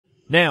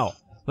Now,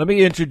 let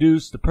me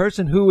introduce the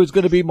person who is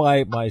going to be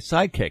my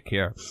sidekick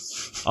here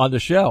on the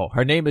show.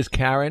 Her name is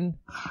Karen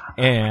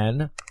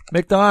Ann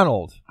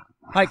McDonald.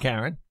 Hi,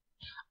 Karen.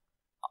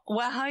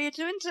 Well, how are you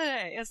doing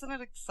today? Isn't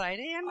it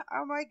exciting?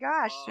 Oh, my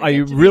gosh. Are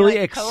you really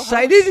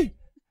excited?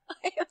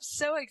 I am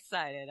so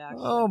excited,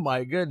 actually. Oh,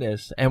 my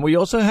goodness. And we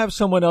also have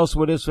someone else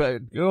with us.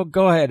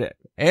 Go ahead.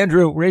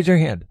 Andrew, raise your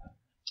hand.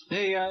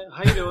 Hey,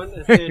 how you doing?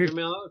 It's Andrew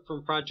Miller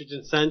from Project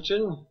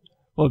INCENSION.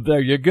 Well,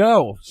 there you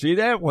go. See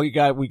that? We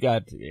got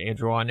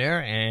Andrew on there,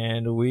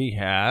 and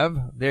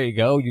there you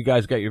go. You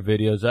guys got your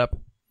videos up.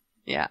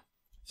 Yeah.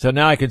 So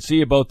now I can see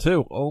you both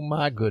too. Oh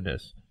my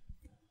goodness.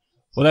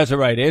 Well, that's all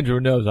right. Andrew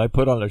knows I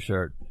put on a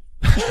shirt.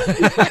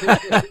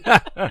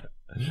 I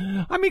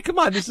mean, come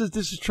on. This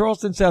is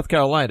Charleston, South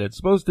Carolina. It's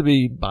supposed to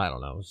be, I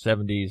don't know,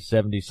 70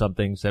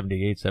 something,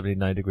 78,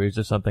 79 degrees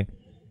or something.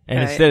 And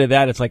right. Instead of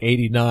that, it's like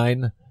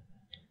 89.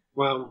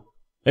 Wow.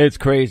 It's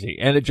crazy.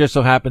 And it just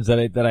so happens that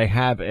I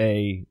have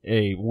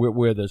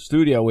where the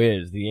studio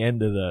is, the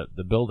end of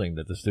the building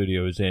that the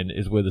studio is in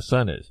is where the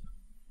sun is.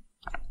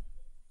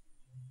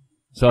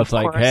 So it's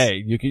like,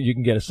 hey, you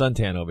can get a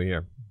suntan over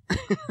here.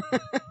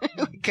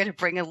 We're going to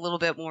bring a little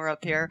bit more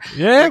up here.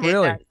 Yeah,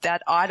 really.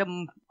 That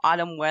autumn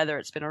weather.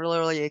 It's been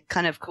really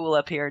kind of cool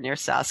up here near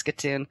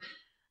Saskatoon.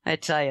 I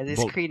tell you,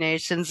 these Cree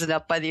Nations and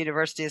up by the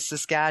University of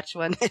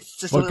Saskatchewan, it's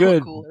just a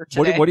little cooler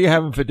today. What are you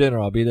having for dinner?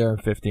 I'll be there in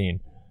 15.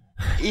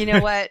 You know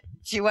what?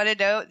 Do you want to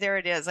know? There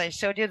it is. I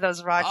showed you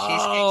those raw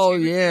cheesecakes. Oh,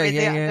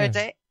 yeah. Other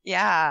day.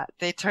 Yeah,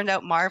 they turned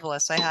out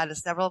marvelous. I had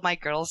several of my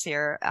girls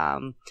here,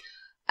 and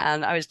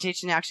I was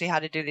teaching actually how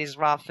to do these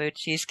raw food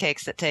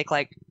cheesecakes that take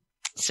like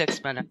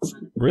 6 minutes.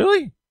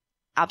 Really?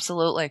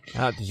 Absolutely.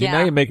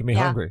 Now you're making me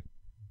hungry.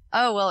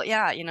 Oh, well,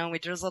 yeah, we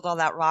drizzled all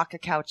that raw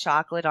cacao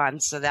chocolate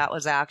on, so that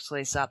was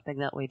actually something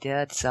that we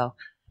did. So,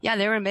 yeah,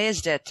 they were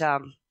amazed at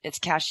it's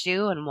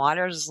cashew and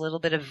water, there's a little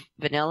bit of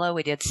vanilla.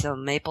 We did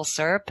some maple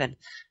syrup and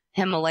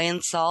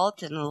Himalayan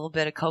salt and a little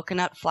bit of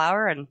coconut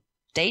flour and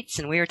dates,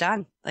 and we were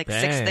done. Like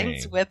 6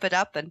 things, whip it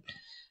up, and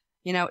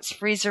it's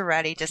freezer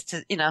ready just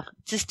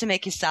to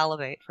make you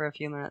salivate for a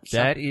few minutes.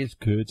 That is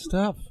good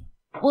stuff.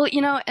 Well,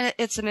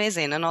 it's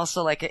amazing, and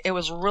also like it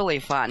was really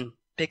fun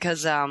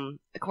because of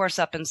course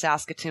up in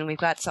Saskatoon we've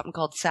got something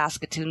called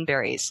Saskatoon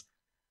berries.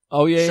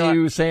 Oh yeah, so,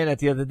 you were saying that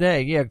the other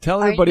day. Yeah,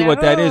 tell everybody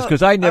what that is,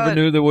 because I never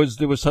knew there was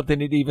something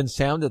that even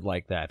sounded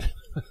like that.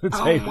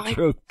 Oh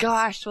my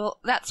gosh! Well,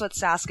 that's what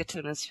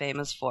Saskatoon is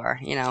famous for.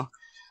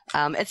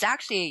 It's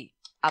actually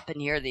up in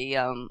here,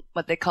 the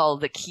what they call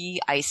the Key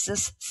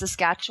Isis,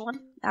 Saskatchewan.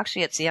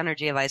 Actually, it's the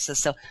energy of Isis.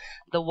 So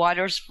the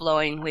water's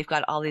flowing. We've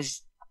got all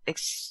these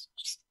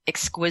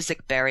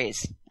exquisite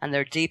berries, and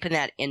they're deep in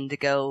that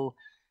indigo,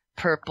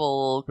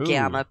 purple,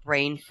 gamma,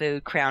 brain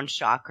food, crown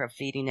chakra,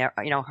 feeding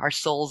our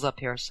souls up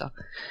here. So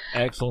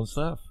excellent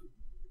stuff.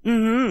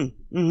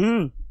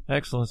 Mm-hmm.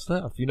 Excellent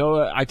stuff.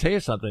 I tell you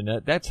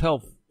something. That's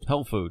health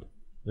food.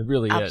 It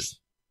really is.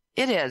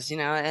 It is,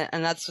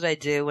 and that's what I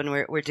do when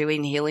we're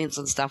doing healings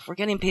and stuff. We're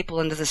getting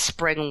people into the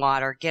spring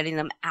water, getting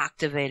them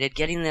activated,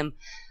 getting them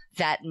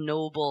that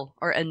noble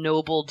or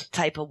ennobled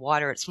type of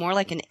water. It's more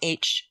like an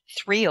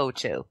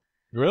H3O2.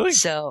 Really?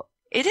 So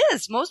it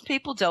is. Most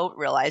people don't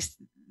realize.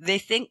 They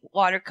think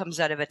water comes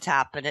out of a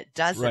tap, and it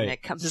doesn't. Right.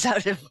 It comes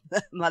out of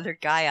Mother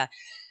Gaia.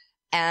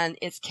 And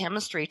its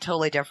chemistry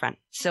totally different.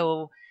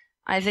 So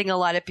I think a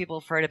lot of people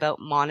have heard about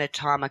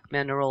monatomic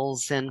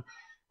minerals and,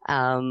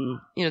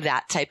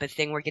 that type of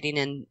thing. We're getting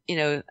in,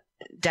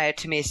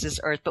 diatomaceous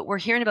earth, but we're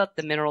hearing about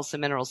the minerals.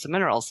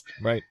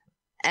 Right.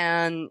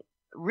 And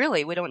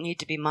really, we don't need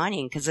to be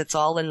mining because it's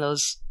all in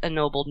those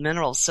ennobled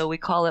minerals. So we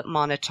call it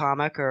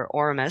monatomic or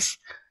ormus.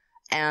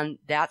 And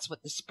that's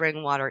what the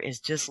spring water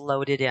is just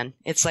loaded in.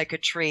 It's like a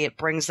tree. It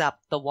brings up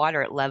the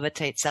water. It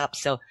levitates up.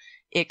 So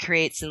it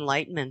creates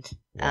enlightenment.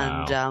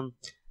 Wow. And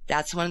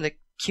that's one of the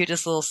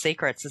cutest little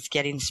secrets is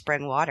getting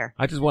spring water.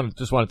 I just want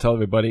to tell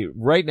everybody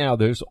right now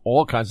there's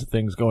all kinds of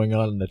things going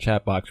on in the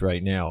chat box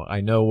right now.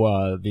 I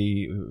know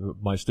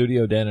my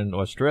studio down in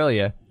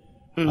Australia,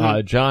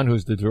 John,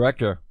 who's the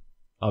director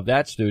of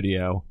that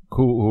studio,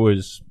 who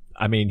is,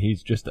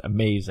 he's just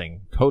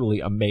amazing, totally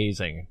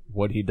amazing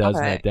what he does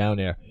down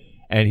there.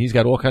 And he's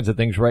got all kinds of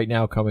things right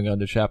now coming on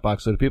the chat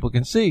box so that people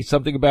can see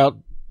something about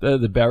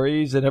the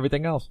berries and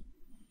everything else.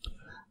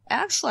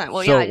 Excellent.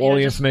 Well, so all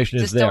the information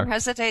is there. Just don't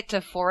hesitate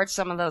to forward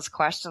some of those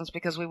questions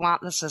because we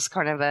want this as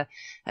kind of a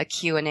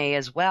Q&A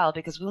as well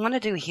because we want to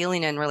do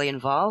healing and really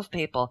involve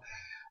people.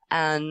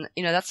 And,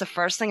 that's the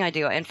first thing I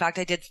do. In fact,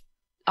 I did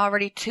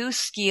already 2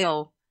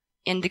 Skio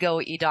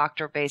Indigo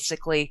e-Doctor,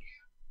 basically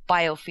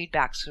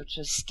biofeedbacks, which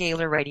is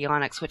scalar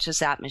radionics, which is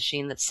that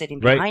machine that's sitting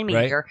behind me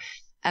here.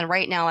 And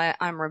right now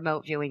I'm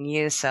remote viewing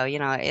you, so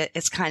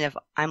it's kind of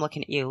I'm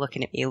looking at you,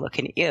 looking at you,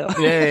 looking at you.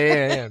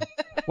 Yeah.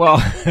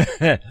 Well,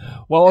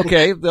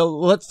 okay.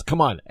 Let's come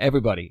on,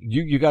 everybody.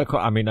 You got to call.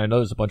 I know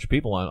there's a bunch of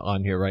people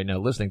on here right now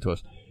listening to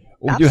us.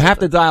 Absolutely. You have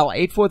to dial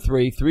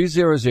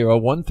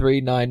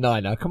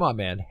 843-300-1399. Now, come on,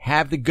 man,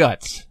 have the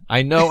guts.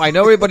 I know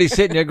everybody's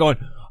sitting there going,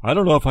 I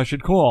don't know if I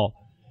should call.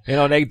 You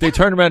know, they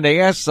turn around and they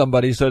ask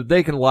somebody so that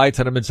they can lie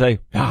to them and say,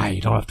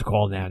 you don't have to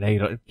call now.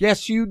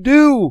 Yes, you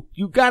do.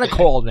 You got to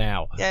call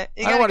now. Yeah,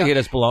 I don't want to hear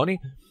this baloney.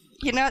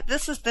 You know,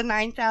 this is the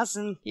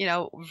 9,000,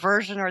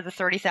 version or the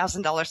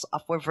 $30,000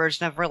 software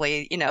version of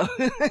really,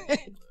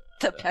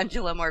 the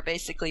pendulum or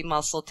basically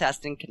muscle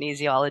test and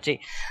kinesiology.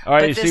 All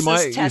right, But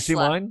you see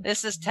mine?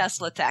 This is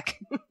Tesla tech.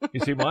 You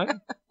see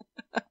mine?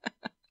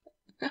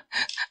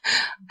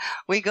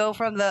 We go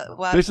from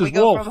Wolf.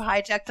 from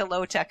high tech to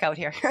low tech out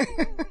here.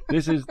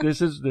 This is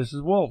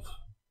Wolf.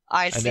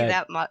 I see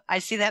that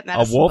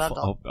medicine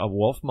bundle. A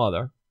wolf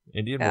mother,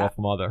 Indian wolf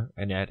mother,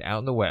 and that out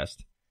in the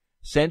West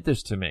sent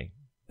this to me.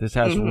 This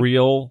has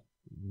real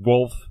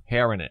wolf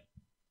hair in it.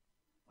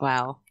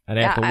 Wow. And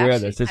I have to wear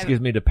this. This gives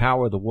me the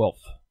power of the wolf.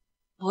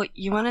 Well,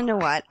 you want to know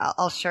what?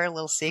 I'll share a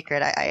little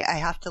secret. I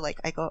have to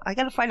I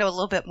got to find out a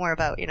little bit more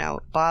about,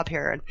 Bob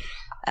here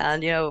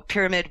and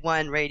Pyramid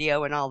One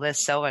Radio and all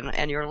this. So,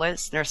 and your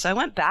listener. So I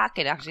went back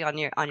and actually on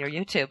your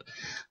YouTube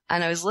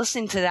and I was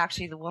listening to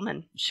actually the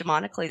woman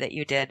shamanically that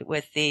you did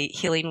with the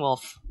Healing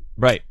Wolf.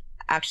 Right.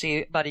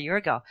 Actually about a year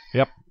ago.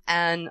 Yep.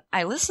 And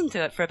I listened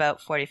to it for about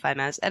 45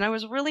 minutes and I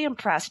was really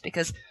impressed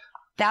because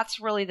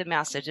that's really the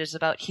message. It's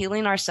about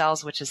healing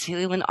ourselves, which is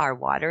healing our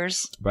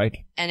waters.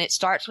 Right. And it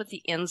starts with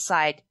the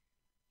inside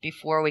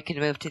before we can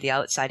move to the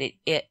outside.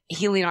 It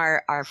healing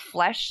our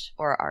flesh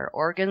or our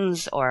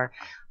organs or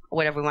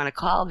whatever we want to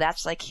call.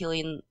 That's like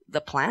healing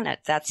the planet.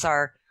 That's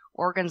our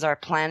organs, our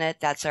planet.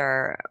 That's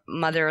our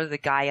mother, the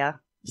Gaia.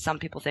 Some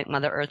people think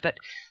Mother Earth, but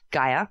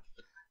Gaia.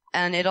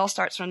 And it all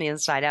starts from the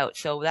inside out.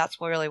 So that's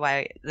really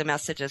why the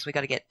message is we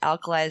got to get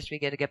alkalized. We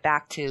got to get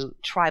back to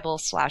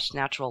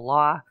tribal/natural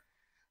law.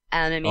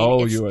 And I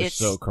mean, you are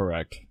so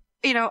correct.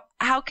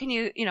 How can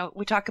you,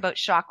 we talk about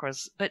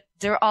chakras, but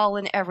they're all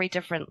in every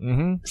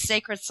different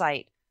sacred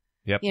site.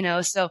 Yep.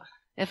 So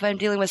if I'm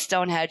dealing with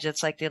Stonehenge,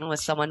 it's like dealing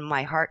with someone in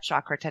my heart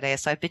chakra today.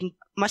 So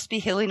must be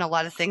healing a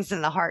lot of things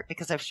in the heart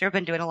because I've sure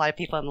been doing a lot of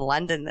people in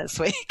London this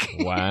week.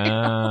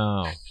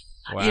 Wow.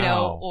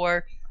 Wow.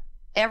 Or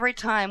every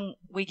time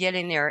we get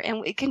in there and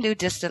we can do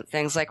distant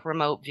things like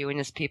remote viewing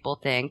as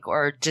people think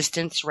or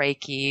distance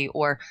Reiki,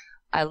 or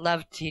I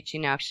love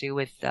teaching actually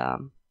with,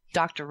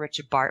 Dr.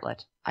 Richard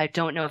Bartlett. I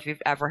don't know if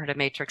you've ever heard of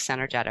matrix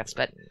energetics,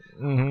 but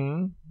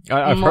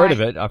I've heard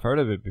of it. I've heard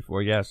of it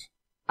before. Yes.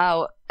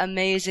 Oh,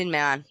 amazing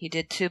man! He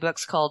did 2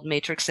 books called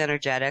Matrix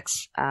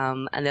Energetics,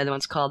 and the other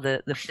one's called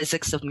the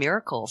Physics of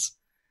Miracles.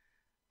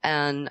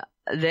 And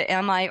the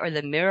MI or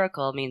the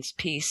miracle means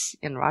peace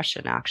in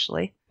Russian,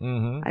 actually.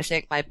 I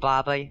think my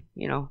Baba,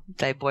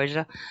 Дай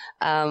Боже.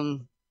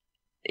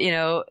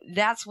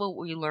 That's what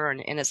we learn,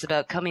 and it's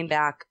about coming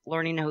back,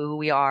 learning who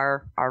we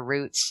are, our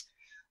roots.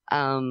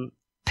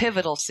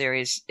 Pivotal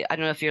series. I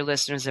don't know if your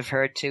listeners have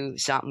heard too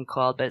something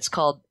called, but it's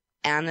called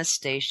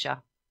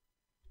Anastasia,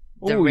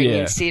 the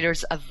Ringing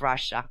Cedars of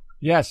Russia.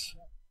 Yes.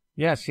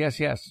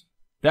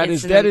 That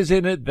is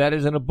in it. That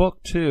is in a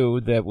book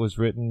too that was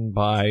written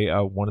by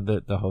one of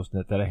the hosts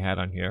that I had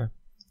on here.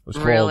 It was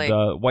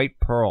called White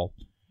Pearl,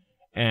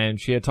 and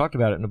she had talked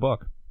about it in the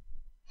book.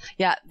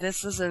 Yeah,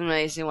 this is an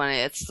amazing one.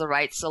 It's The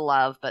Rights of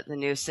Love, but the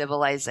New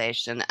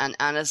Civilization. And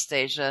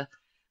Anastasia,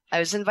 I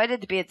was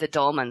invited to be at the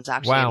Dolmens,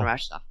 actually, in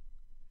Russia.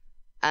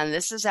 And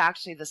this is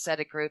actually the set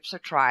of groups or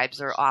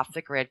tribes or off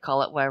the grid,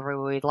 call it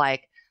whatever we'd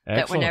like,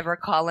 that were never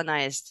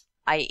colonized,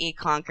 i.e.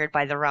 conquered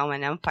by the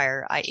Roman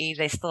Empire, i.e.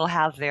 they still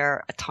have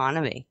their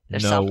autonomy. They're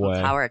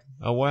self-empowered.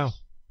 Oh, wow.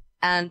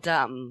 And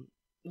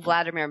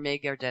Vladimir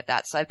Magyar did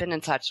that, so I've been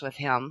in touch with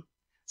him.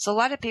 So a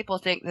lot of people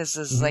think this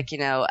is like,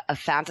 a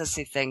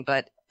fantasy thing,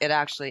 but it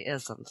actually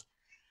isn't.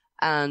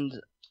 And,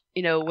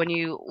 when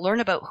you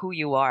learn about who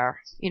you are,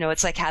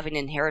 it's like having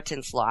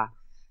inheritance law.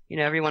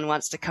 Everyone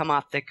wants to come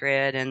off the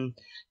grid and,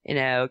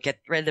 get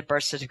rid of the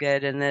birth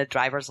certificate and the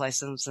driver's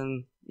license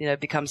and,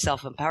 become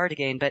self-empowered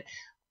again. But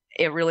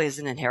it really is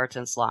an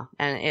inheritance law,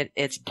 and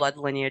it's blood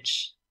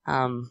lineage,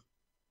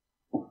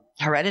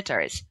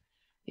 hereditaries,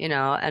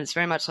 and it's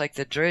very much like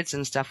the Druids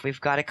and stuff.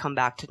 We've got to come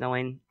back to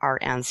knowing our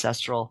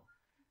ancestral,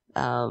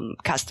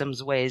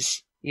 customs,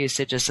 ways,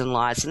 usages, and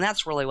laws. And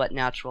that's really what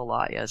natural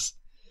law is.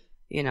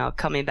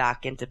 Coming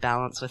back into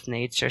balance with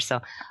nature.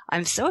 So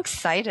I'm so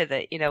excited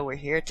that, we're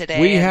here today.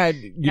 We had,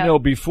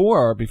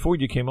 before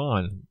you came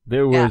on,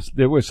 there was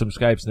some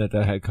Skypes that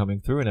had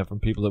coming through and from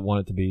people that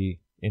wanted to be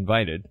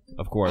invited,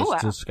 of course,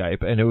 to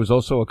Skype. And there was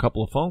also a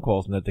couple of phone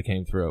calls that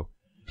came through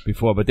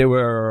before, but they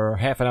were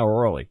half an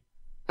hour early.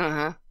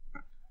 For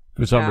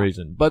some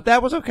reason. But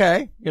that was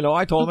okay.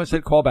 I told them, I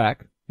said, call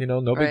back.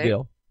 No big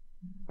deal.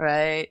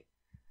 Right.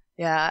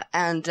 Yeah.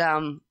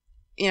 And,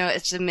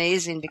 it's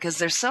amazing because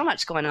there's so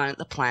much going on at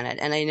the planet.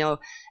 And I know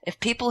if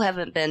people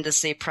haven't been to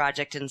see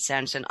Project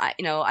Incenssion,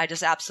 I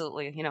just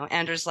absolutely,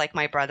 Andrew's like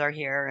my brother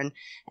here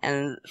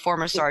and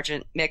former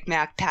Sergeant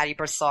Micmac, Patty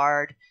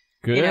Broussard.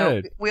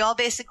 Good. We all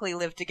basically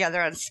live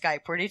together on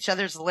Skype. We're in each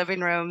other's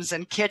living rooms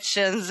and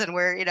kitchens and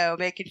we're,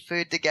 making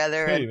food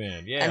together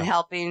and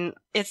helping.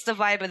 It's the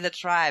vibe of the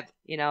tribe,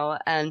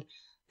 and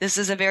this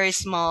is a very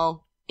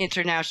small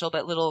international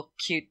but little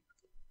cute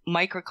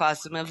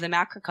microcosm of the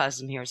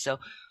macrocosm here. So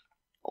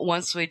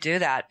once we do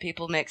that,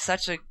 people make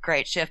such a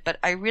great shift. But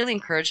I really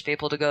encourage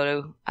people to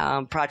go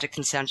to Project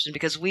INCENSION,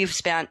 because we've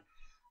spent,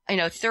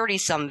 30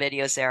 some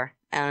videos there,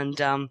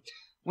 and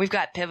we've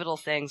got pivotal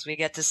things. We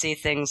get to see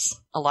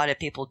things a lot of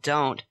people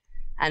don't.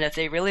 And if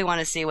they really want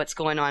to see what's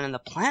going on in the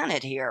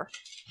planet here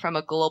from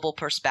a global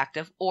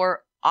perspective,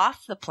 or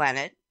off the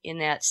planet in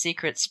that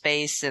secret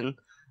space and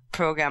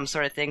program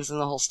sort of things in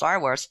the whole Star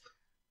Wars,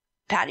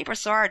 Patty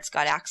Broussard's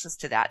got access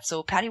to that.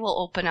 So Patty will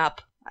open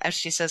up, as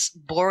she says,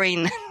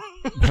 boring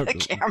the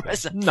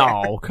cameras up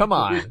No, come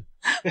on.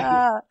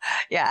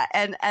 yeah.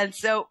 And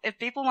so if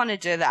people want to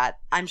do that,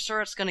 I'm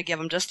sure it's going to give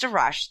them just a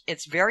rush.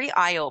 It's very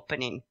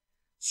eye-opening.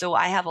 So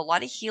I have a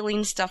lot of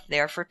healing stuff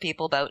there for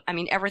people about,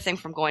 everything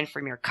from going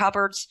from your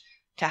cupboards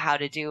to how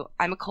to do,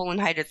 I'm a colon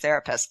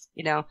hydrotherapist,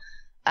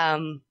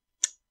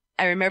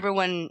 I remember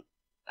when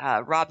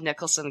Rob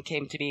Nicholson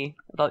came to me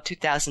about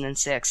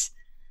 2006,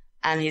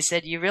 and he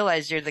said, "You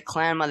realize you're the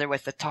clan mother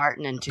with the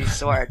tartan and 2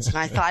 swords." And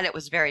I thought it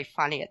was very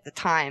funny at the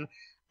time.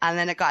 And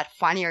then it got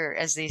funnier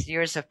as these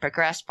years have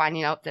progressed,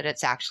 finding out that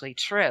it's actually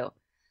true.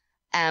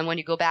 And when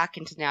you go back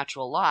into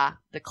natural law,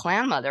 the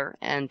clan mother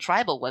and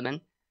tribal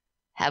women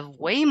have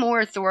way more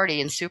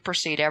authority and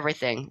supersede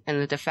everything in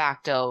the de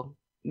facto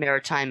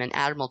maritime and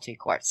admiralty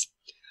courts.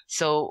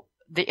 So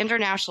the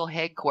international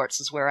Hague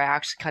courts is where I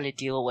actually kind of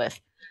deal with.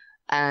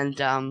 And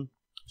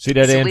see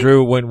that,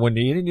 Andrew, when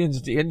the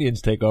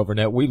Indians take over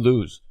now, we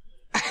lose.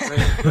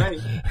 Right.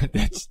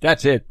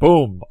 That's it.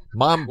 Boom.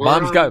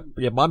 Mom's got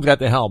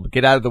the helm.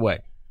 Get out of the way.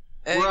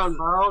 We're on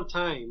borrowed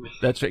time.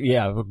 That's it.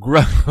 Yeah.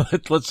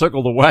 Let's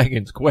circle the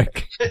wagons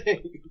quick.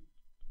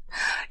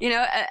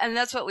 And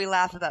that's what we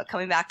laugh about,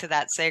 coming back to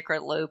that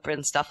sacred loop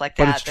and stuff like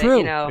that. But it's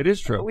true. It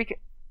is true.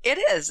 It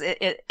is.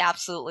 It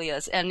absolutely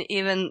is. And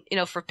even,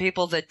 for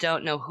people that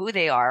don't know who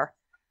they are,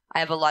 I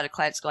have a lot of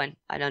clients going,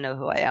 "I don't know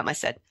who I am." I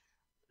said,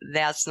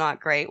 "That's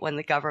not great when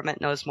the government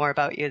knows more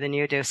about you than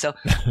you do. So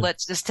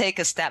let's just take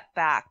a step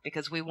back,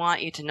 because we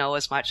want you to know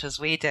as much as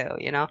we do,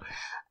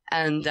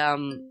 And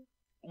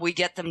we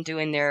get them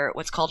doing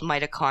what's called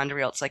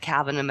mitochondrial. It's like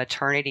having a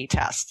maternity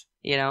test,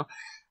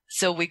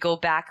 So we go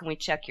back and we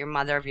check your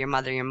mother of your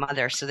mother, your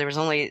mother. So there was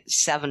only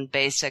 7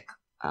 basic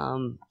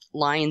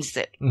lines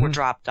that were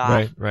dropped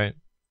off. Right.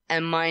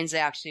 And mine's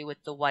actually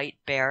with the White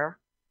Bear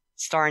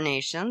Star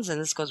Nations, and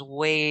this goes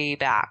way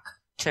back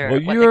to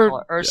what they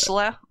call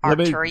Ursula,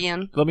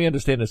 Arcturian. Let me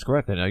understand this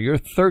correctly. Now, you're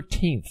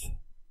 13th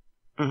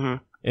in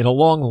a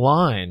long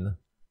line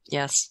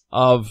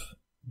of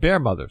bear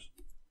mothers.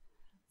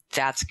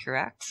 That's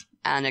correct.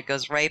 And it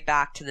goes right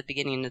back to the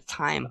beginning of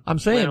time. I'm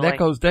saying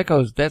literally.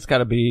 That's got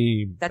to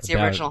be. That's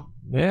the original.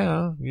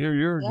 Yeah,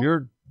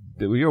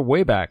 you're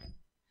way back.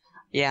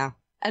 Yeah.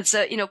 And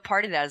so,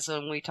 part of that is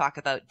when we talk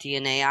about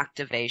DNA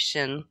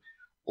activation,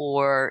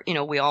 or,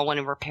 we all want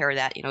to repair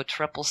that,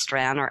 triple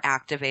strand or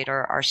activate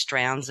our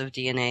strands of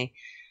DNA.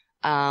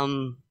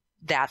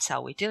 That's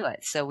how we do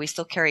it. So we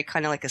still carry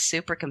kind of like a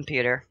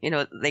supercomputer.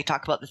 They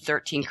talk about the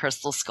 13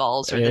 crystal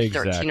skulls or the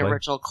 13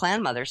 original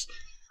clan mothers.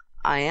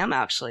 I am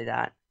actually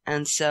that.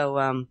 And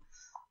so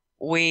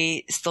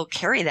we still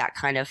carry that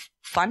kind of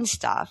fun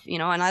stuff,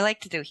 and I like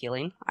to do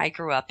healing. I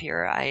grew up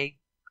here. I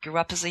grew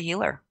up as a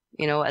healer,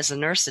 as a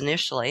nurse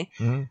initially.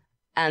 Mm-hmm.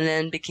 And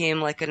then became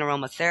like an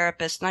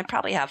aromatherapist. And I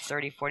probably have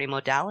 30, 40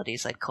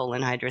 modalities, like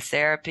colon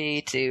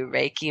hydrotherapy to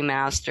Reiki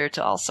master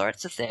to all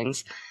sorts of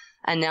things.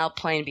 And now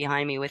playing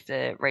behind me with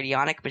the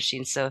radionic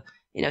machine. So,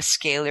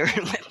 scalar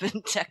and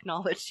weapon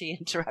technology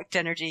and direct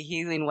energy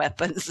healing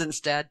weapons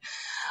instead.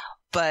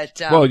 But,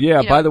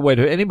 by the way,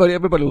 to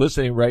everybody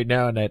listening right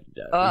now, and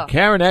that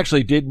Karen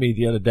actually did me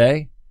the other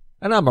day,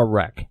 and I'm a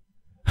wreck.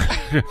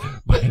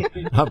 But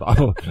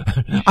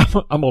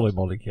I'm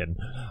only kidding.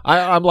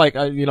 I'm like,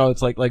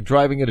 it's like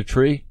driving at a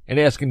tree and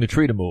asking the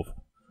tree to move.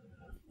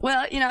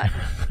 Well,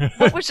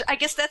 which I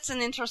guess that's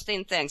an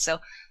interesting thing. So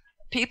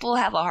people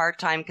have a hard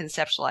time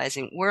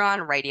conceptualizing. We're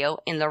on radio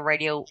in the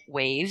radio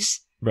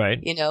waves. Right.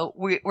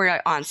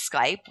 We're on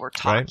Skype. We're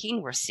talking.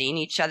 Right. We're seeing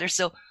each other.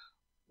 So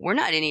we're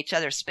not in each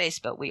other's space,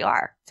 but we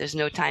are. There's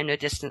no time, no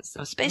distance,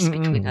 no space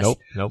between us.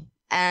 Nope.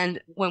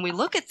 And when we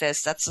look at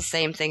this, that's the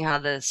same thing how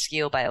the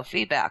SCIO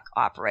biofeedback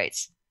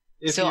operates.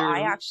 So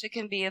I actually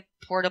can be a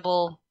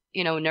portable,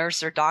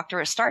 nurse or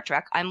doctor at Star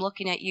Trek. I'm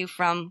looking at you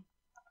from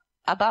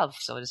above,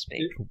 so to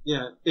speak.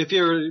 Yeah. If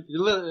your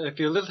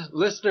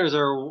listeners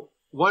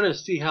want to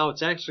see how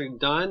it's actually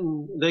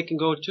done, they can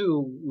go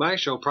to my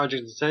show,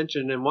 Project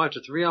INCENSION, and watch a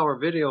 3-hour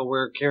video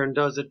where Karen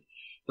does it,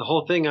 the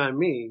whole thing on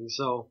me.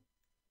 So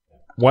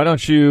why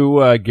don't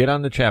you get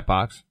on the chat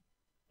box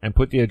and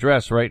put the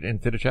address right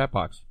into the chat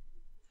box?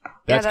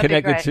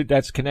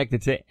 That's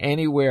connected to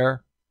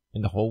anywhere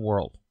in the whole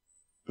world.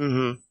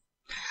 Mm-hmm.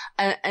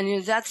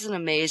 And that's an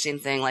amazing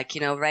thing. Like,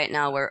 right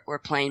now we're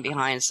playing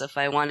behind. So if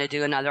I want to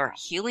do another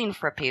healing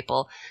for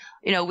people,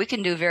 we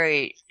can do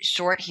very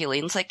short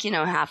healings, like,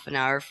 half an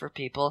hour for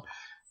people.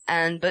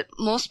 But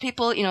most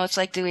people, it's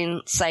like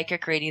doing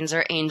psychic readings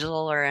or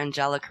angel or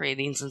angelic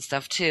readings and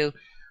stuff too.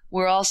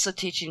 we're also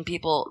teaching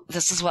people,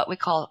 this is what we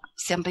call,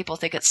 some people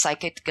think it's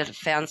psychic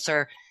defense,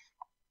 or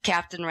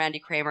Captain Randy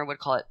Kramer would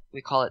call it,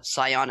 we call it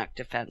psionic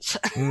defense.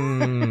 You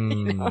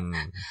know?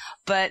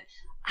 But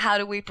how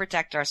do we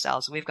protect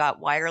ourselves? We've got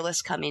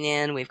wireless coming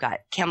in. We've got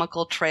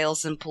chemical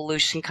trails and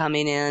pollution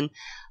coming in.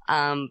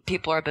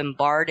 People are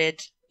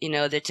bombarded. You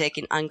know, they're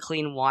taking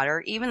unclean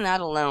water. Even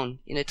that alone,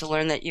 you know, to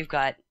learn that you've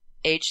got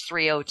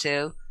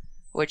H3O2,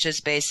 which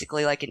is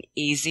basically like an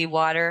easy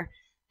water,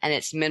 and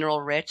it's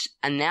mineral rich,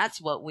 and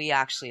that's what we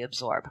actually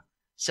absorb.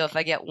 So if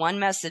I get one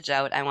message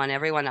out, I want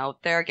everyone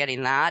out there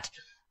getting that,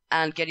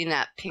 and getting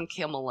that pink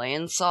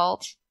Himalayan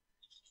salt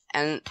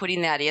and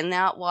putting that in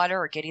that water,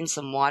 or getting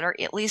some water,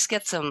 at least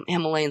get some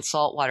Himalayan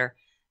salt water,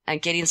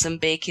 and getting some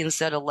baking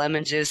soda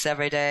lemon juice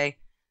every day.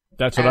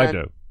 That's what I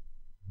do.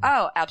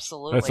 Oh,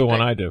 absolutely. That's the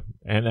one I do.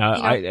 And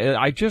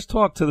I just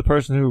talked to the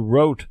person who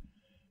wrote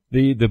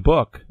the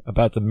book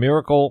about the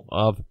miracle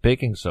of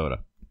baking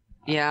soda.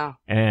 Yeah.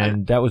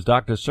 And that was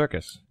Dr.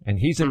 Circus. And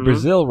he's in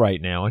Brazil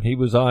right now, and he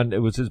was on,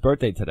 it was his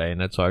birthday today,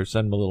 and that's why I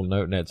sent him a little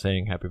note net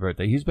saying happy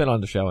birthday. He's been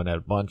on the show and that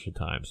a bunch of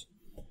times.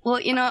 Well,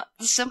 you know,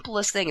 the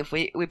simplest thing, if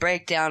we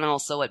break down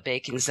also what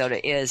baking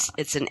soda is,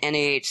 it's an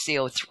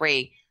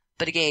NaHCO3.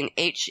 But again,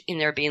 H in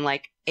there being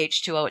like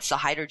H2O, it's the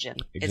hydrogen.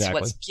 Exactly. It's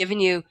what's giving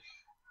you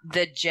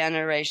the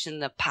generation,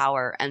 the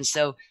power. And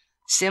so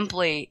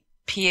simply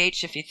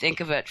pH, if you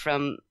think of it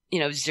from,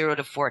 0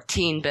 to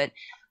 14, but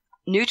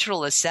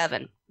neutral is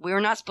 7. We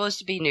were not supposed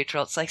to be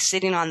neutral. It's like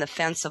sitting on the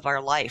fence of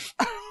our life.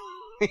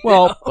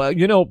 Well,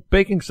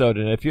 baking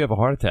soda, if you have a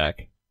heart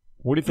attack,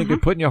 what do you think they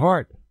put in your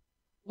heart?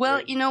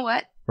 Well, you know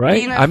what?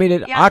 Right?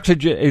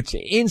 Oxygen, it's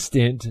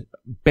instant,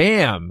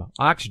 bam,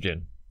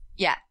 oxygen.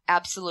 Yeah,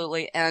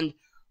 absolutely. And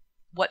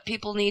what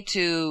people need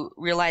to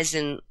realize,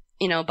 and,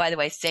 by the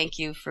way, thank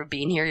you for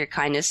being here, your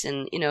kindness.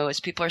 And, as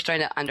people are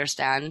starting to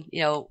understand, we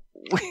know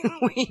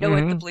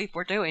what the belief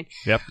we're doing.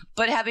 Yep.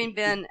 But having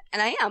been,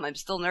 and I'm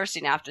still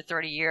nursing after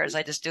 30 years.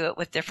 I just do it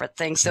with different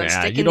things. So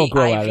sticking you don't the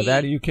grow IV, out of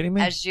that. Are you kidding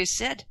me? As you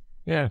said.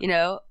 Yeah.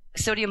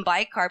 Sodium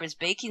bicarb is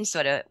baking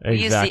soda. Exactly.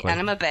 We use the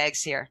enema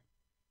bags here.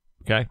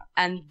 Okay.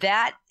 And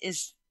that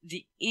is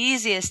the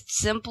easiest,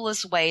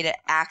 simplest way to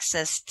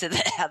access to the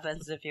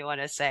heavens, if you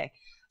want to say.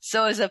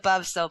 So is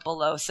above, so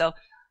below. So,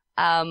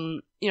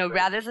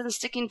 rather than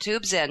sticking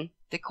tubes in,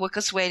 the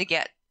quickest way to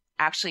get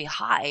actually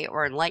high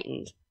or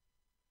enlightened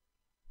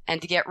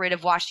and to get rid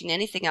of washing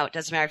anything out,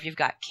 doesn't matter if you've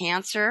got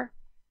cancer,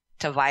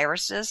 to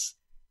viruses,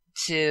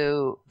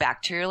 to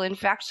bacterial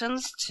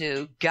infections,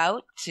 to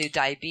gout, to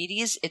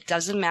diabetes, it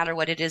doesn't matter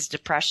what it is,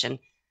 depression.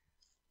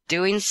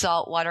 Doing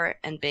salt water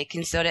and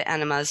baking soda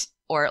enemas,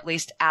 or at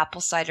least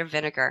apple cider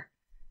vinegar,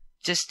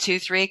 just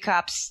 2-3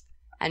 cups,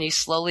 and you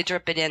slowly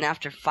drip it in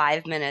after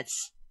 5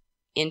 minutes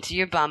into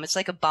your bum. It's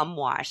like a bum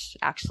wash,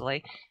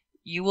 actually.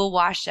 You will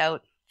wash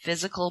out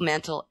physical,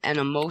 mental, and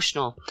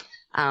emotional.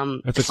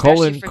 It's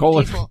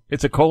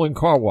a colon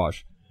car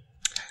wash.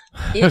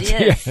 It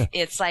is. Yeah.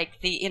 It's like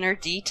the inner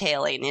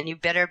detailing, and you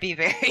better be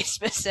very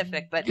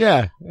specific. But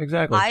yeah,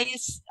 exactly.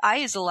 I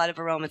use a lot of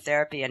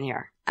aromatherapy in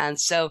here, and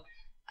so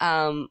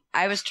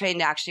I was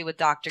trained actually with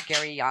Dr.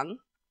 Gary Young,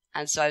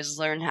 and so I was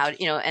learning how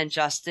to, and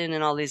Justin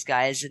and all these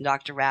guys, and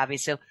Dr. Ravi.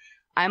 So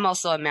I'm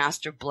also a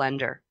master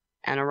blender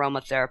and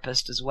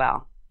aromatherapist as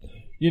well.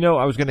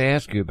 I was going to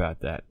ask you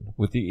about that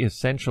with the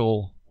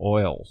essential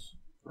oils.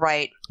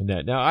 Right. And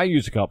that now I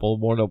use a couple.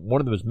 One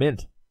of them is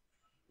mint.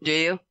 Do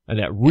you? And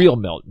that real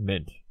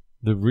mint,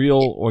 the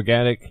real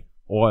organic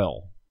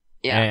oil.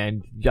 Yeah.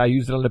 And I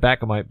use it on the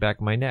back of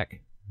my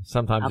neck.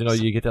 Sometimes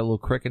Absolutely. you get that little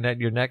crick in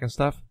your neck and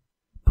stuff.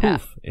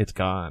 Poof, it's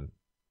gone.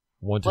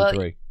 1, 2,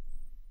 3.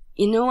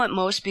 You know what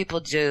most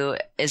people do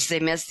is they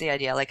miss the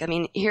idea. Like,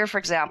 here, for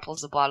example,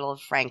 is a bottle of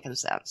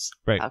frankincense.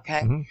 Right. Okay.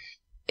 Mm-hmm.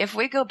 If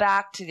we go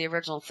back to the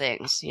original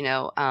things,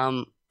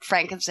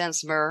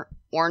 frankincense, myrrh,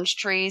 orange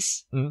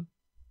trees,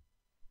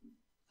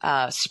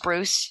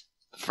 spruce,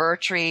 fir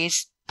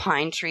trees,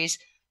 pine trees.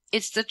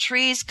 It's the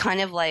trees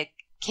kind of like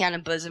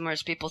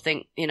cannabismers. People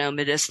think,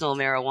 medicinal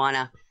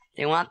marijuana.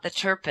 They want the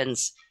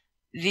terpenes.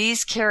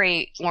 These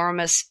carry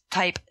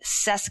Ormus-type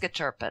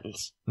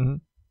sesquiterpenes. Mm-hmm.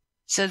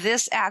 So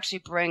this actually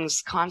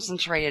brings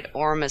concentrated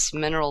Ormus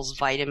minerals,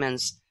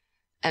 vitamins,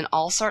 and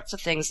all sorts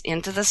of things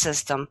into the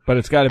system. But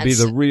it's got to be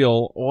the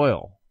real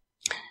oil.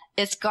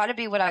 It's got to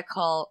be what I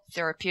call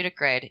therapeutic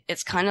grade.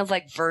 It's kind of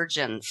like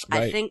virgins.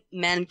 Right. I think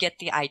men get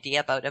the idea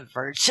about a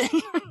virgin.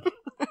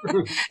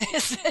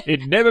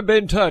 It'd never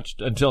been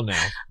touched until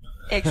now.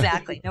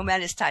 Exactly. No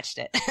man has touched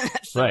it.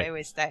 That's the way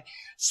we say.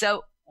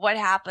 So what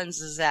happens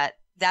is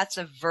that's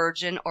a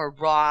virgin or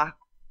raw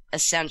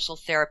essential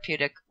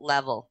therapeutic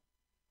level.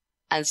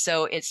 And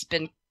so it's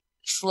been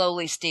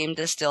slowly steam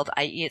distilled,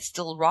 i.e. it's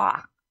still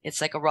raw.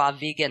 It's like a raw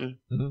vegan.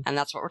 Mm-hmm. And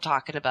that's what we're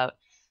talking about.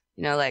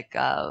 Like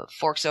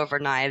forks over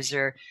knives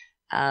or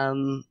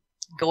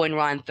going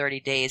raw in 30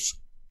 days.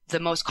 The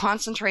most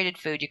concentrated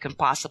food you can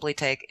possibly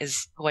take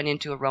is going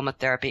into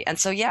aromatherapy. And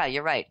so, yeah,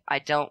 you're right. I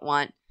don't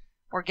want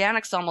 –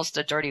 organic's almost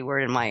a dirty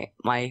word in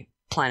my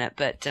planet.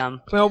 But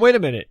well, wait a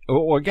minute.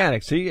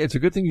 Organic. See, it's a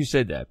good thing you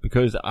said that,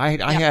 because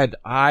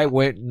I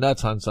went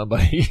nuts on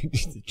somebody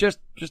just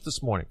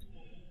this morning.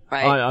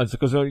 right,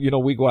 Because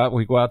we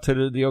go out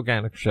to the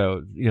organic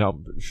show,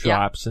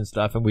 shops and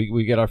stuff, and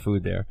we get our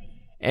food there.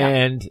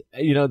 And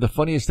the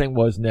funniest thing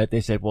was that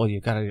they said, well,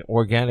 you got an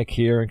organic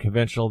here and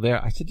conventional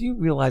there. I said, do you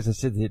realize? I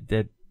said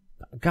that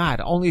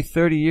God, only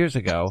 30 years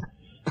ago,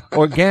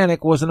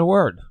 organic wasn't a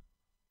word.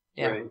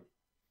 yeah. Right.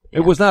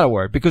 It was not a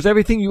word, because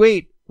everything you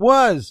ate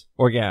was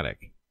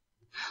organic.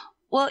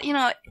 Well,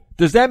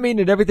 Does that mean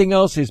that everything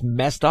else is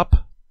messed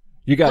up?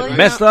 You got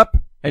messed up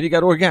and you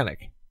got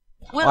organic.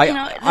 well,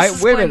 this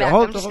is wait a going minute. back.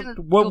 Hold, I'm just gonna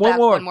one go back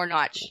more. one more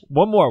notch.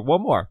 One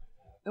more.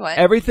 What?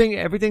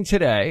 Everything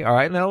today. All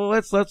right. Now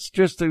let's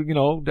just,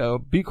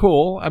 be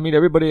cool. I mean,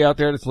 everybody out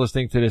there that's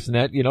listening to this and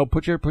that,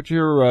 put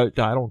your, I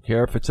don't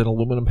care if it's an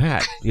aluminum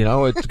hat,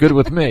 it's good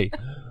with me.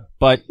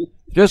 But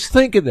just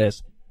think of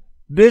this.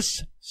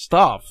 This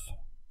stuff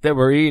that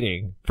we're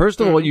eating,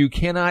 first of all, you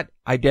cannot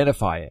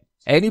identify it.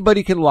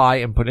 Anybody can lie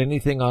and put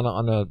anything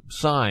on a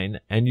sign,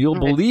 and you'll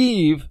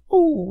believe,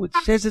 oh, it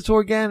says it's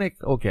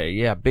organic. Okay,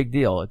 yeah, big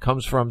deal. It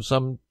comes from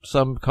some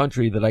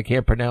country that I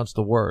can't pronounce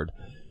the word.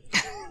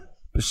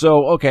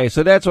 So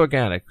that's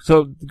organic.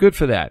 So good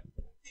for that.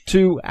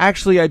 To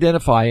actually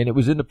identify, and it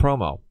was in the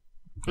promo,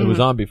 it was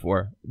on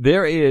before,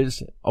 there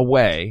is a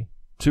way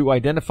to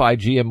identify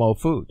GMO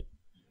food.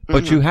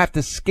 But you have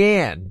to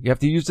scan. You have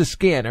to use the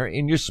scanner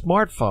in your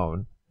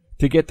smartphone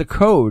to get the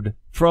code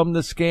from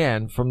the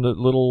scan, from the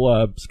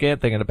little scan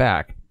thing in the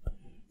back,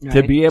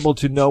 to be able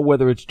to know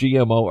whether it's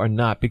GMO or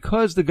not,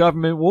 because the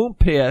government won't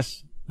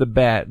pass the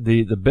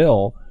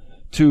bill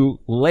to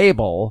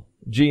label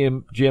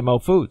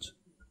GMO foods,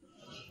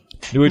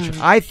 which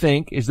I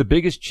think is the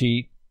biggest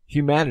cheat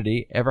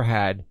humanity ever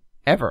had,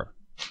 ever.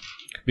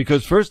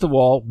 Because first of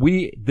all,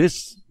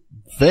 this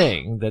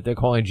thing that they're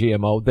calling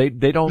GMO,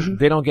 they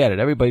don't get it.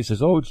 Everybody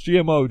says, oh, it's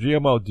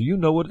GMO. Do you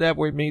know what that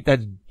word means?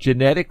 That's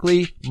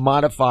genetically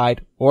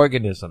modified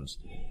organisms.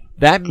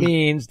 That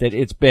means that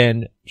it's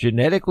been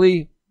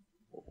genetically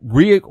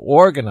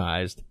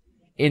reorganized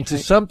into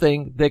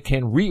something that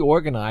can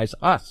reorganize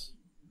us.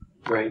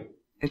 Right.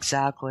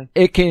 Exactly.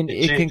 It can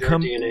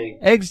come DNA.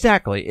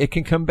 exactly. It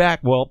can come back.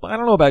 Well, I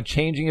don't know about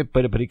changing it,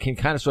 but it can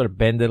kind of sort of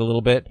bend it a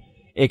little bit.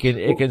 It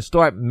can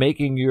start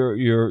making your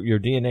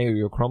DNA or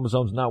your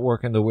chromosomes not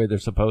working the way they're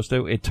supposed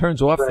to. It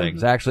turns off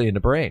things actually in the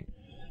brain.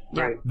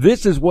 Right.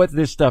 This is what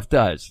this stuff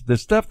does. The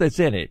stuff that's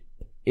in it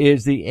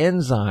is the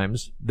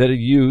enzymes that are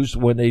used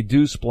when they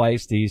do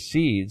splice these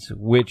seeds,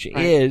 which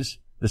is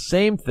the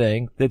same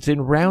thing that's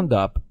in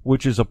Roundup,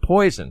 which is a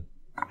poison.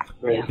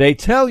 Right. They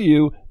tell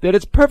you that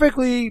it's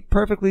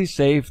perfectly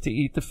safe to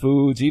eat the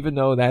foods, even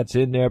though that's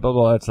in there, blah,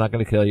 blah, it's not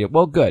going to kill you.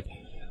 Well, good.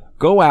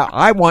 Go out.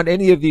 I want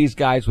any of these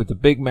guys with the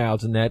big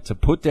mouths and that to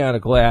put down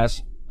a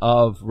glass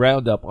of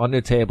Roundup on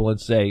their table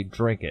and say,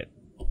 drink it.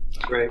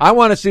 Right. I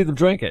want to see them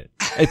drink it.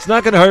 It's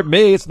not going to hurt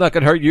me. It's not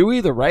going to hurt you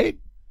either, right?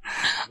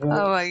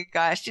 Oh my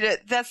gosh.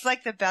 That's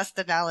like the best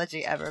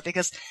analogy ever,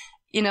 because,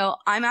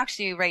 I'm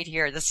actually right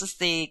here. This is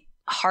the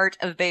heart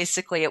of,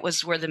 basically, it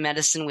was where the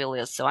medicine wheel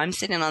is. So I'm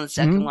sitting on the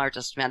second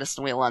largest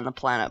medicine wheel on the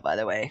planet, by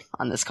the way,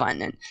 on this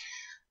continent.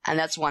 And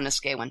that's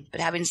Wanaskewin.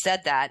 But having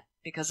said that,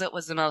 because it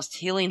was the most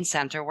healing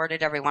center, where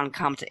did everyone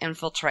come to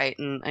infiltrate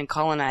and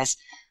colonize?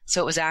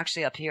 So it was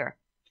actually up here.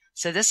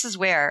 So this is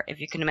where,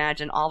 if you can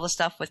imagine all the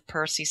stuff with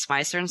Percy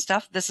Spicer and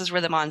stuff, this is where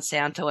the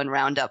Monsanto and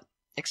Roundup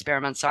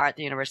experiments are at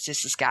the University of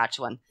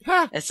Saskatchewan.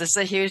 Huh. It's just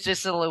the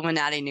hugest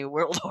Illuminati New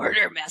World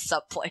Order mess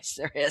up place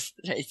there is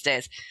these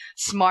days.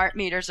 Smart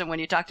meters, and when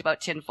you talked about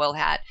tinfoil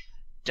hat,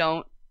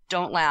 don't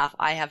laugh.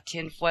 I have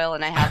tinfoil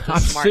and I have the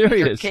smart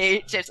meter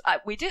cage.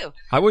 We do.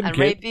 I wouldn't.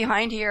 And right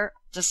behind here,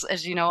 just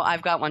as you know,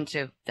 I've got one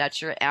too.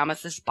 That's your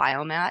amethyst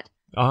biomat.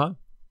 Uh-huh.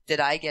 Did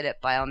I get it?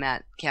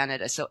 Biomat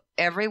Canada. So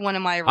every one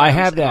of my rooms, I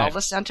have that. All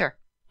the center.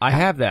 I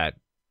have that.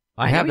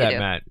 I have that,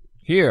 Matt.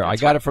 Here, I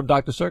got it from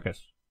Dr.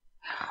 Circus.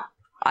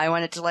 I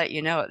wanted to let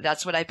you know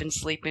that's what I've been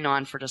sleeping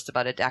on for just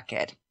about a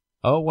decade.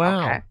 Oh,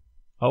 wow. Okay.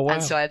 Oh, wow.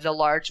 And so I have the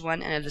large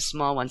one and I have the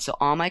small one. So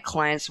all my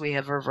clients, we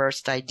have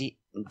reversed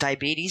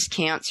diabetes,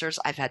 cancers.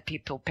 I've had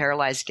people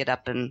paralyzed get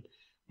up and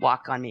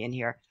walk on me in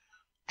here.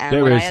 And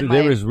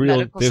there's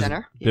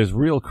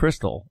real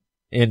crystal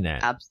in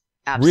that.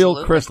 Absolutely.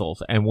 Real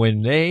crystals. And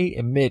when they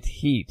emit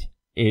heat,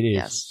 it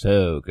is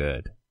so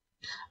good.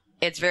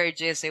 It's very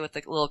juicy with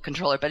the little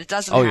controller, but it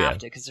doesn't have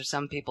to, because there's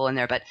some people in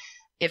there. But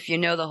if you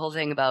know the whole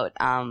thing about,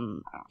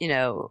 Budwig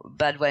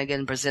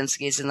and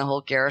Brzezinski's and the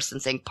whole Garrison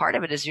thing, part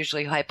of it is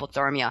usually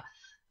hypothermia.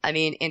 I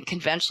mean, in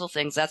conventional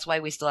things, that's why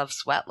we still have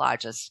sweat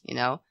lodges,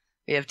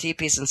 We have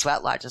teepees and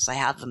sweat lodges. I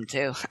have them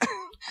too.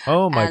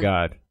 Oh my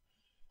God.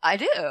 I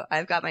do.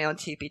 I've got my own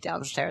teepee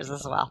downstairs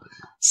as well.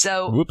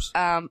 So, whoops.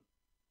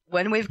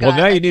 When we've got... Well,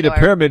 now you need a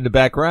pyramid in the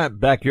backyard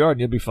and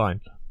you'll be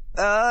fine.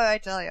 Oh, I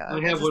tell you.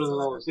 I have one of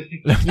those.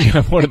 You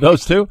have one of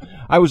those too.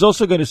 I was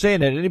also going to say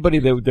that anybody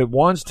that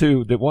wants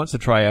to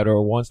try out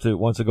or wants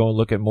to go and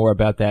look at more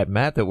about that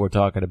mat that we're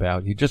talking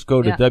about, you just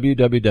go to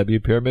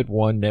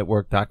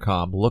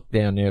www.pyramid1network.com. Look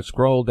down there,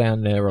 scroll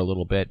down there a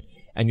little bit,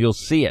 and you'll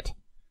see it.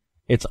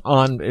 It's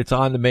on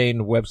the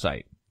main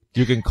website.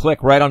 You can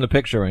click right on the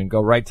picture and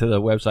go right to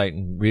the website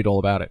and read all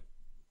about it.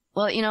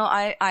 Well,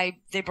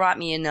 they brought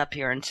me in up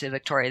here into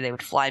Victoria. They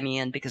would fly me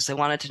in because they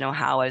wanted to know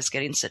how I was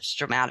getting such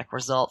dramatic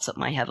results at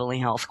my Heavenly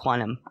Health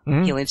Quantum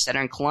Healing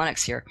Center in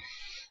Colonics here.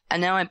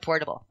 And now I'm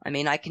portable. I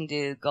mean, I can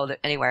go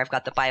anywhere. I've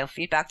got the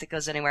biofeedback that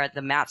goes anywhere.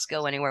 The mats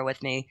go anywhere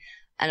with me.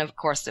 And of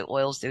course the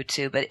oils do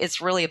too. But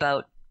it's really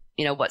about,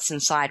 what's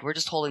inside. We're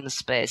just holding the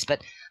space.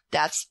 But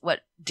that's what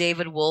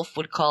David Wolf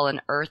would call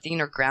an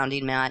earthing or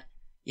grounding mat.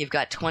 You've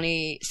got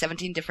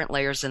 17 different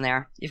layers in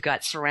there. You've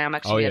got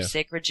ceramics. We have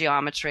sacred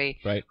geometry.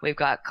 Right. We've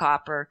got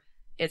copper.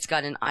 It's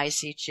got an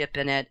IC chip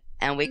in it.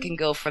 And we can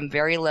go from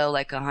very low,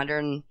 like 100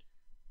 and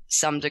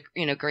some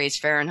degrees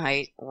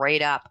Fahrenheit,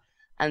 right up.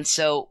 And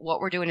so what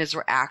we're doing is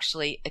we're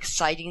actually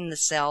exciting the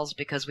cells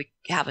because we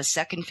have a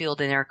second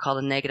field in there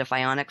called a negative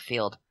ionic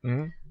field.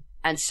 Mm-hmm.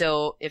 And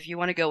so if you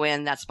want to go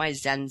in, that's my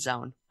Zen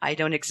zone. I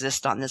don't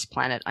exist on this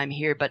planet. I'm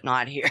here, but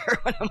not here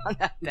when I'm on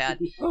that bed.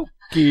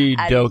 Okie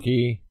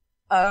dokie.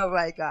 Oh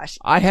my gosh!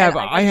 I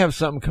have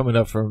something coming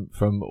up from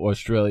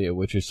Australia,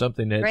 which is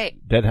something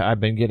that I've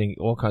been getting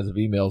all kinds of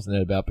emails in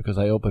it about because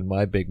I opened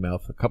my big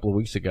mouth a couple of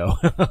weeks ago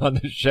on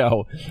the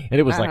show, and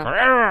it was like,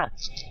 Argh!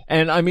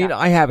 And I mean,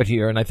 I have it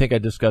here, and I think I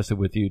discussed it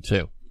with you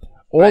too.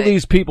 All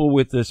these people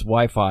with this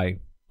Wi-Fi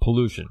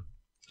pollution.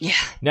 Yeah.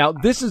 Now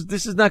this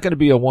is not going to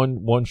be a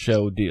one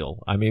show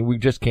deal. I mean, we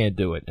just can't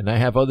do it, and I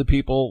have other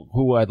people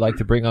who I'd like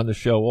to bring on the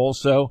show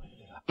also.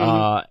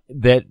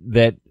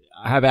 That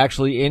have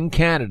actually in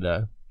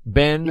Canada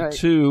been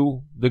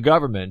to the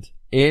government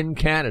in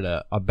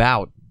Canada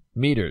about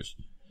meters.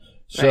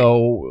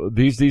 So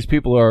these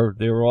people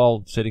they're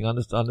all sitting on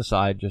the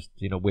side, just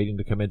waiting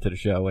to come into the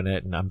show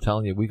and I'm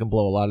telling you, we can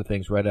blow a lot of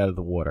things right out of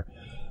the water.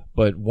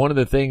 But one of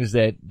the things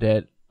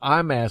that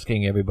I'm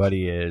asking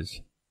everybody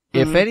is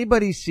if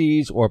anybody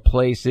sees or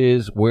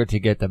places where to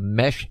get the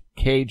mesh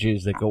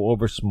cages that go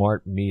over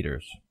smart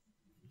meters.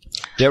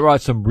 There are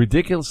some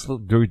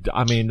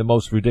the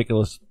most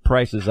ridiculous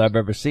prices I've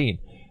ever seen.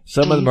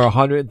 Some of them are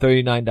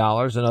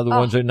 $139 and other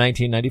ones are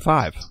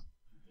 $19.95.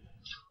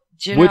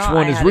 Which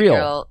one is real? I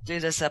had a girl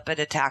do this up at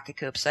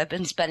Atakakoops. I've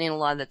been spending a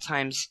lot of the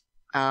times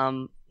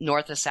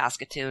north of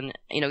Saskatoon.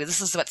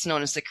 This is what's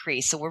known as the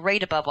Cree. So we're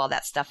right above all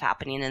that stuff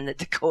happening in the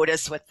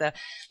Dakotas with the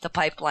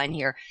pipeline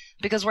here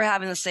because we're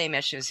having the same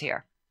issues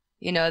here.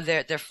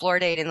 They're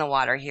fluoridating the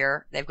water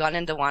here. They've gone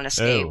into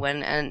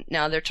Wanuskewin, and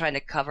now they're trying to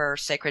cover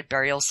sacred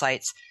burial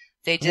sites.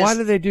 Why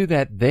do they do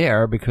that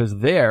there? Because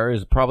there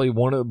is probably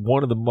one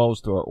of the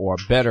most or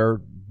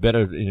better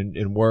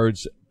in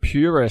words,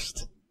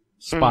 purest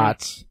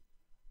spots,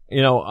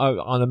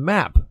 on the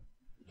map.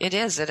 It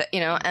is,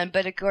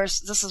 but of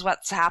course, this is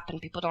what's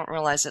happened. People don't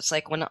realize it's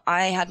like when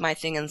I had my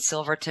thing in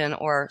Silverton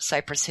or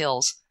Cypress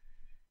Hills.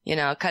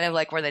 Kind of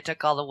like where they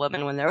took all the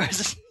women when there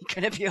was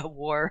going to be a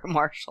war or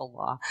martial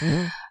law.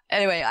 Mm-hmm.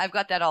 Anyway, I've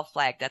got that all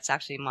flagged. That's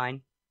actually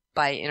mine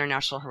by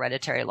international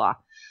hereditary law.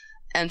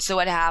 And so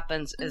what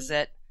happens is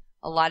that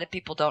a lot of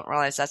people don't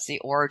realize that's the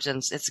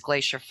origins. It's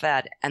glacier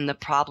fed. And the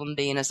problem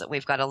being is that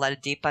we've got a lot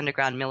of deep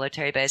underground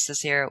military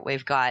bases here.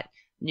 We've got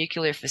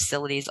nuclear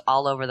facilities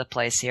all over the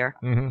place here.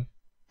 Mm-hmm.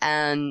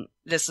 And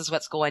this is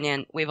what's going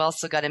in. We've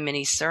also got a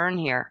mini CERN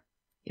here,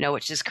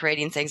 which is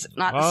creating things,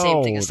 not the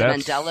same thing as the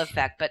Mandela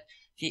effect, but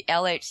the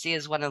LHC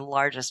is one of the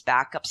largest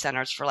backup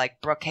centers for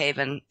like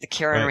Brookhaven, the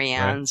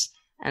Kirin-Rians,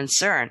 and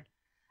CERN.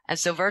 And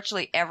so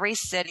virtually every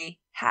city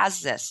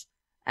has this.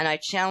 And I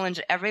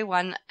challenge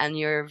everyone and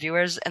your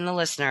viewers and the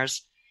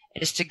listeners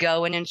is to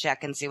go in and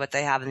check and see what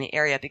they have in the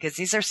area because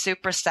these are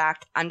super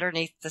stacked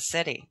underneath the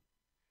city.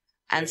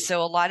 And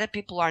so a lot of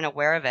people aren't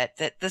aware of it,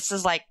 that this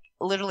is like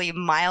literally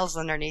miles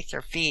underneath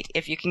their feet.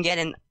 If you can get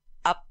an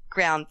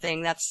up-ground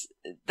thing, that's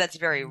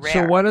very rare.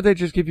 So why don't they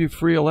just give you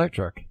free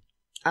electric?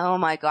 Oh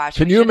my gosh!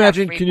 Can you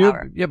imagine? Can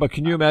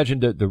you imagine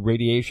the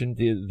radiation,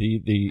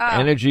 the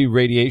energy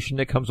radiation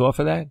that comes off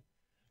of that?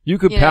 You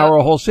could power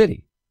a whole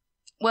city.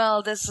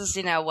 Well, this is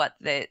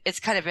it's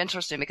kind of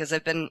interesting because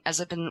I've been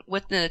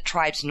with the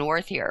tribes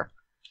north here.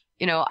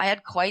 I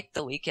had quite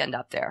the weekend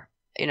up there.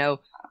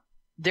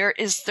 There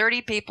is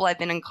 30 people I've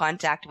been in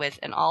contact with,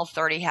 and all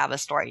 30 have a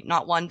story.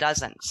 Not one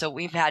doesn't. So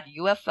we've had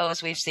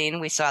UFOs we've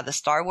seen. We saw the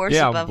Star Wars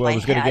above my head. I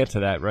was going to get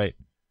to that, right?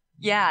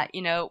 Yeah,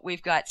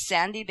 we've got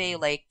Sandy Bay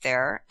Lake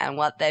there, and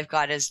what they've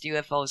got is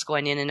UFOs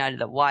going in and out of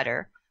the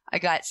water. I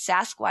got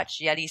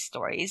Sasquatch Yeti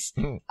stories.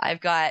 I've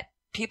got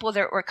people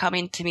that were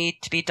coming to me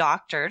to be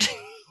doctored,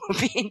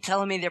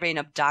 telling me they're being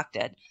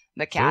abducted.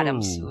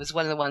 McAdams, who was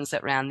one of the ones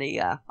that ran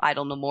the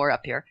Idle No More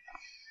up here,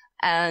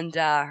 and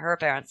her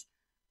parents.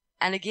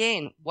 And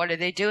again, what are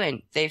they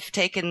doing? They've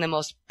taken the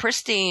most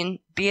pristine,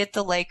 be at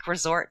the lake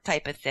resort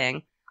type of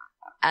thing,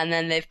 and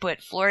then they've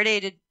put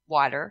fluoridated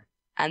water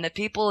And the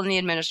people in the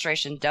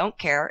administration don't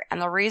care,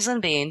 and the reason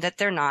being that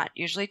they're not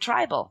usually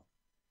tribal.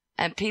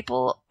 And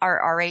people are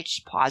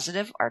Rh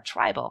positive are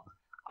tribal.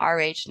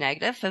 Rh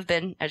negative have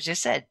been, as you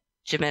said,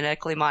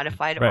 genetically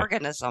modified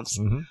organisms.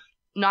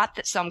 Not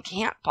that some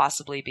can't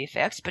possibly be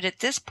fixed, but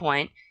at this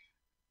point,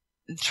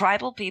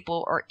 tribal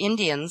people or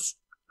Indians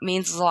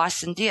means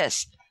Los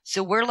Indios.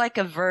 So we're like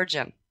a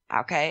virgin,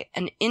 okay?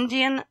 An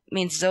Indian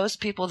means those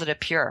people that are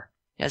pure.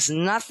 It has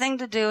nothing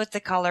to do with the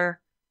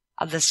color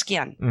of the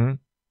skin.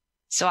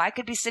 So I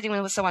could be sitting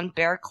with someone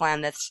Bear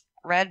Clan that's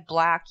red,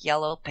 black,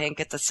 yellow,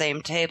 pink at the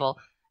same table,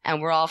 and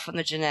we're all from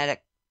the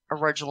genetic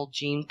original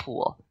gene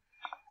pool.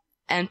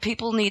 And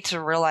people need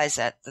to realize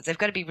that they've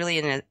got to be really,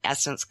 in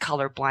essence,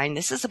 colorblind.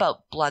 This is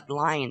about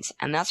bloodlines,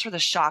 and that's where the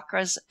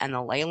chakras and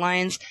the ley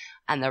lines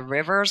and the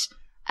rivers,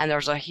 and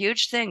there's a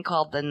huge thing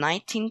called the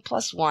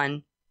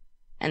 19+1,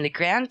 and the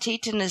Grand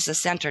Teton is the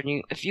center.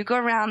 And if you go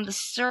around the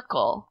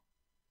circle,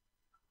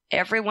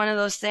 every one of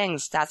those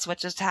things, that's what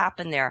just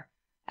happened there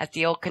at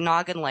the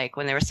Okanagan Lake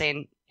when they were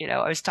saying,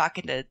 I was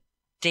talking to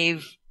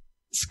Dave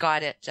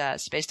Scott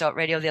at Spaced Out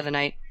Radio the other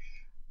night.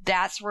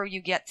 That's where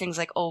you get things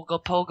like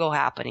Ogopogo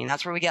happening.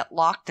 That's where we get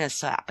Loch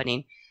Ness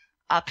happening.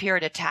 Up here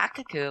at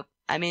Atakaku,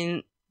 I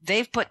mean,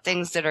 they've put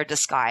things that are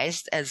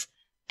disguised as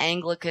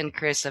Anglican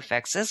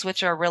crucifixes,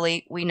 which are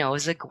really, we know,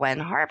 is a Gwen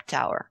Harp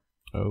Tower.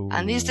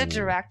 And these are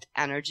direct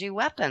energy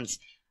weapons,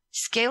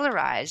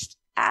 scalarized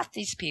at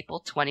these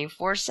people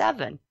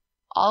 24/7,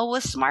 all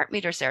with smart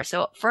meters there.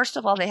 So first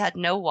of all, they had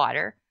no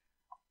water.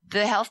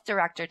 The health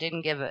director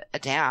didn't give a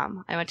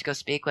damn. I went to go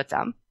speak with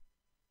them.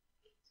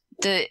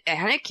 The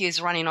Henneque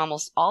is running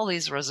almost all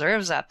these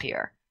reserves up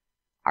here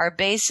are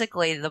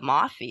basically the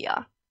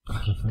mafia.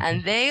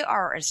 And they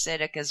are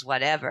acidic as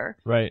whatever.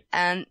 Right.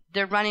 And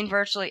they're running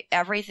virtually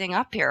everything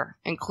up here,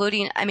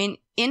 including,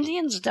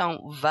 Indians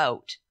don't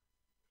vote.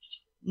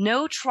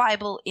 No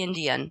tribal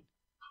Indian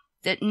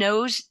that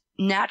knows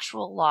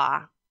natural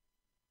law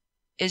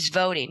is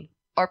voting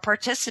or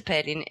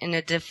participating in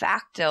a de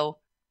facto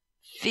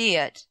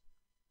fiat-based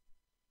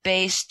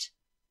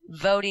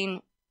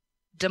voting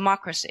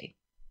democracy.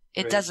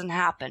 It doesn't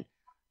happen.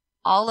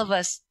 All of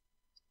us,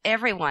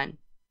 everyone,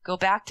 go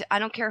back to, I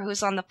don't care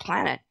who's on the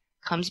planet,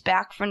 comes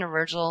back from an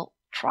original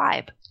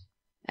tribe.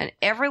 And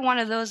every one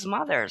of those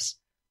mothers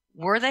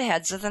were the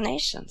heads of the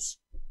nations.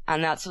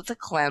 And that's what the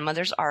clan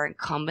mothers are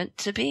incumbent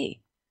to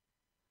be.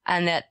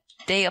 And that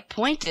they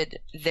appointed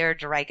their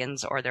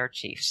dragons or their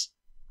chiefs,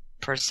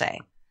 per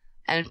se.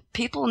 And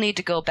people need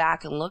to go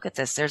back and look at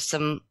this. There's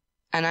some,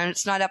 and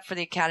it's not up for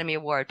the Academy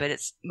Award, but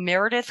it's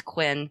Meredith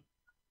Quinn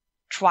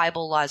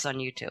Tribal Laws on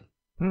YouTube.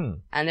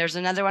 And there's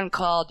another one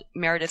called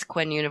Meredith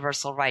Quinn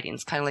Universal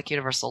Writings, kind of like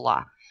Universal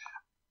Law.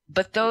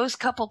 But those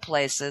couple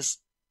places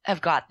have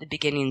got the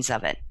beginnings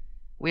of it.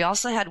 We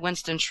also had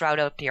Winston Shroud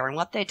up here, and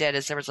what they did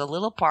is there was a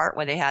little part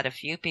where they had a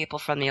few people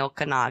from the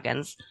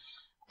Okanagans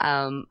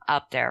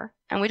up there,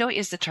 and we don't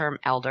use the term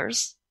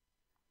elders.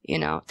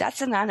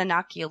 That's an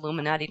Anunnaki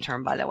Illuminati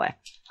term, by the way.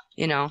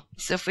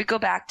 So if we go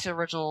back to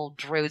original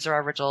Druids or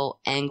original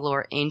Anglo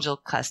or Angel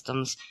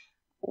customs,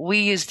 we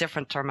use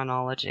different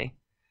terminology.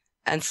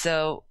 And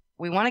so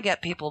we want to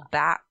get people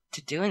back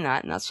to doing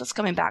that, and that's what's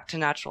coming back to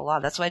natural law.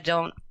 That's why I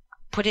don't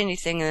put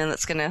anything in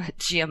that's going to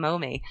GMO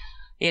me.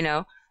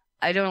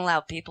 I don't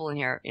allow people in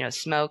here,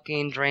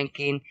 smoking,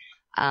 drinking,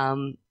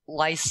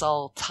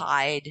 Lysol,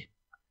 Tide,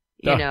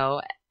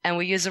 and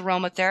we use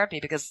aromatherapy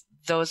because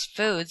those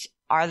foods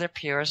are the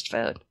purest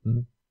food,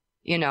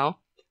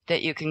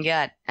 that you can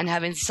get. And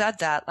having said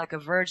that, like a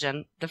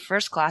virgin, the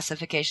first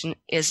classification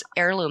is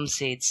heirloom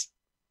seeds.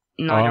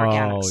 Not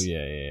organics. Oh,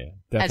 yeah.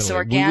 Definitely. And so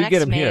organics we get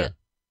them here.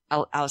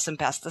 Some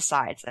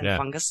pesticides and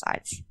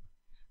fungicides.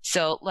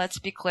 So let's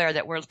be clear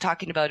that we're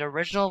talking about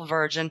original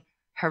virgin,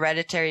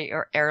 hereditary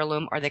or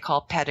heirloom, or they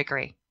call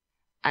pedigree.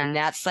 And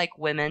that's like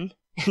women.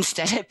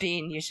 Instead of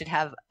being, you should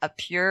have a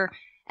pure,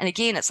 and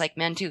again, it's like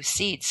men too,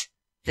 seeds,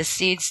 the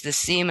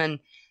semen,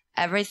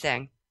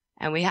 everything.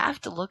 And we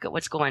have to look at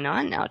what's going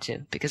on now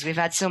too, because we've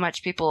had so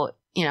much people,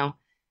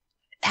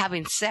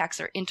 having sex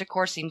or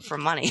intercoursing for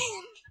money.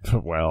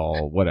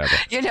 Well, whatever.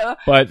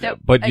 But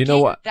again, you know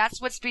what?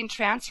 That's what's being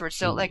transferred.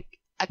 So, like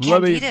a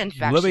candida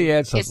infection. Let me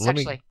add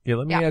something.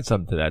 Let me add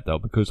something to that though,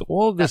 because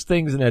all of these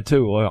things in that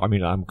too.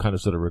 I'm kind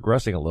of sort of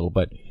regressing a little,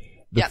 but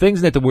the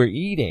things that we're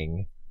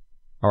eating,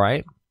 all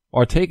right,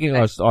 are taking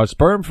our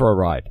sperm for a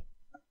ride.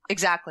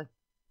 Exactly.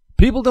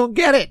 People don't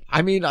get it.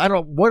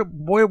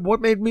 What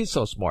made me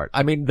so smart?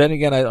 Then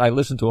again, I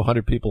listened to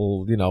 100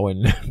 people,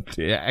 in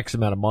X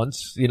amount of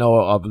months,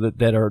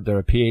 that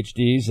are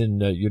PhDs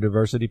and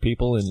university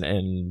people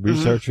and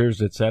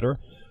researchers, etc.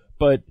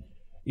 But,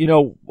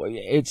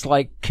 it's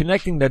like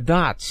connecting the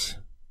dots.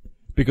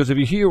 Because if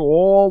you hear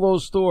all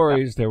those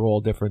stories, they're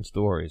all different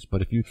stories.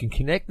 But if you can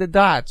connect the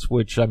dots,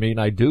 which, I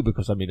do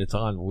because, it's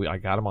on, I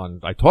got them on,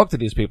 I talk to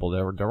these people,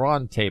 they're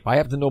on tape. I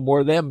have to know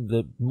more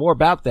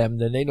about them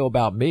than they know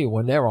about me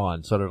when they're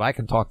on so that I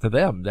can talk to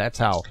them. That's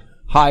how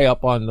high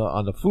up on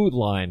the food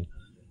line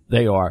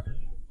they are.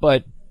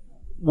 But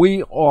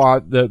we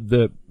are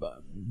the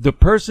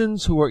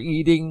persons who are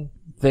eating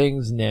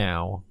things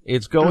now.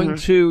 It's going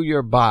to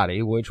your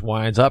body, which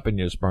winds up in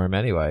your sperm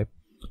anyway.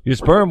 Your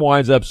sperm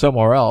winds up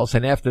somewhere else,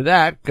 and after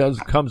that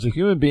comes a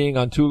human being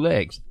on 2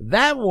 legs.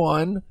 That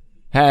one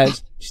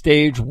has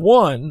stage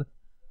 1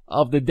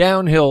 of the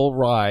downhill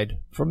ride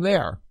from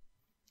there.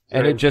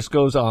 And it just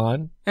goes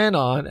on and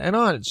on and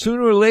on.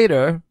 Sooner or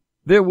later,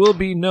 there will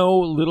be no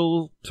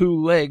little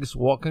 2 legs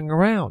walking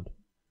around.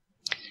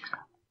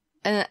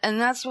 And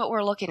that's what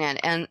we're looking at.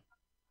 And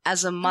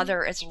as a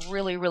mother, it's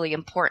really, really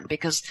important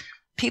because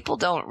people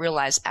don't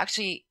realize,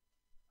 actually,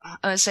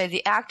 I would say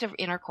the act of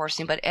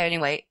intercoursing, but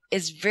anyway,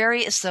 is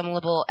very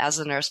assimilable as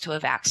a nurse to a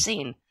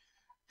vaccine.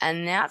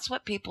 And that's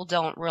what people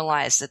don't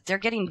realize, that they're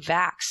getting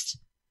vaxxed,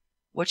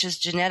 which is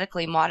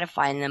genetically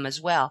modifying them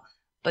as well.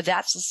 But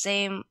that's the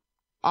same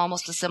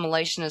almost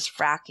assimilation as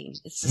fracking.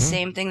 It's the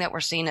same thing that we're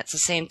seeing. It's the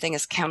same thing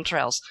as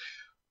chemtrails.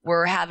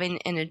 We're having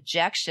an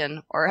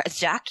injection or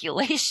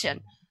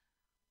ejaculation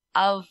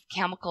of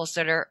chemicals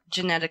that are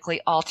genetically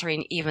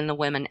altering even the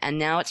women. And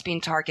now it's being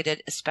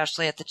targeted,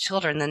 especially at the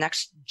children, the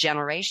next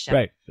generation.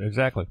 Right,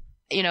 exactly.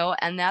 You know,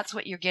 and that's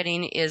what you're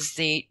getting is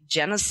the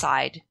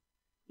genocide,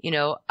 you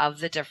know, of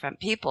the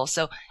different people.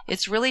 So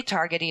it's really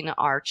targeting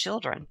our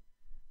children.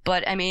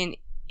 But I mean,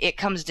 it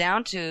comes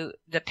down to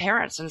the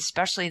parents and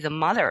especially the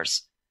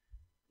mothers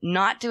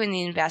not doing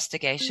the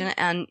investigation.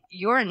 And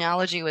your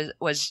analogy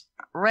was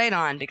right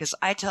on, because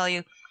I tell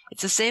you,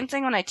 it's the same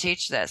thing when I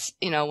teach this,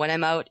 you know, when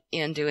I'm out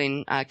in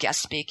doing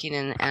guest speaking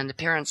and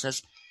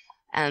appearances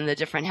and the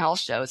different health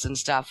shows and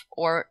stuff,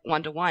 or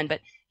one-to-one.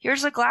 But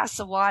here's a glass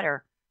of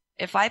water.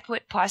 If I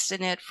put pus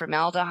in it,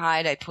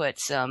 formaldehyde, I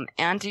put some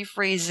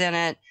antifreeze in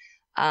it,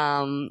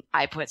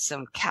 I put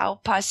some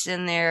cow pus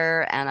in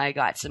there, and I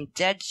got some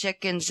dead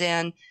chickens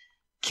in,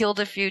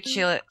 killed a few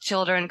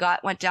children,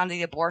 went down to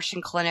the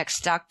abortion clinic,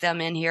 stuck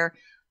them in here.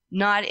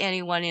 Not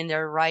anyone in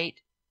their right,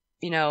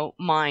 you know,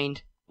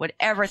 mind would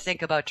ever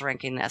think about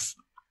drinking this.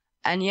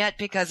 And yet,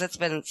 because it's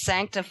been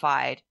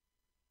sanctified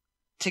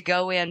to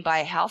go in by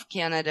Health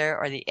Canada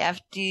or the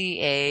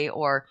FDA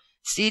or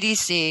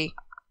CDC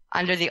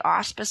under the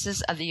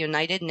auspices of the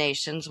United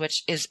Nations,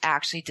 which is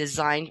actually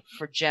designed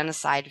for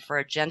genocide for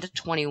Agenda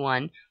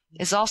 21,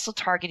 is also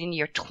targeting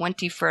your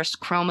 21st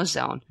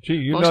chromosome. Gee,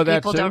 you Most know that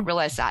people too? don't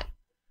realize that.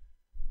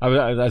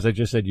 As I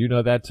just said, you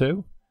know that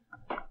too?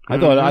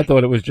 I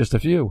thought it was just a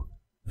few.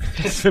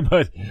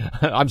 But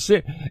I'm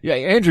serious. Yeah,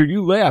 Andrew,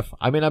 you laugh.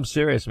 I mean, I'm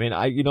serious. I mean,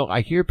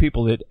 I hear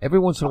people that every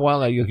once in a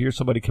while you'll hear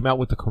somebody come out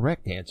with the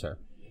correct answer.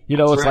 You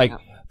know, it's like,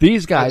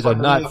 these guys are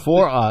not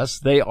for us.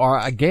 They are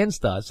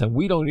against us, and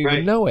we don't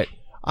even know it.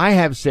 I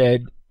have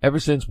said ever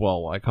since,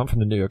 well, I come from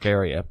the New York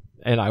area,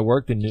 and I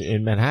worked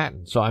in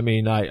Manhattan. So, I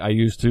mean, I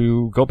used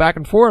to go back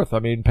and forth. I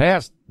mean,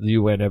 past the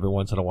UN every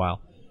once in a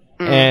while.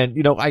 And,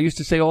 you know, I used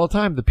to say all the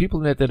time, the people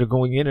that are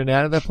going in and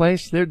out of that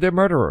place, they're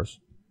murderers.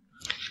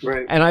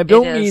 Right. And I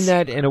don't mean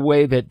that in a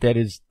way that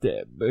is,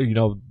 you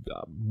know,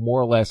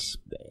 more or less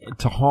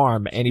to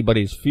harm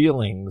anybody's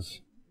feelings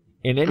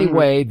in any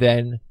way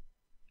than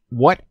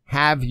what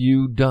have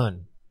you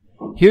done?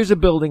 Here's a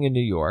building in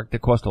New York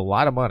that cost a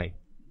lot of money.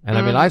 And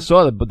I mean, I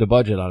saw the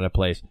budget on that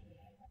place.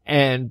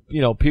 And,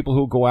 you know, people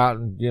who go out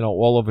and, you know,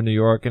 all over New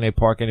York and they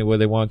park anywhere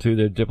they want to,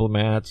 they're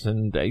diplomats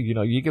and, you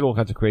know, you get all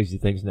kinds of crazy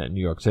things in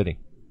New York City.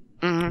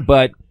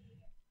 But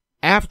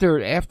after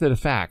the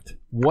fact,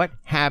 what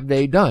have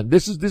they done?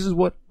 This is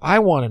what I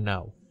want to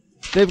know.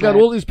 They've got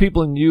all these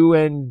people in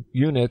UN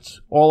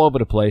units all over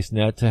the place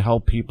now to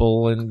help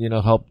people and, you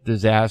know, help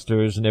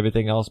disasters and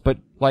everything else. But,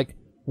 like,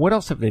 what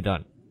else have they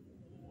done?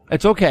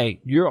 It's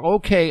okay. You're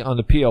okay on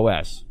the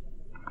POS,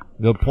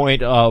 the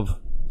point of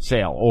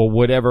sale, or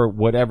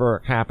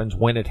whatever happens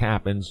when it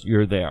happens,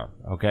 you're there,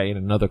 okay, in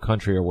another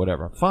country or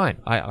whatever. Fine.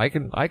 I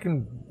can,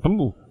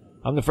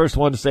 I'm the first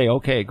one to say,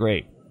 okay,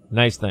 great.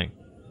 Nice thing.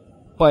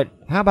 But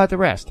how about the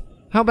rest?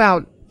 How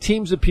about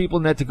teams of people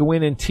that to go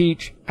in and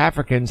teach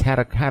Africans how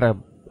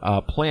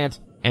to plant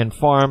and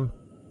farm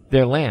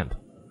their land?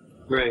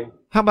 Right.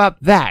 How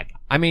about that?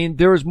 I mean,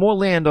 there is more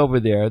land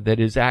over there that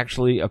is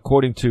actually,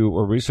 according to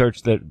a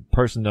research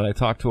person that I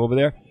talked to over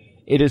there,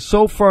 it is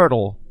so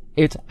fertile,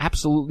 it's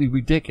absolutely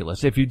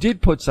ridiculous. If you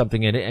did put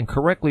something in it and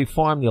correctly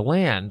farm the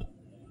land,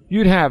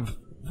 you'd have,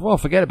 well,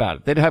 forget about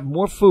it. They'd have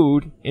more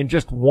food in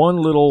just one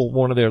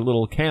of their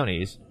little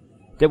counties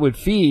that would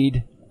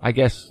feed, I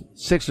guess,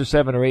 600 or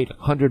 700 or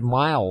 800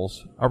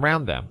 miles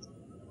around them.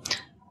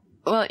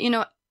 Well, you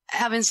know,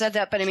 having said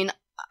that, but I mean,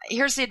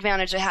 here's the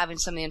advantage of having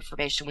some of the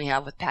information we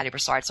have with Patty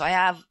Broussard. So I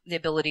have the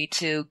ability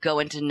to go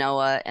into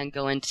NOAA and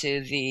go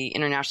into the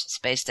International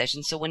Space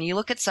Station. So when you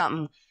look at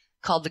something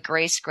called the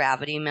Grace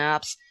gravity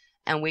maps,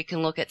 and we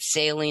can look at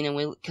saline and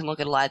we can look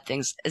at a lot of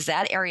things, is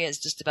that area is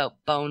just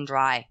about bone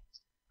dry.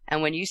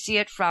 And when you see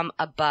it from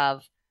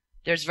above,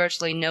 there's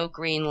virtually no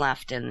green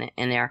left in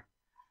there.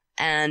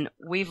 And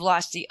we've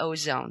lost the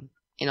ozone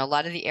in a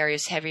lot of the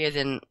areas heavier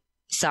than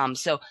some.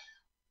 So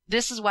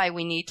this is why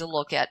we need to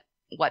look at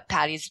what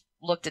Patty's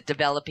looked at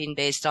developing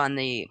based on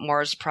the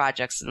Mars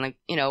projects and the,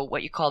 you know,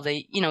 what you call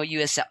the, you know,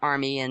 U.S.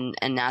 Army and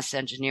NASA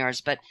engineers.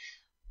 But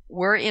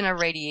we're in a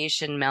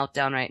radiation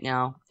meltdown right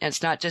now. And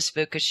it's not just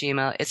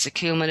Fukushima. It's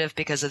accumulative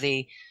because of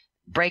the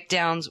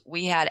breakdowns.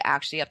 We had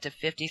actually up to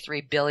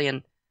 53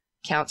 billion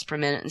counts per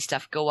minute and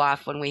stuff go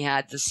off when we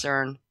had the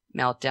CERN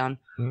meltdown.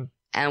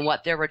 And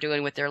what they were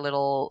doing with their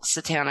little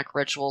satanic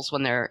rituals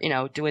when they're,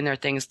 doing their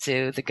things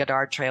to the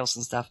Goddard trails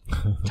and stuff,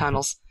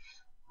 tunnels.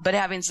 But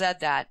having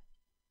said that,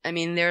 I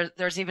mean,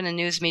 there's even a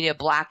news media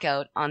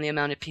blackout on the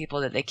amount of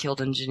people that they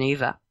killed in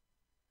Geneva.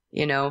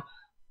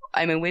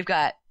 I mean, we've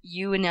got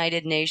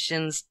United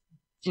Nations,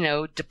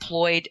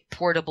 deployed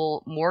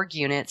portable morgue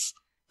units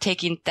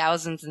taking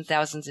thousands and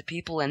thousands of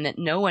people in that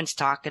no one's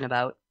talking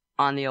about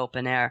on the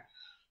open air.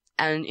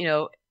 And,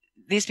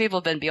 these people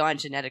have been beyond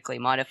genetically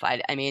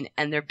modified. I mean,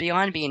 and they're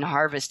beyond being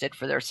harvested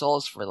for their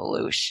souls for the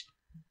loosh,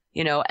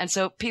 and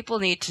so people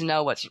need to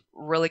know what's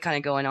really kind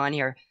of going on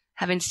here.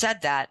 Having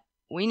said that,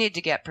 we need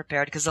to get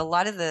prepared because a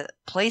lot of the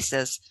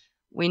places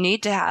we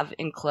need to have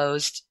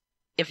enclosed,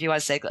 if you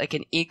want to say like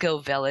an eco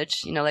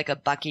village, like a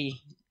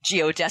Bucky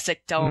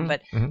geodesic dome,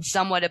 but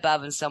somewhat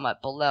above and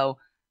somewhat below,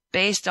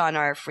 based on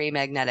our free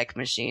magnetic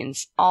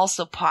machines,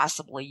 also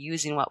possibly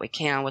using what we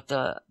can with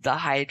the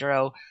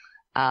hydro,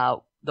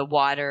 the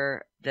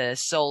water, the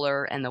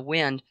solar, and the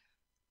wind.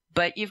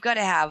 But you've got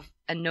to have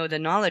and know the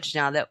knowledge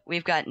now that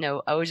we've got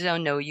no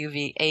ozone, no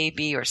UV A,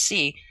 B, or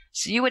C.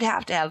 So you would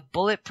have to have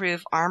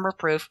bulletproof,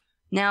 armor-proof,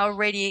 now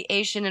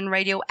radiation and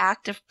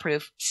radioactive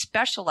proof,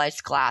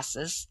 specialized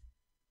glasses,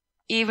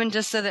 even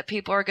just so that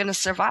people are going to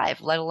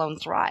survive, let alone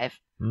thrive.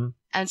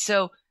 And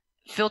so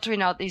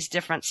filtering out these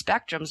different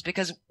spectrums,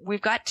 because we've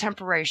got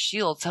temporary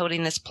shields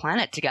holding this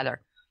planet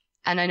together.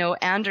 And I know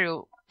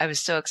Andrew, I was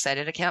so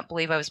excited. I can't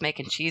believe I was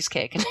making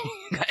cheesecake and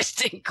you guys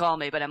didn't call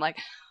me, but I'm like,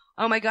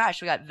 oh my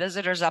gosh, we got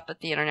visitors up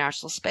at the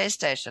International Space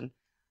Station.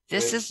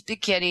 This is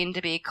beginning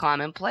to be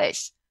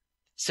commonplace.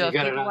 So if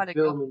people want to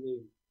go,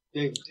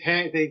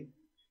 they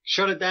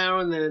shut it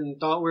down and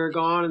thought we were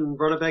gone and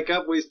brought it back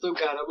up. We still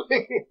got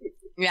it.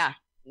 Yeah.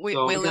 We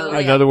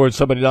in other words,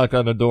 somebody knocked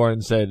on the door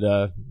and said,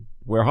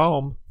 we're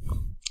home.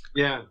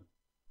 Yeah.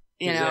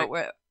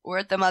 We're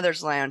at the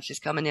mother's land. She's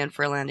coming in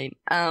for a landing.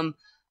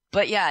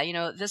 But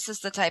yeah, this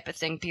is the type of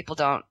thing people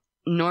don't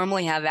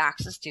normally have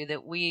access to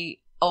that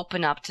we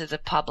open up to the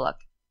public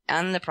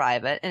and the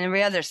private and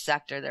every other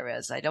sector there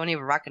is. I don't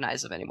even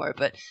recognize them anymore.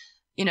 But,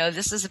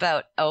 this is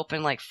about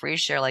open, like free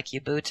share, like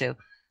Ubuntu.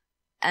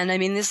 And I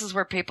mean, this is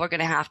where people are going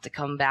to have to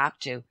come back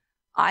to.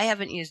 I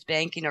haven't used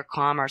banking or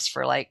commerce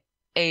for like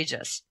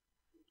ages.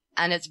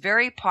 And it's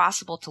very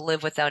possible to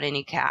live without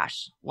any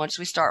cash once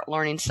we start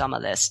learning some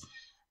of this.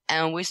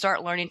 And we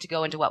start learning to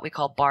go into what we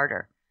call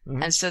barter.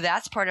 And so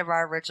that's part of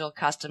our original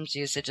customs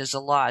usages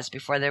of laws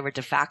before there were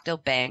de facto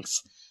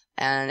banks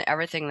and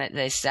everything that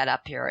they set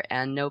up here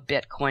and no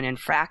Bitcoin and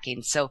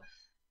fracking. So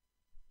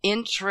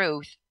in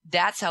truth,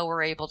 that's how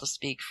we're able to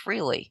speak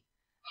freely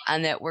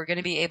and that we're going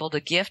to be able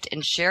to gift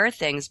and share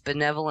things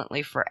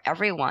benevolently for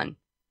everyone.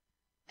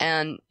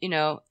 And,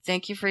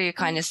 thank you for your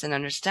kindness and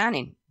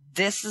understanding.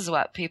 This is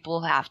what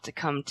people have to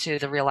come to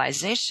the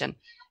realization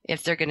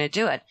if they're going to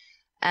do it.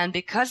 And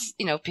because,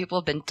 people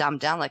have been dumbed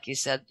down, like you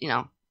said,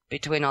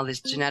 between all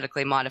these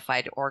genetically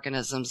modified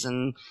organisms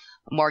and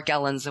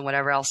Morgellons and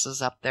whatever else is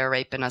up there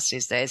raping us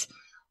these days,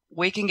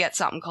 we can get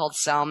something called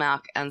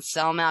CELMAC. And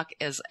CELMAC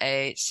is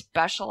a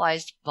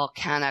specialized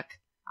volcanic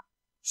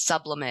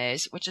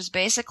sublimase, which is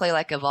basically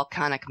like a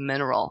volcanic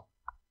mineral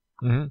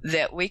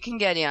that we can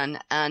get in.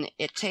 And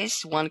it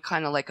tastes one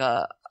kind of like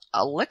a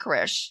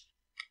licorice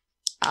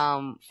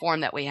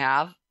form that we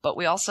have. But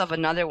we also have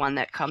another one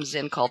that comes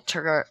in called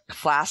Turix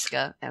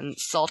flasca and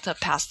Salta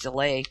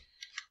pastille.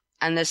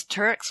 And this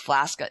Turix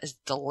flasca is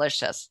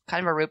delicious.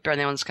 Kind of a root beer, and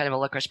the other one's kind of a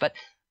licorice. But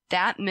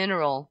that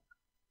mineral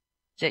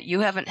that you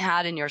haven't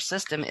had in your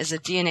system is a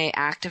DNA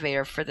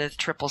activator for the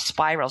triple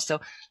spiral. So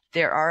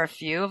there are a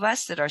few of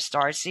us that are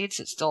star seeds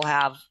that still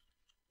have,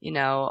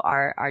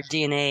 our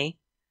DNA.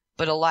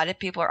 But a lot of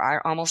people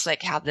are almost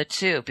like have the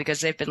two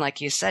because they've been,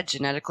 like you said,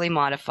 genetically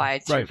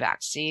modified through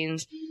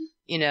vaccines,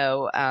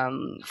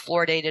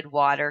 fluoridated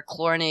water,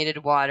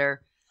 chlorinated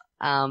water.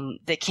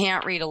 They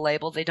can't read a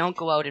label. They don't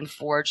go out and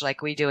forage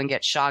like we do and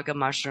get chaga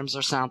mushrooms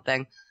or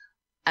something.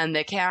 And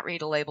they can't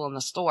read a label in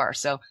the store.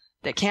 So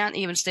they can't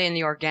even stay in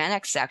the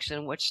organic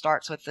section, which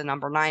starts with the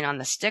number 9 on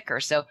the sticker.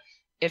 So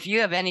if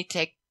you have any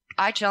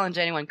I challenge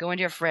anyone, go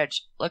into your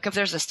fridge, look if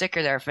there's a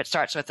sticker there. If it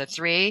starts with a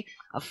 3,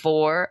 a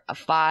 4, a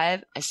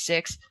 5, a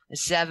 6, a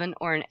 7,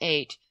 or an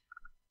 8,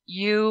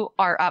 you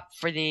are up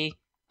for the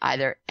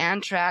either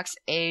anthrax,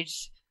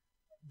 AIDS,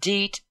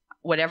 DEET,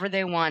 whatever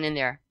they want in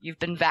there. You've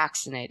been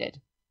vaccinated.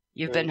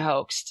 You've been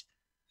hoaxed.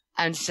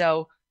 And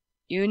so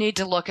you need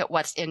to look at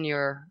what's in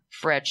your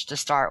fridge to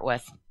start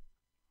with.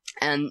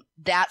 And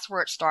that's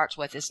where it starts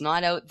with. It's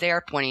not out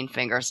there pointing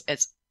fingers.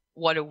 It's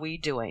what are we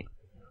doing?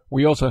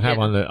 We also have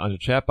on the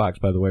chat box,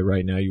 by the way,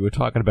 right now, you were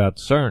talking about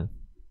CERN.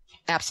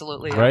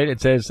 Absolutely. Right?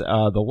 It says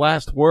the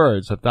last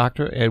words of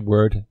Dr.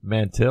 Edward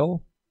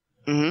Mantil,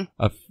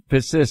 a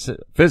physicist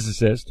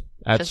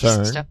at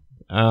CERN.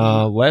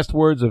 Last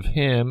words of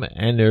him,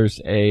 and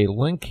there's a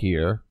link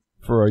here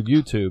for a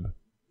YouTube.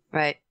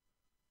 Right.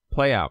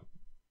 play out.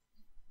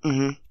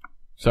 Mm-hmm.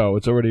 So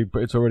it's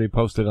already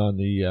posted on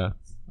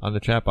the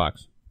chat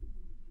box.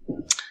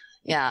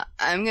 Yeah,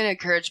 I'm going to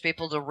encourage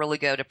people to really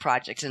go to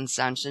Project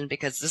INCENSION,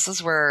 because this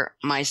is where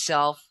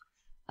myself,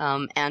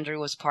 Andrew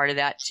was part of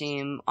that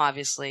team,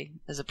 obviously,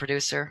 as a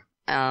producer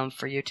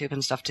for YouTube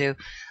and stuff too.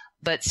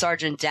 But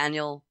Sergeant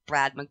Daniel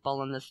Brad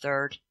McBullen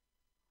III,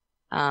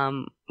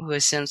 who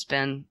has since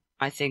been,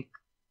 I think,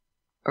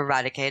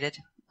 eradicated,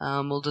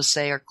 we'll just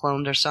say, or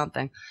cloned or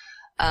something.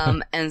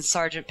 And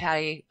Sergeant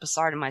Patty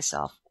Bassard and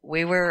myself.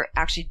 We were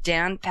actually,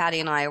 Dan, Patty,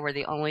 and I were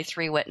the only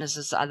 3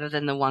 witnesses other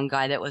than the one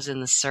guy that was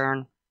in the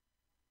CERN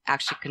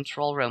actually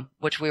control room,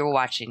 which we were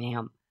watching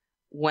him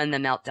when the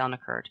meltdown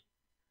occurred.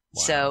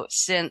 Wow. So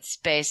since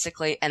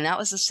basically, and that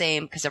was the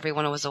same because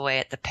everyone was away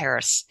at the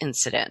Paris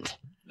incident.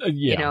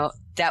 Yeah. You know,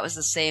 that was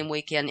the same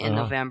weekend in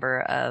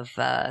November of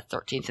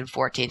 13th and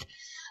 14th.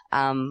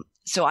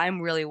 So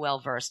I'm really well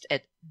versed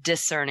at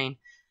discerning.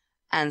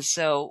 And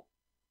so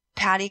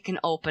Patty can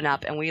open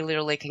up and we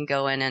literally can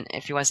go in and,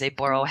 if you want to say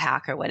borrow a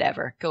hack or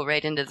whatever, go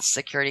right into the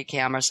security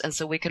cameras. And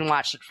so we can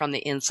watch it from the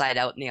inside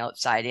out and the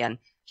outside in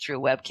through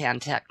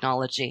webcam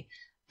technology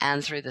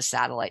and through the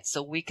satellite.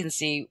 So we can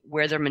see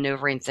where they're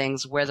maneuvering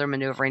things, where they're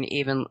maneuvering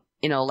even,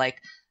 you know, like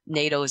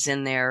NATO's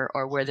in there,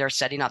 or where they're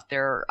setting up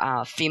their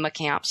FEMA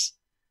camps,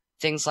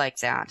 things like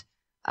that.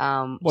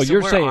 Well, so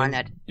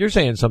you're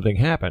saying something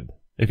happened.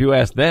 If you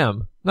ask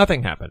them,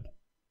 nothing happened.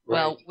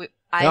 Well,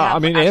 I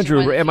mean,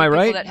 Andrew, am I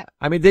right?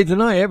 I mean, they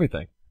deny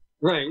everything.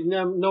 Right.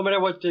 No matter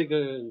what they're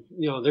going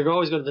to, they're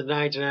always going to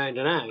deny.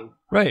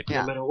 Right.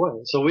 No matter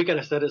what. So we got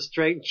to set it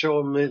straight and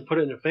show them and put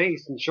it in the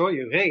face and show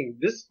you, hey,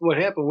 this is what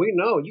happened. We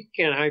know. You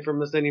can't hide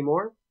from us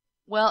anymore.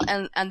 Well,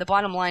 and the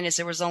bottom line is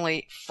there was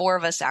only 4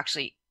 of us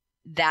actually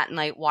that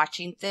night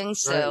watching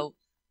things. So,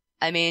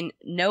 right. I mean,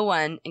 no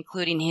one,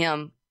 including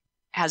him,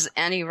 has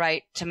any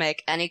right to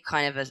make any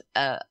kind of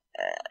a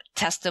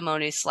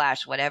testimony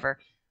 / whatever.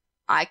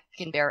 I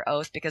can bear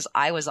oath because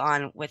I was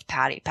on with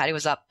Patty. Patty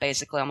was up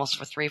basically almost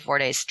for 3-4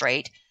 days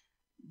straight.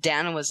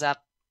 Dan was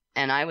up,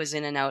 and I was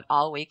in and out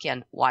all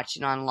weekend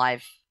watching on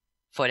live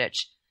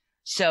footage.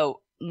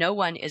 So no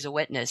one is a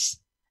witness.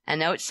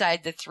 And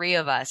outside the 3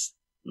 of us,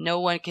 no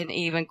one can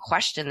even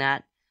question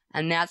that.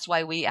 And that's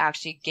why we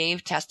actually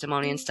gave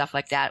testimony and stuff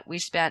like that. We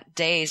spent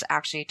days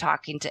actually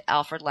talking to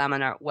Alfred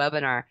Laminar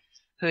Webinar,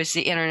 who is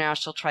the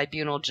International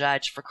Tribunal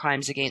Judge for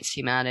Crimes Against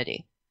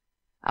Humanity.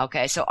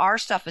 Okay, so our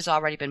stuff has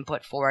already been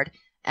put forward,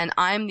 and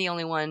I'm the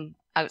only one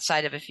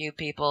outside of a few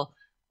people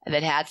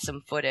that had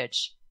some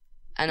footage.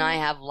 And I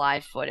have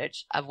live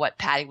footage of what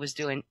Patty was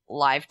doing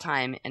live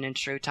time and in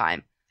true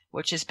time,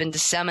 which has been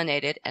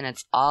disseminated, and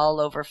it's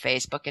all over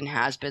Facebook and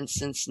has been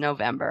since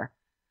November.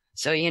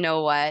 So you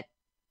know what?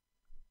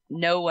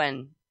 No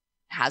one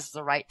has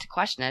the right to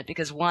question it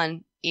because,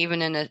 one,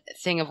 even in a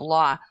thing of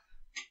law,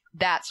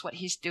 that's what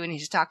he's doing.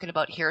 He's talking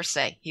about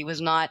hearsay. He was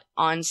not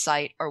on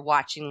site or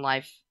watching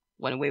live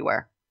when we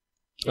were.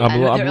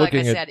 I'm like looking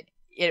I said,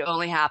 it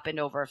only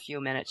happened over a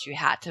few minutes. You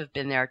had to have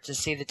been there to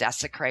see the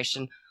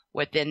desecration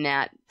within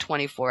that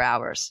 24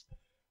 hours.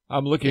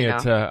 I'm looking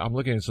at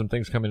some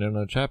things coming in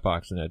the chat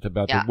box in it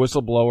about the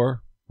whistleblower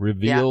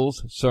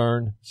reveals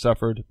CERN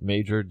suffered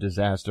major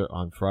disaster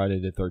on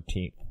Friday the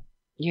 13th.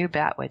 You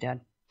bet we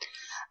did.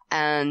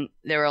 And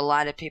there were a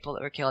lot of people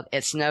that were killed.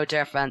 It's no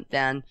different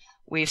than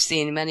we've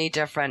seen many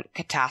different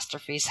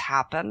catastrophes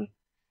happen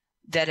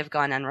that have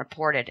gone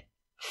unreported.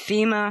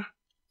 FEMA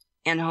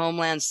and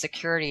Homeland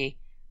Security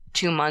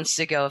 2 months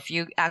ago, if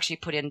you actually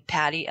put in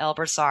Patty L.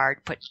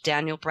 Broussard, put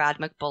Daniel Brad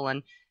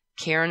McBullen,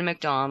 Karen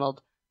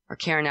MacDonald, or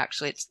Karen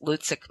actually, it's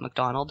Lucyk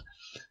MacDonald,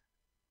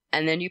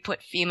 and then you put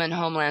FEMA and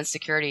Homeland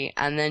Security,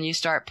 and then you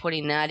start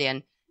putting that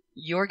in,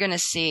 you're going to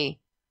see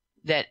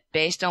that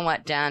based on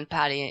what Dan,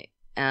 Patty,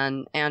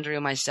 and Andrew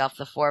and myself,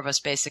 the 4 of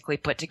us basically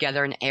put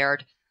together and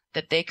aired,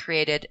 that they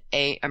created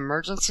a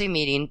emergency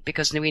meeting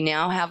because we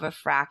now have a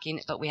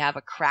fracking, but we have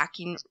a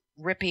cracking,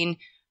 ripping,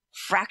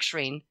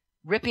 fracturing,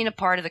 ripping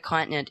apart of the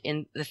continent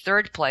in the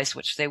 3rd place,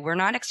 which they were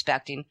not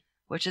expecting,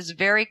 which is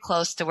very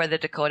close to where the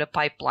Dakota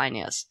pipeline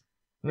is.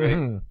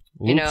 Mm-hmm.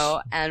 You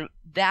know, and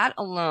that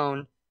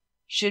alone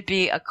should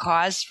be a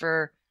cause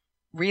for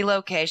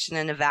relocation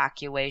and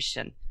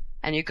evacuation.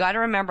 And you got to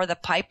remember the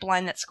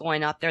pipeline that's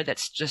going up there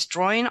that's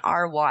destroying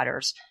our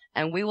waters.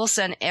 And we will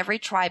send every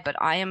tribe, but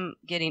I am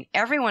getting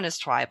everyone is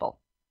tribal.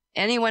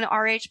 Anyone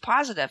RH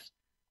positive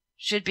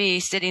should be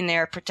sitting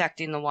there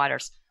protecting the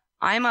waters.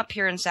 I'm up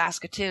here in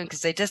Saskatoon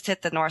because they just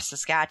hit the North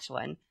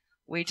Saskatchewan.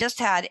 We just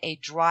had a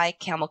dry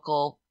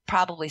chemical,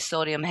 probably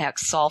sodium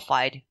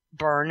hexsulfide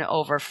burn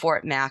over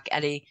Fort Mac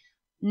at a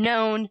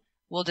known,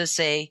 we'll just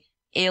say,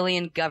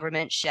 alien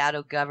government,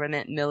 shadow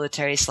government,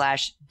 military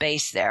 /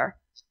 base there.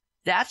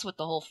 That's what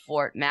the whole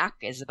Fort Mac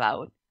is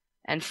about.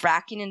 And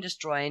fracking and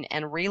destroying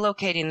and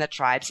relocating the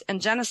tribes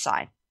and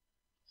genocide.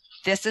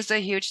 This is a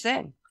huge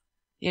thing,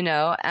 you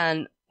know,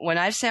 and when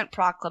I've sent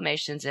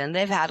proclamations in,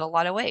 they've had a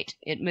lot of weight.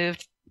 It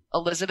moved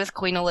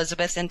Queen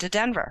Elizabeth into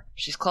Denver.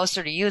 She's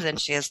closer to you than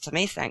she is to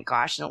me, thank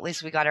gosh. And at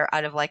least we got her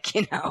out of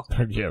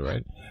Yeah,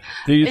 right.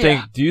 Do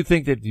you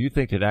think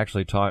that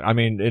actually I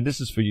mean, and this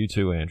is for you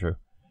too, Andrew.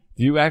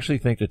 Do you actually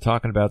think that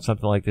talking about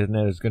something like this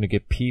is going to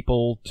get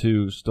people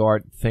to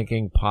start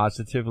thinking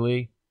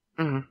positively?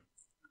 Mm-hmm.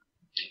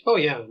 Oh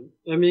yeah.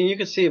 I mean, you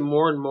can see it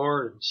more and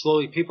more.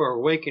 Slowly, people are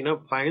waking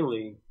up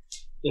finally,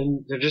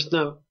 and they're just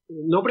not.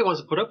 Nobody wants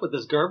to put up with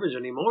this garbage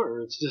anymore.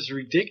 It's just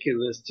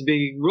ridiculous to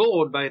be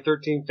ruled by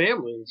 13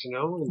 families, you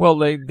know? Well,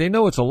 they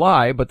know it's a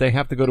lie, but they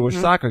have to go to a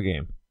soccer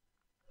game.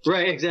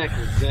 Right,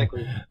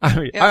 exactly. I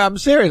mean, I'm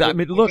serious. I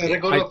mean, look. I gotta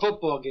go to a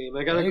football game.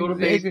 I gotta go to a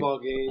baseball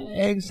game.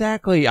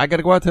 Exactly. I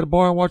gotta go out to the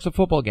bar and watch a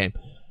football game.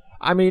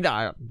 I mean,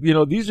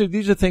 these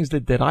are things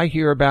that I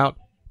hear about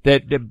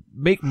that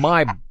make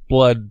my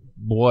blood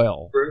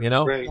boil, you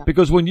know? Right.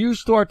 Because when you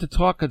start to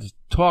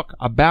talk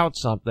about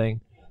something,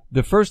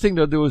 the first thing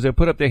they'll do is they'll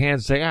put up their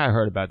hands and say, I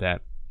heard about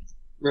that.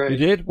 Right. You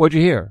did? What'd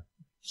you hear?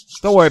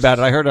 Don't worry about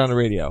it. I heard it on the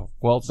radio.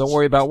 Well, don't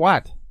worry about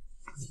what?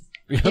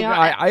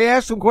 I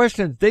asked them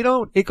questions. They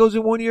don't. It goes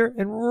in one ear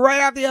and right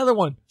out the other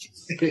one.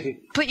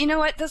 But you know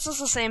what? This is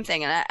the same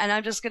thing, and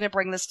I'm just going to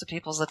bring this to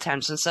people's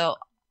attention. So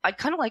I'd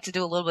kind of like to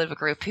do a little bit of a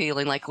group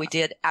healing like we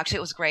did. Actually,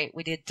 it was great.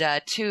 We did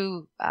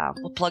two.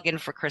 We'll plug in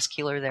for Chris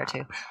Keeler there,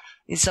 too.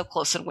 He's so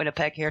close in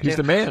Winnipeg here, too. He's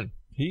the man.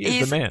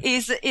 He's the man.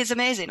 He's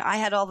amazing. I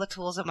had all the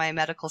tools at my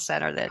medical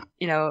center that,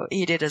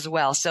 he did as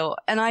well. So,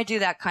 and I do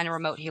that kind of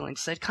remote healing.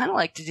 So I'd kind of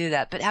like to do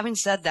that. But having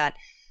said that,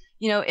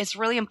 it's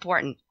really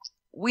important.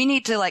 We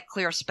need to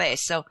clear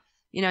space. So,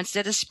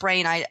 instead of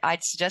spraying,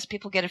 I'd suggest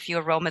people get a few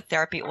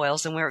aromatherapy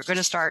oils, and we're going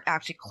to start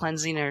actually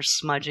cleansing or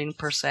smudging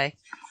per se.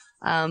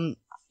 Even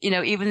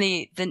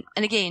and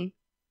again,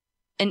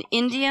 an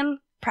Indian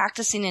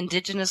practicing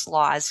indigenous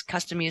laws,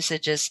 custom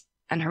usages,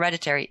 and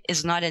hereditary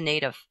is not a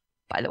native,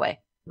 by the way.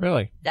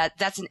 Really?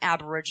 That's an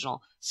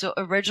Aboriginal. So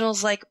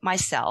originals like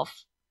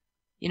myself,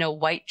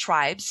 white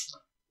tribes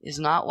is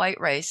not white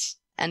race.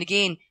 And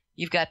again,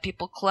 you've got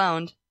people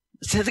cloned.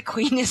 So the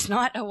queen is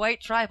not a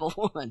white tribal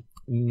woman.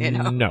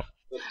 No.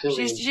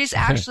 She's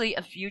actually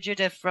a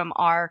fugitive from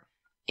our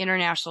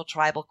international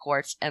tribal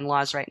courts and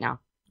laws right now.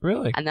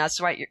 Really? And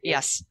that's right.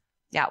 Yes.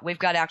 Yeah, we've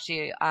got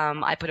actually,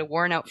 I put a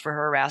warrant out for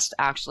her arrest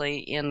actually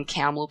in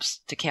Kamloops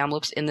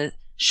in the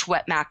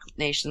Secwepemc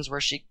Nations,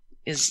 where she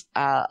is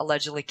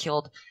allegedly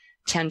killed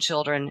 10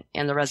 children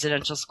in the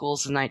residential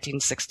schools in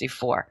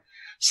 1964.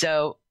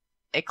 So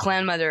a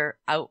clan mother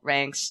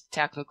outranks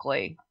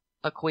technically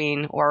a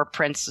queen or a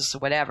princess or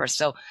whatever.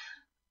 So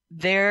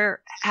they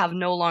have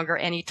no longer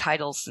any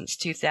titles since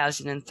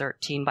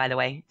 2013, by the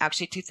way.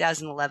 Actually,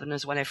 2011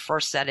 is when I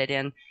first set it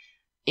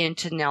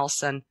into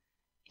Nelson,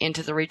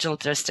 into the regional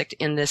district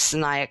in the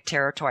Siniak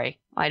territory.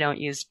 I don't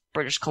use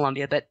British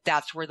Columbia, but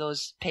that's where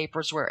those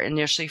papers were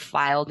initially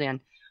filed in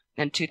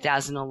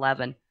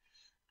 2011.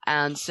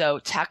 And so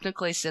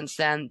technically since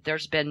then,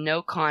 there's been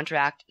no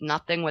contract,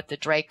 nothing with the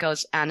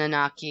Dracos,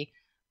 Anunnaki,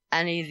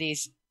 any of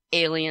these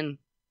alien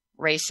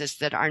races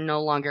that are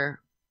no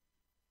longer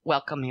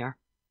welcome here.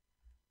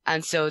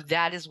 And so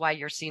that is why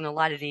you're seeing a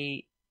lot of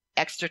the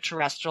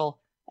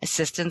extraterrestrial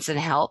assistance and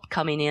help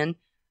coming in,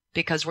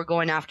 because we're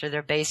going after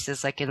their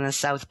bases like in the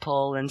South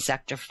Pole and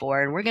Sector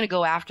 4, and we're going to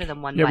go after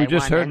them one by one. We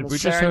just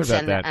heard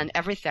about that. And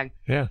everything.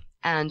 Yeah.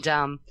 And,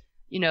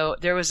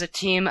 there was a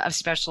team of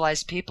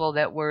specialized people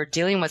that were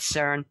dealing with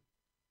CERN,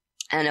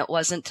 and it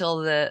wasn't until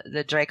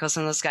the Dracos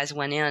and those guys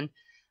went in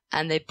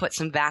and they put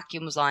some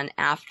vacuums on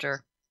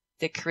after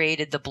they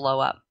created the blow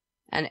up.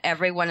 And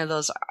every one of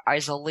those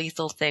is a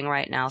lethal thing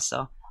right now.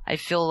 So I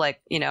feel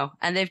like,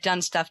 and they've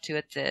done stuff too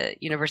at the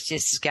University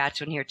of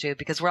Saskatchewan here too,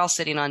 because we're all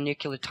sitting on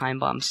nuclear time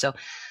bombs. So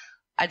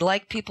I'd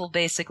like people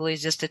basically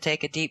just to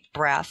take a deep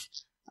breath.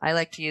 I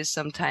like to use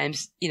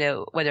sometimes,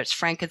 whether it's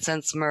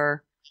frankincense,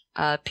 myrrh,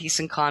 peace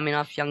and calming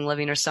off Young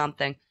Living or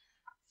something,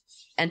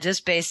 and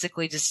just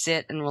basically just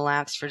sit and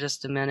relax for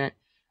just a minute.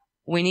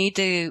 We need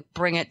to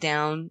bring it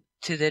down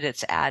to that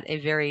it's at a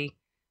very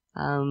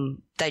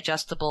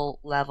digestible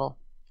level.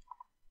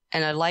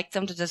 And I'd like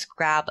them to just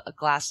grab a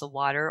glass of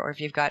water, or if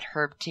you've got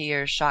herb tea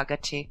or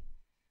shaga tea.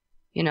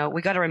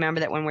 We got to remember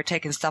that when we're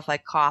taking stuff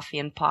like coffee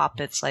and pop,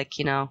 it's like,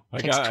 takes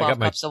 12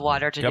 cups of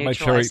water to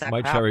neutralize that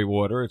crap. My cherry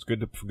water. It's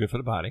good for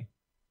the body.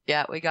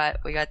 Yeah, we got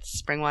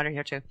spring water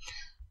here too.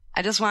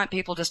 I just want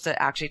people just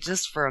to actually,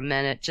 just for a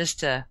minute,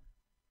 just to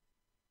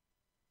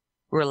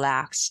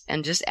relax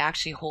and just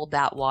actually hold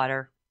that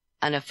water.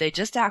 And if they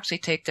just actually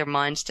take their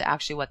minds to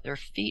actually what their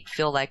feet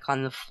feel like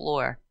on the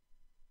floor.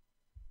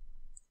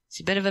 It's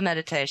a bit of a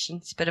meditation.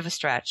 It's a bit of a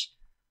stretch.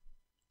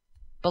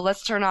 But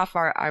let's turn off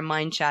our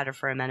mind chatter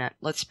for a minute.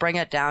 Let's bring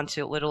it down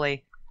to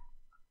literally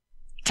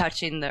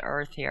touching the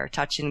earth here,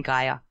 touching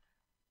Gaia.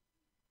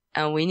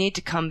 And we need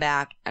to come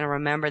back and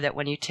remember that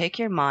when you take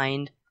your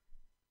mind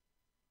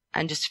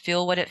and just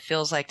feel what it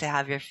feels like to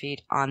have your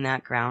feet on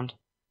that ground.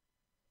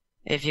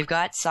 If you've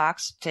got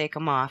socks, take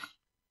them off.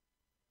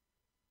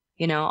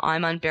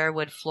 I'm on bare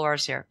wood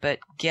floors here, but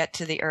get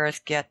to the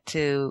earth, get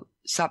to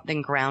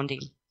something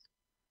grounding.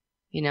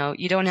 You know,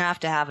 you don't have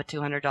to have a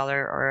 $200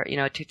 or, you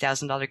know, a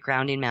 $2,000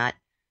 grounding mat.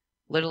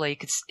 Literally, you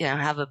could, you know,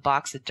 have a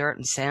box of dirt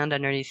and sand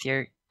underneath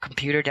your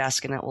computer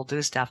desk and it will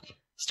do stuff.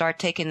 Start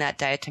taking that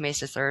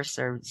diatomaceous earth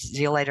or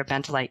zeolite or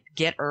bentonite.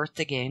 Get earth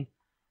again.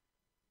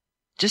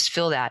 Just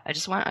feel that. I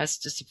just want us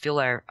just to feel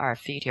our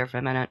feet here for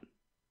a minute.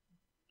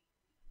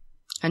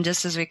 And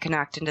just as we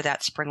connect into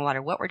that spring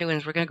water, what we're doing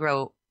is we're going to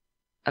grow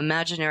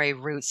imaginary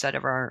roots out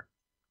of our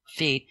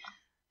feet.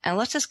 And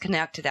let's just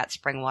connect to that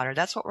spring water.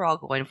 That's what we're all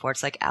going for.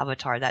 It's like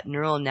Avatar, that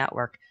neural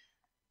network.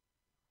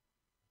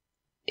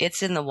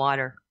 It's in the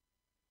water.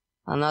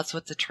 And that's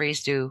what the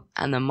trees do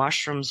and the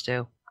mushrooms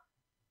do.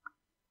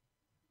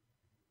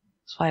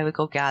 That's why we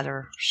go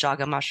gather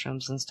shaga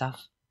mushrooms and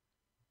stuff.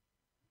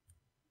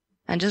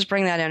 And just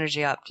bring that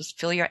energy up. Just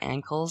feel your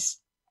ankles.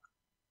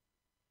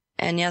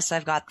 And yes,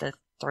 I've got the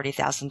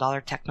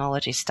 $30,000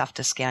 technology stuff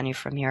to scan you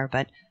from here,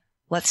 but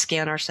let's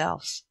scan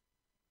ourselves.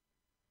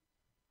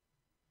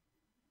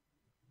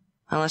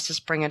 And let's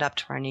just bring it up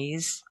to our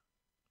knees.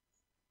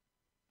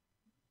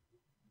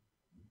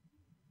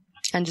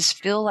 And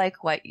just feel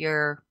like what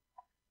your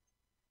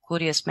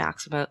gluteus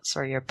maximus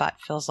or your butt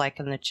feels like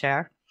in the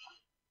chair.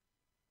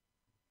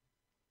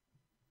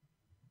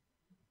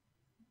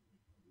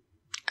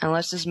 And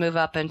let's just move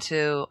up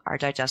into our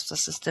digestive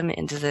system,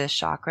 into the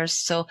chakras.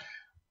 So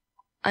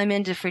I'm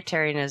into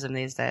fruitarianism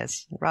these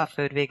days, raw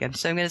food, vegan.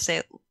 So I'm going to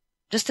say,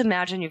 just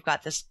imagine you've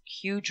got this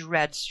huge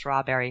red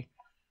strawberry,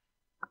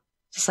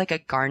 just like a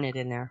garnet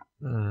in there.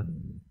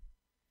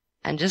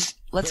 And just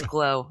let's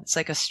glow. It's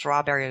like a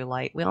strawberry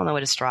light. We all know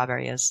what a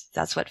strawberry is.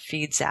 That's what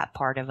feeds that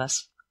part of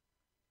us.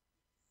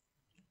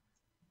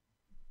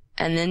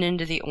 And then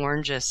into the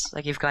oranges,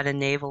 like you've got a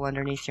navel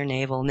underneath your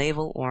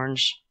navel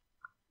orange.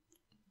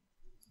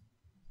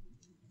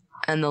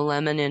 And the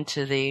lemon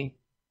into the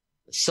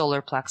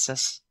solar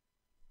plexus.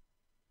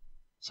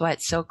 That's why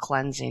it's so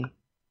cleansing.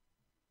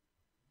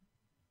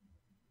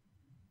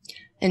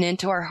 And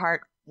into our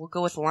heart, we'll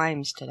go with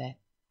limes today.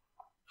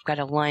 We've got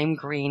a lime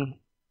green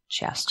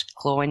chest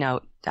glowing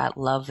out that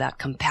love, that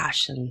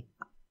compassion.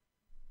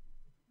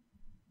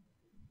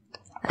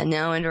 And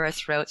now into our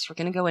throats, we're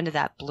going to go into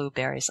that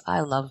blueberries. I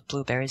love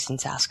blueberries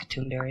and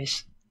Saskatoon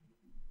berries.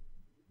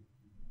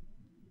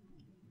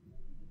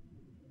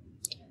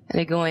 And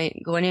they're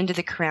going into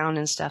the crown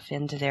and stuff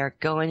into there,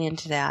 going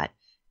into that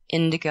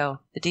indigo,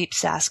 the deep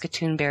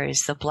Saskatoon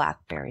berries, the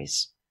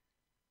blackberries,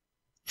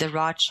 the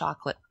raw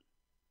chocolate.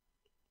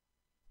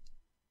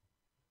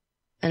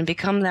 And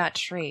become that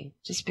tree.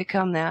 Just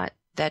become that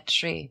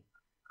tree.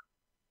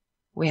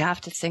 We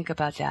have to think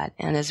about that.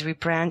 And as we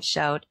branch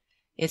out,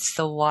 it's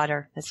the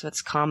water. That's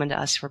what's common to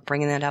us. We're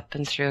bringing that up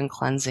and through and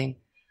cleansing.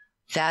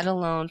 That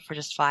alone for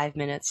just 5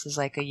 minutes is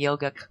like a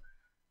yogic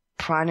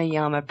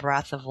pranayama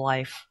breath of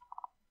life.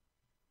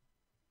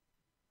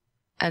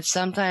 And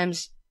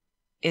sometimes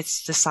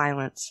it's the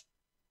silence.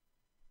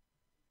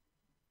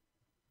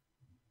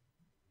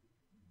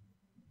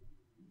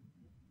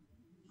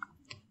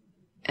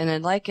 And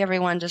I'd like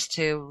everyone just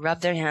to rub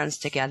their hands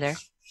together.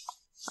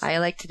 I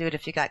like to do it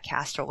if you got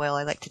castor oil.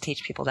 I like to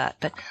teach people that.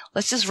 But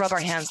let's just rub our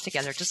hands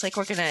together, just like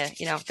we're going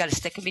to, got a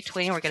stick in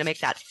between. We're going to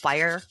make that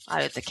fire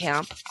out at the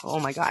camp. Oh,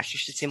 my gosh, you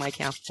should see my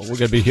camp. Well, we're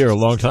going to be here a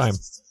long time.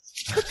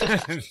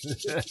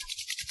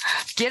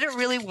 Get it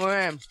really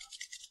warm.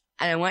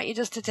 And I want you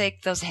just to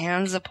take those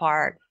hands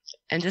apart.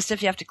 And just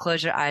if you have to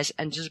close your eyes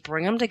and just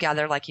bring them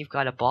together like you've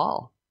got a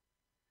ball.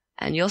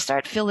 And you'll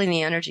start feeling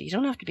the energy. You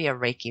don't have to be a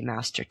Reiki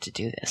master to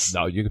do this.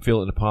 No, you can feel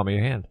it in the palm of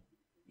your hand.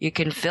 You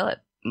can feel it.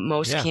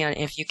 Most can.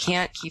 If you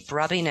can't, keep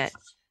rubbing it.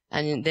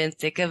 And then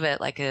think of it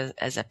like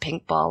as a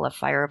pink ball, a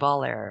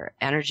fireball, or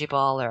energy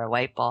ball, or a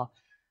white ball.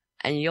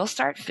 And you'll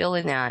start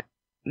feeling that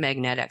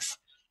magnetics.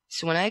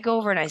 So when I go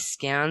over and I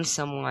scan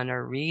someone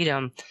or read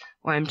them,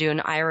 or I'm doing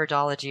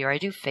iridology, or I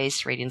do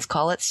face readings,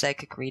 call it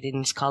psychic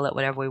readings, call it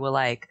whatever we will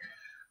like,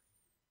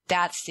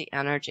 that's the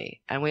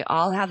energy. And we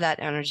all have that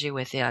energy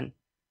within.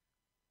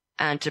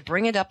 And to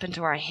bring it up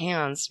into our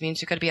hands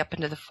means you're going to be up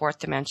into the fourth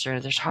dimension, or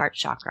there's heart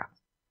chakra.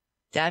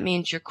 That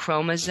means your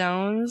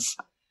chromosomes,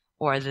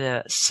 or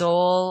the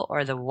soul,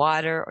 or the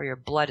water, or your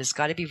blood has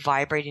got to be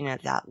vibrating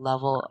at that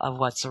level of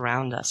what's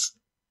around us.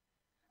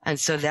 And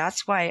so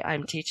that's why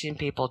I'm teaching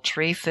people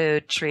tree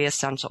food, tree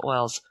essential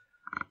oils.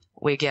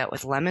 We get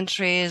with lemon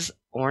trees,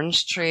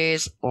 orange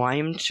trees,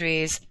 lime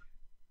trees,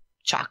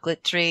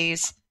 chocolate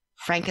trees,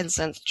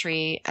 frankincense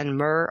tree, and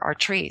myrrh are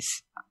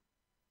trees.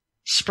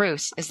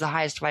 Spruce is the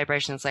highest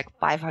vibration. It's like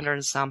 500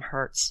 and some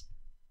hertz.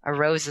 A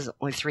rose is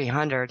only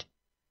 300.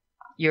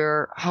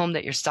 Your home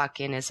that you're stuck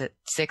in is at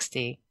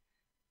 60.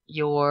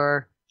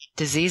 Your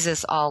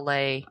diseases all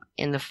lay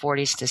in the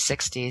 40s to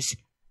 60s.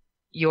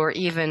 Your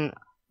even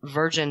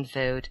virgin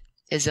food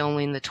is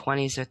only in the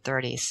 20s or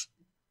 30s.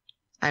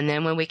 And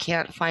then when we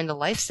can't find a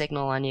life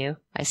signal on you,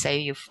 I say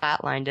you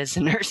flatlined as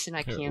a nurse and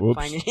I can't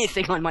find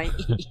anything on my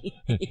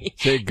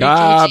Say,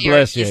 God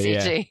bless you.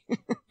 Yeah.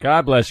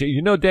 God bless you.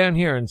 You know, down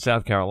here in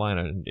South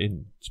Carolina,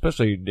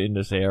 especially in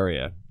this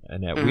area,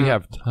 and that we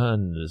have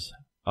tons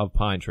of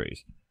pine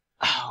trees.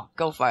 Oh,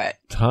 go for it.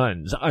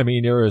 Tons. I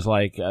mean, there is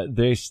like,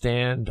 they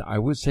stand, I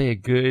would say a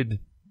good,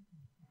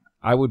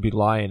 I would be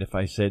lying if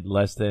I said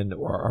less than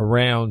or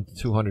around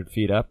 200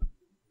 feet up.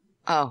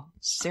 Oh,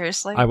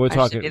 seriously?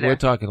 We're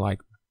talking like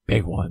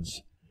big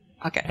ones.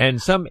 Okay. And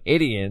some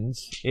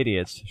idiots,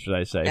 should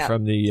I say,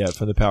 from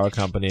the power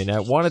company, and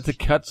that wanted to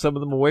cut some of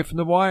them away from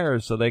the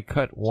wires, so they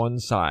cut one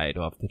side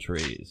off the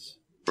trees.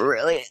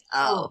 Really?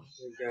 Oh,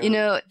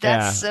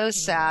 that's so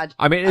sad.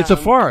 I mean, it's a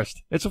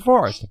forest. It's a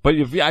forest. But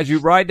as you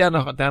ride down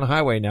the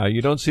highway now,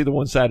 you don't see the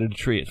one side of the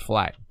tree. It's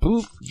flat.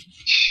 Boop.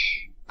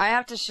 I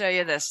have to show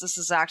you this. This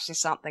is actually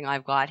something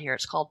I've got here.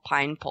 It's called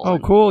pine pollen. Oh,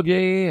 cool.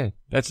 Yeah.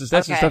 That's the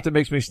stuff that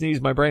makes me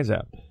sneeze my brains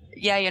out.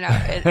 Yeah,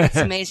 it's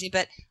amazing.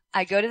 But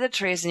I go to the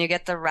trees and you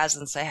get the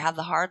resins. They have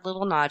the hard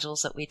little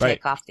nodules that we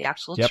take off the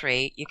actual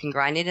tree. You can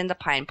grind it into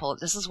pine pollen.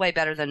 This is way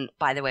better than,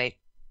 by the way,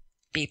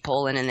 bee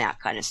pollen and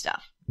that kind of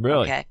stuff.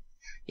 Really? Okay.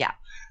 Yeah.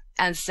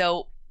 And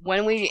so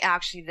when we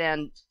actually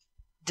then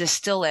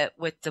distill it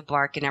with the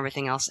bark and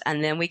everything else,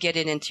 and then we get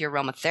it into your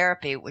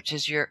aromatherapy, which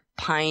is your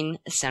pine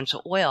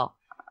essential oil,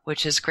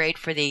 which is great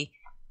for the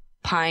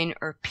pine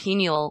or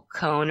pineal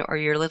cone or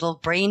your little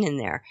brain in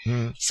there.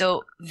 Mm.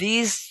 So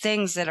these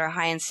things that are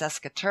high in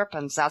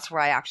sesquiterpenes, that's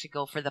where I actually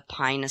go for the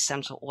pine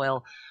essential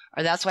oil,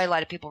 or that's why a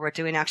lot of people were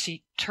doing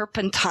actually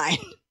turpentine,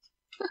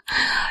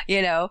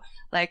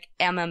 like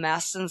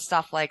MMS and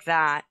stuff like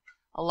that.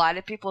 A lot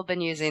of people have been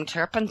using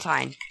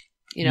turpentine,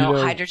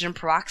 hydrogen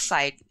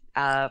peroxide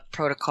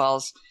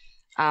protocols.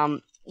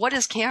 What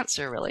is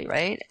cancer really,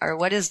 right? Or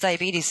what is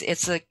diabetes?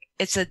 It's a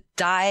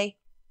diagnostic.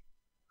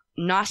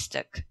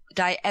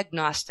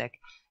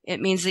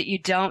 It means that you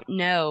don't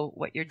know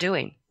what you're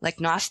doing. Like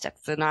Gnostic,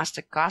 the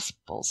Gnostic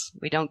Gospels.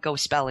 We don't go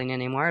spelling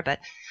anymore, but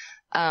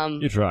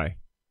you try.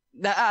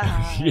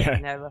 Yeah.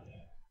 Never.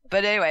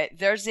 But anyway,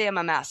 there's the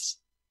MMS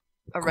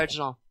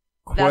original.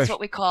 That's what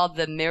we call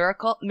the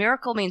miracle.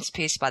 Miracle means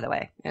peace, by the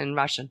way, in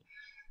Russian.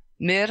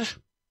 Mir,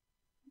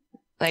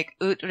 like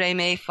ut, re,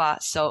 me, fa,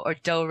 so, or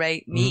do,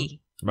 re, mi.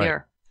 Right.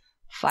 Mir.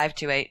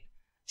 528.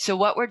 So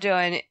what we're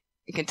doing,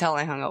 you can tell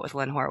I hung out with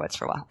Lynn Horowitz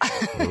for a while.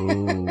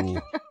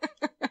 Ooh.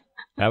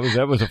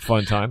 That was a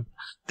fun time.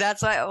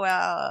 That's why,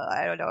 well,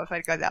 I don't know if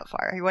I'd go that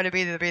far. You want to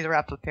be the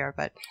replicator,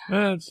 but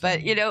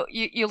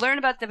you learn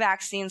about the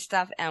vaccine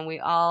stuff, and we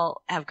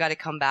all have got to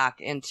come back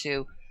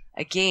into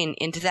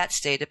that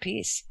state of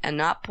peace, and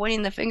not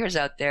pointing the fingers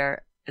out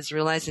there is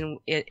realizing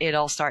it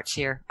all starts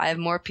here. I have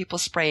more people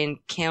spraying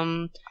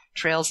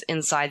chemtrails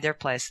inside their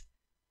place.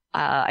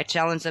 I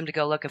challenge them to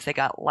go look if they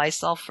got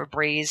Lysol,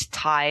 Febreze,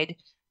 Tide,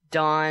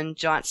 Dawn,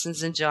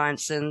 Johnson's &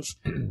 Johnson's.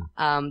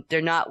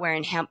 They're not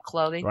wearing hemp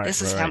clothing. Right,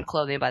 this is hemp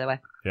clothing, by the way.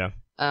 Yeah.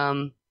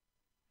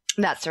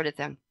 That sort of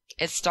thing.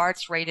 It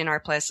starts right in our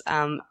place.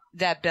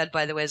 That bed,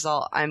 by the way,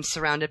 I'm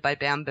surrounded by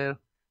bamboo.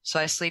 So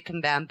I sleep in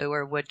bamboo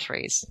or wood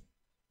trees.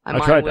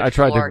 I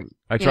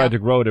tried to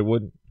grow it. It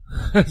wouldn't.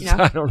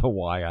 I don't know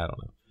why. I don't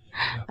know.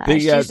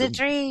 She's a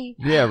tree.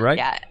 Yeah, right.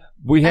 Yeah.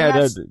 We had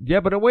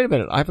but wait a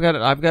minute.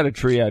 I've got a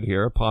tree out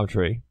here, a palm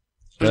tree,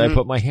 that I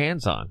put my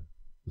hands on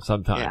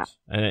sometimes,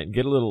 and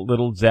get a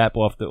little zap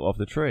off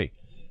the tree.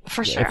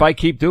 For sure. If I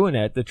keep doing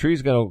that, the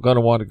tree's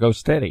gonna want to go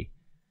steady.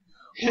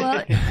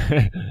 Well,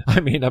 I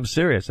mean, I'm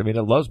serious. I mean,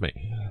 it loves me.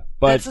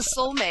 But it's a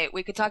soulmate.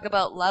 We could talk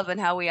about love and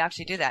how we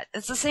actually do that.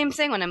 It's the same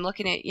thing when I'm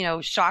looking at,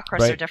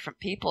 chakras or different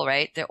people,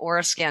 right? The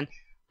aura scan.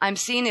 I'm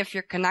seeing if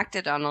you're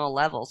connected on all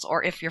levels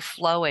or if you're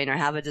flowing or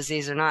have a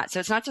disease or not. So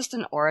it's not just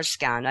an aura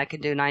scan. I can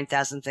do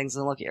 9,000 things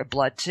and look at your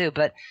blood too.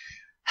 But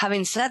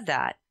having said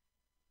that,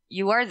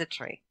 you are the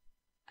tree,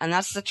 and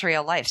that's the tree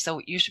of life.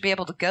 So you should be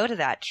able to go to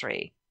that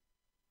tree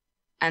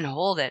and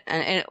hold it.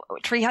 And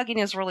tree hugging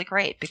is really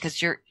great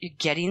because you're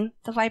getting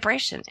the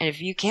vibration. And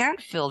if you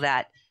can't feel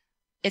that,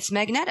 it's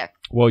magnetic.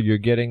 Well, you're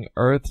getting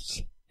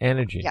Earth's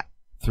energy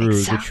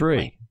through the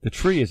tree. The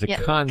tree is a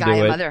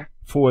conduit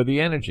for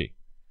the energy.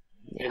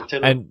 Yeah.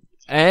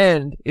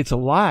 And it's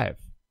alive.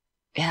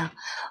 Yeah.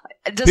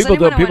 People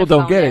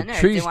don't get it.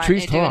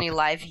 Trees do any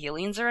live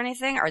healings or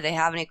anything? Or they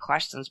have any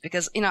questions?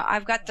 Because,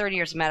 I've got 30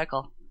 years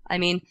medical. I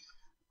mean,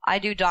 I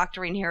do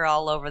doctoring here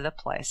all over the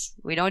place.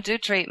 We don't do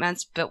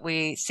treatments, but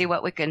we see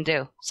what we can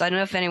do. So I don't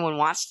know if anyone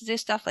wants to do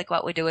stuff like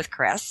what we do with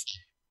Chris.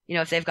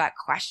 If they've got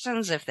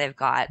questions, if they've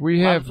got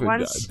loved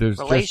ones,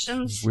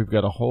 relations. We've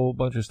got a whole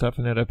bunch of stuff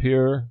in it up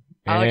here.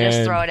 Oh,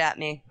 just throw it at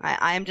me.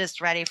 I'm just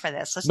ready for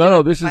this. Let's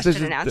this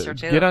is and answer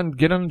too. Get on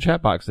the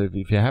chat box if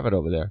you have it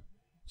over there,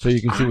 so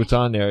you can see what's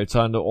on there. It's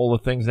on all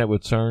the things that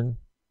with CERN.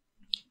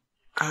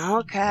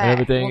 Okay. And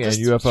everything and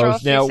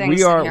UFOs. Now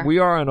we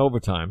are on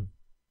overtime.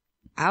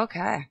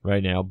 Okay.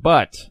 Right now,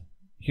 but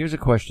here's a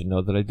question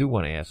though that I do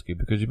want to ask you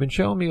because you've been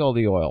showing me all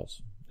the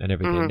oils and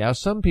everything. Mm-hmm. Now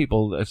some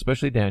people,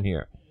 especially down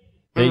here,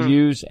 they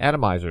use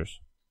atomizers.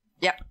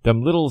 Yep.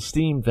 Them little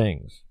steam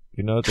things.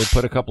 They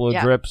put a couple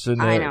of drips in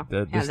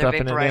the stuff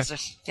in there.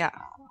 Yeah.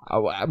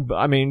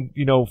 I mean,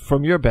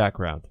 from your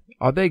background,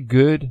 are they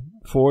good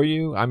for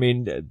you? I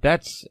mean,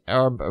 that's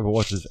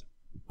what's this?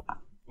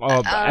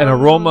 An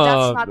aroma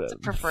that's not the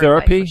preferred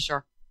therapy. Way, for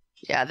sure.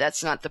 Yeah,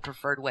 that's not the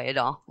preferred way at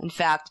all. In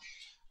fact,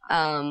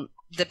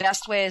 The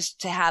best way is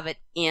to have it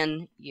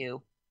in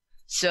you.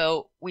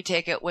 So we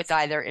take it with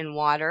either in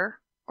water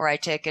or I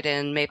take it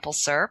in maple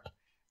syrup.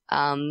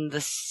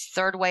 The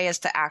third way is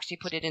to actually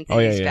put it into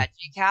these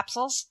veggie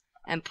capsules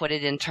and put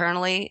it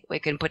internally. We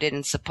can put it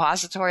in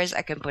suppositories.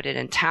 I can put it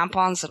in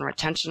tampons and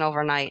retention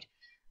overnight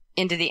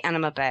into the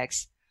enema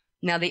bags.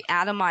 Now, the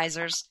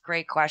atomizers,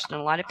 great question.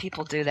 A lot of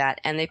people do that,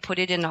 and they put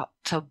it into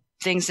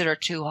things that are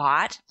too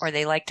hot, or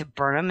they like to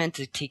burn them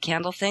into tea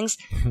candle things.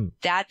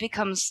 That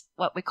becomes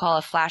what we call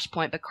a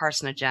flashpoint, but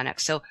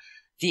carcinogenic. So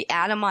the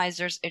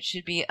atomizers, it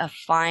should be a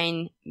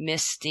fine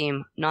mist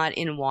steam, not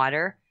in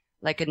water,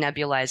 like a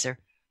nebulizer.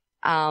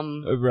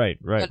 Right.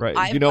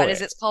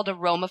 It's called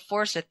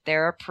AromaForce, a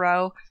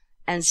TheraPro.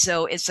 And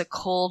so it's a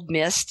cold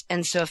mist.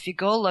 And so if you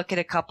go look at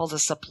a couple of the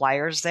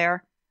suppliers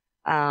there,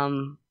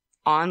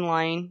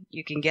 online,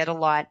 you can get a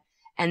lot.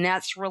 And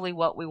that's really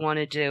what we want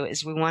to do,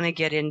 is we want to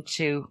get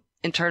into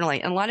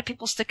internally. And a lot of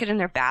people stick it in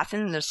their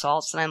bathroom and their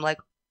salts. And I'm like,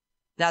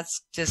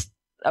 that's just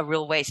a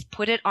real waste.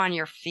 Put it on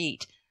your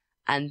feet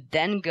and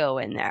then go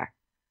in there,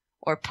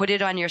 or put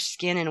it on your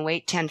skin and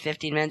wait 10,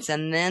 15 minutes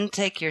and then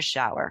take your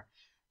shower.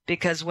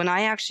 Because when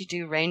I actually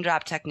do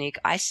raindrop technique,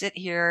 I sit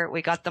here,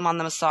 we got them on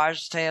the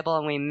massage table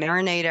and we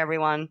marinate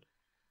everyone.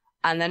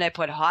 And then I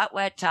put hot,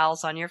 wet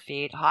towels on your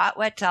feet, hot,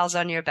 wet towels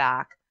on your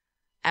back.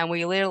 And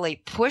we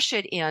literally push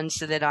it in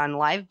so that on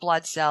live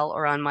blood cell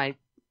or on my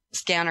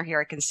scanner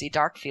here, I can see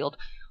dark field.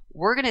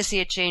 We're going to see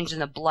a change in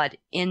the blood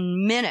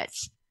in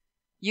minutes.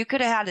 You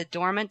could have had a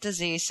dormant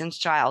disease since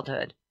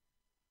childhood.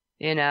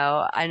 You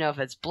know, I know if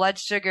it's blood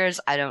sugars,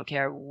 I don't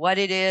care what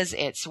it is.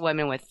 It's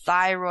women with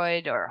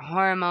thyroid or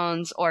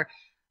hormones, or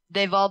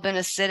they've all been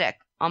acidic.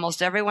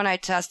 Almost everyone I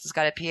test has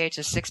got a pH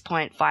of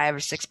 6.5 or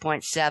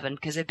 6.7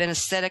 because they've been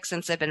acidic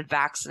since they've been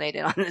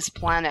vaccinated on this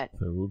planet.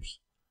 Oops.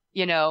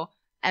 You know,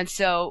 and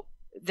so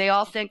they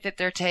all think that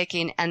they're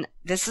taking, and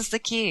this is the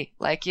key,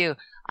 like you,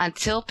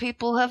 until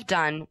people have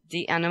done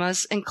the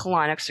enemas and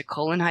colonics or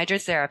colon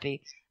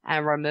hydrotherapy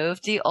and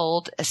removed the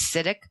old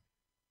acidic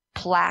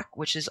plaque,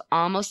 which is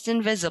almost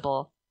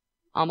invisible,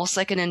 almost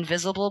like an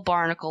invisible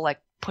barnacle, like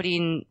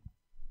putting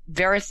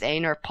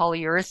varathane or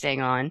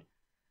polyurethane on,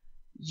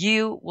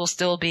 you will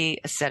still be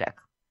acidic.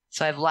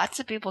 So I have lots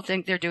of people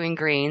think they're doing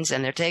greens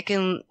and they're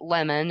taking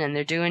lemon and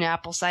they're doing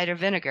apple cider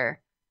vinegar,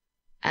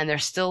 and they're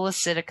still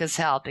acidic as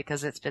hell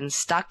because it's been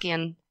stuck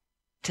in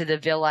to the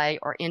villi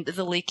or into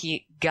the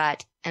leaky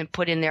gut and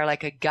put in there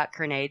like a gut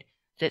grenade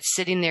that's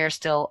sitting there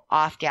still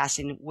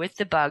off-gassing with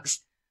the bugs,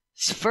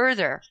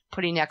 further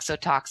putting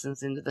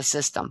exotoxins into the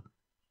system.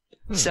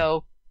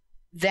 So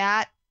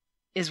that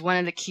is one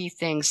of the key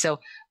things.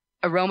 So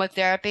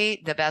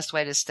aromatherapy, the best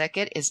way to stick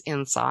it is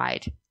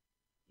inside,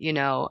 you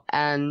know,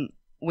 and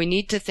we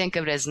need to think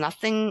of it as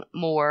nothing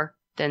more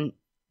than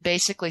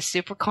basically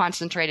super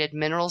concentrated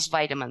minerals,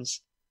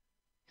 vitamins,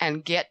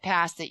 and get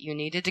past that. You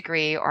need a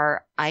degree,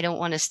 or I don't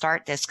want to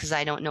start this because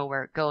I don't know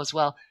where it goes.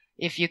 Well,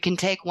 if you can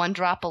take one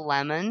drop of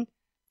lemon,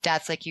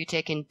 that's like you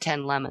taking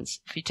 10 lemons.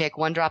 If you take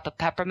one drop of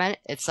peppermint,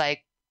 it's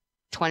like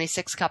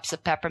 26 cups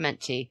of peppermint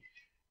tea.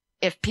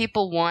 If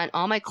people want,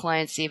 all my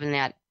clients, even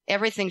that,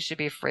 everything should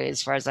be free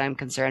as far as I'm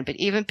concerned. But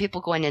even people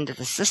going into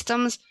the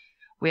systems,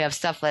 we have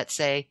stuff, let's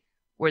say,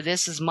 where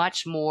this is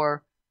much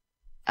more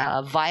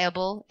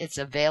viable. It's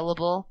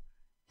available.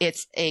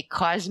 It's a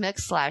cosmic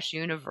 /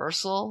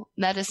 universal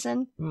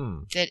medicine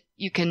that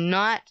you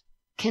cannot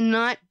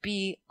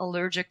be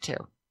allergic to.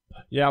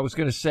 Yeah, I was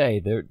going to say,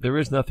 there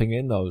is nothing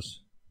in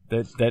those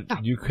that No.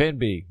 you could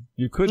be.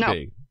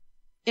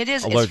 It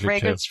is. allergic It's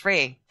fragrance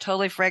free,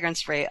 totally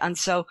fragrance free. And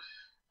so,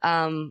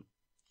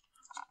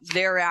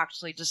 they're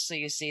actually, just so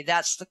you see,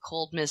 that's the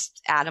cold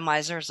mist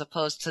atomizer as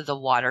opposed to the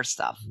water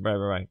stuff.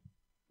 Right.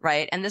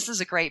 Right. And this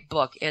is a great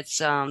book. It's,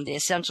 the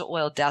Essential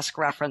Oil Desk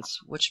Reference,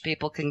 which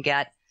people can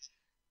get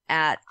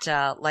at,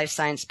 Life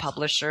Science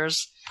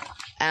Publishers.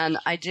 And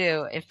I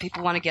do, if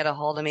people want to get a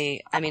hold of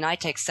me, I mean, I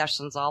take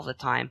sessions all the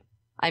time.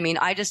 I mean,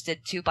 I just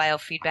did 2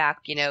 biofeedback,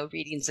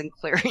 readings and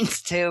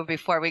clearings too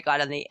before we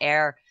got on the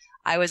air.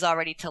 I was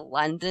already to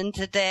London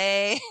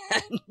today.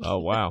 Oh,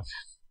 wow.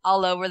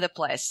 All over the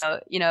place.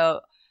 So,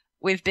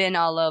 we've been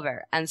all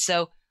over. And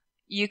so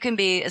you can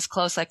be as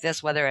close like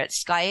this, whether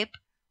it's Skype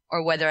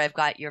or whether I've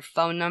got your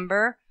phone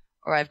number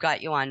or I've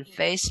got you on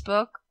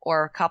Facebook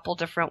or a couple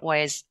different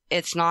ways.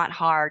 It's not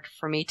hard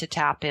for me to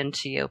tap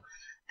into you.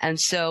 And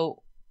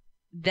so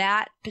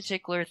that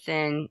particular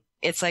thing,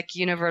 it's like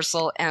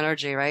universal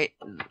energy, right?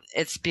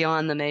 It's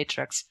beyond the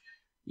matrix.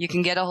 You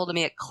can get a hold of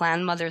me at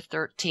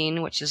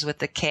clanmother13, which is with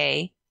the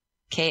K,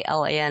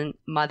 KLAN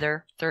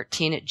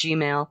mother13 at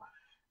Gmail.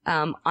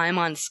 I'm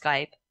on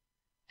Skype.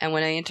 And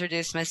when I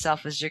introduce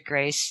myself as your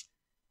Grace,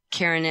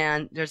 Karen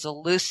Ann, there's a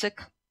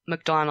lucyk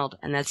macdonald,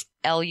 and that's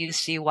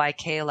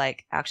Lucyk,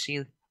 like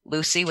actually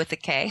Lucy with a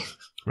K.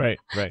 Right.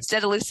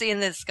 Instead of Lucy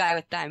in the sky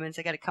with diamonds,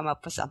 I got to come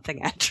up with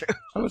something, Andrew.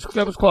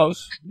 That was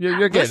close.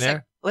 You're getting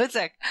there.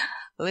 Lucyk.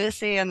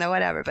 Lucy and the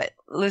whatever, but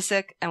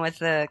Lucyk and with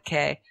the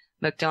K,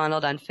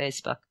 macdonald on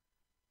Facebook.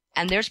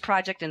 And there's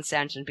Project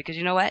INCENSION, because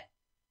you know what?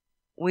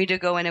 We do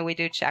go in and we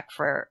do check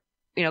for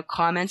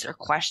comments or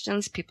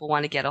questions, people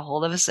want to get a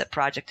hold of us at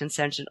Project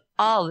Incenssion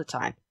all the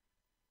time.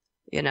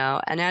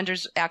 And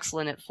Andrew's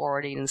excellent at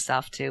forwarding and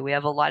stuff too. We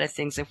have a lot of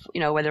things,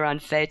 whether on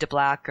Fade to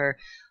Black or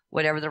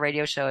whatever the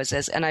radio show is.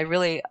 And I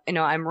really,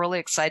 I'm really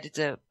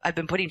excited I've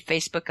been putting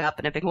Facebook up,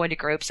 and I've been going to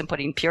groups and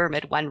putting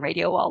Pyramid One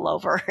Radio all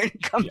over and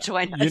come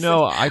join us.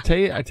 I tell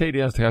you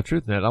the honest to God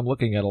truth, Ned, I'm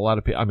looking at a lot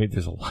of people. I mean,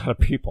 there's a lot of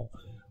people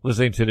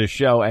listening to this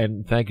show,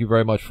 and thank you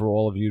very much for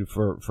all of you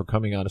for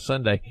coming on a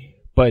Sunday.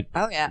 But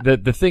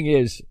the thing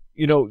is,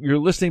 you're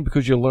listening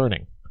because you're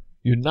learning.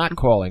 You're not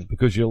calling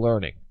because you're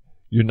learning.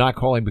 You're not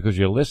calling because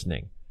you're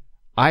listening.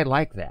 I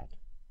like that.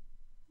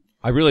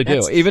 I really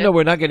do. Even though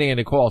we're not getting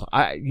any calls,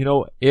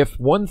 if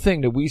one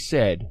thing that we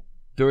said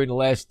during the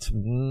last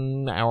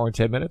hour and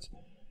 10 minutes,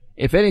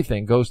 if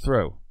anything goes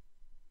through,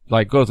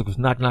 like goes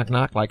knock, knock,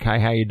 knock, like, hi,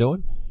 how you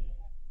doing?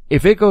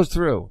 If it goes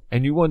through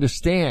and you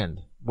understand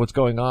what's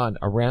going on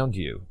around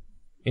you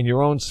in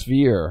your own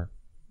sphere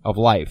of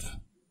life,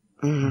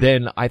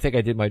 then I think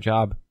I did my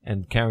job,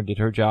 and Karen did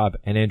her job,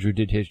 and Andrew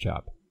did his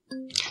job.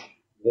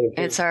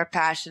 It's our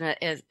passion.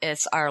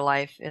 It's our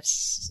life.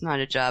 It's not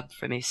a job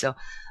for me. So,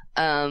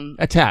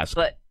 a task,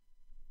 but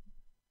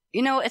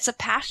it's a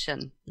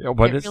passion. Yeah,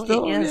 but it it's really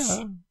still,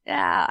 is.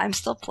 Yeah, I'm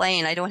still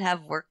playing. I don't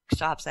have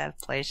workshops. I have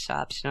play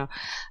shops. We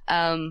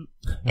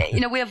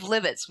have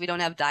limits. We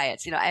don't have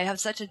diets. I have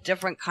such a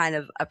different kind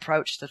of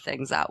approach to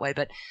things that way.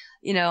 But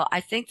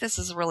I think this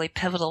is really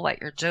pivotal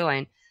what you're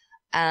doing.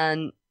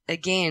 And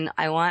again,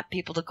 I want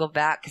people to go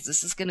back, because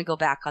this is going to go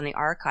back on the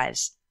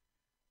archives.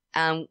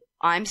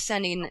 I'm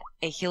sending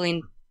a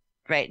healing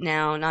right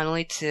now, not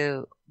only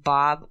to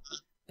Bob,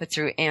 but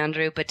through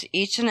Andrew, but to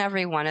each and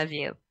every one of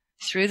you.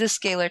 Through the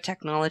scalar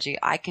technology,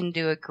 I can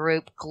do a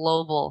group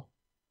global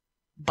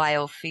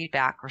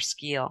biofeedback, or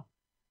SCEAL,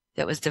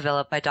 that was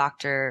developed by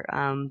Dr.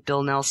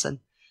 Bill Nelson.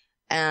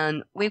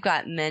 And we've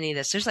got many of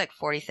this. There's like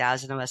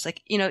 40,000 of us.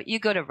 Like, you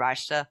go to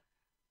Russia.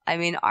 I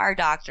mean, our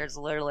doctors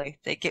literally,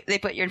 they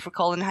put you in for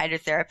colon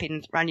hydrotherapy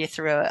and run you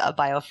through a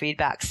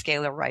biofeedback,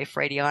 scalar rife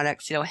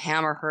radionics,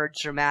 hammer herd,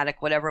 dramatic,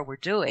 whatever we're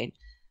doing,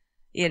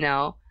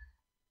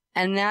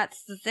 And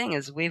that's the thing,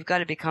 is we've got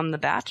to become the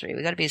battery.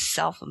 We've got to be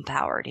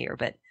self-empowered here.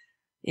 But,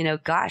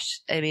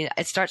 gosh, I mean,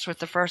 it starts with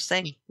the first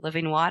thing,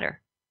 living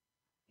water,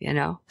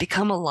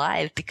 become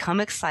alive, become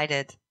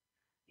excited.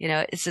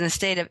 It's in a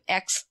state of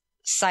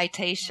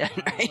excitation,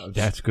 right? Oh,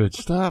 that's good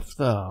stuff,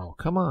 though.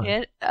 Come on.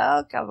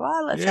 Come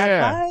on. Let's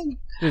have fun.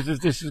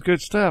 This is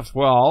good stuff.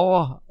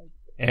 Well,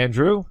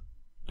 Andrew,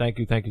 thank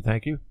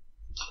you.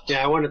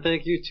 Yeah, I want to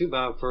thank you too,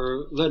 Bob,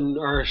 for letting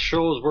our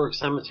shows work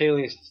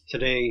simultaneously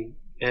today.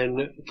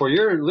 And for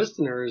your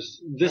listeners,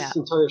 this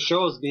entire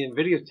show is being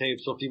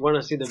videotaped. So if you want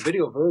to see the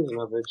video version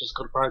of it, just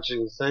go to Project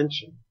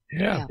Incenssion.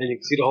 Yeah. And you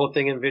can see the whole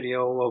thing in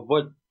video of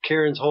what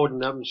Karen's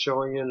holding up and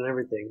showing you and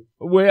everything.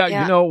 Well,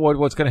 you know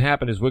what's going to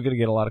happen is we're going to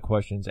get a lot of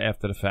questions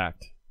after the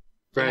fact.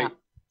 Right. Yeah.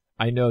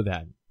 I know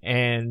that.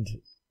 And,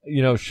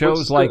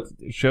 shows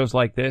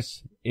like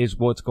this is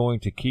what's going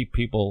to keep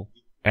people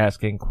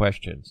asking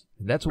questions.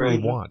 That's what we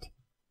want.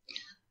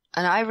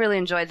 And I really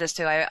enjoyed this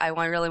too. I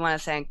really want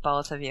to thank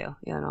both of you,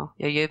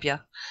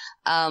 Yubia.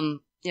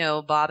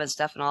 Bob and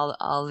Steph and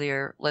all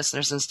your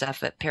listeners and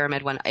stuff at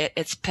Pyramid One.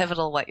 It's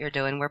pivotal what you're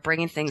doing. We're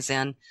bringing things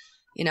in.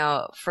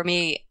 For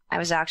me, I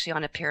was actually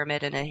on a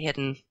pyramid in a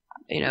hidden,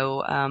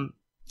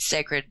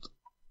 sacred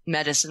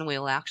medicine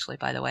wheel, actually,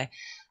 by the way,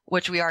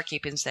 which we are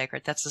keeping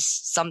sacred.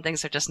 Some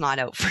things are just not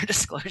out for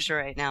disclosure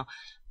right now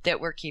that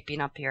we're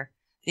keeping up here.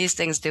 These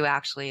things do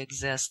actually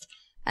exist.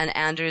 And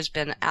Andrew's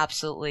been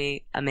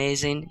absolutely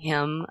amazing,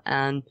 him.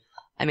 And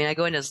I mean, I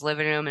go into his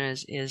living room, and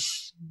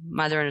his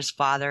mother and his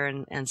father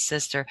and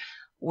sister,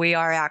 we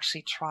are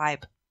actually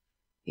tribe,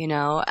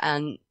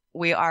 and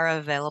we are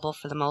available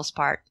for the most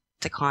part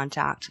to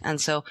contact.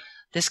 And so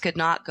this could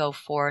not go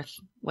forth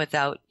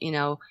without,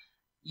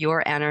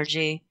 your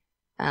energy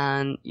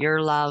and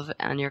your love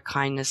and your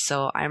kindness.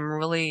 So I'm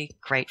really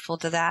grateful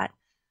to that.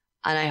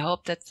 And I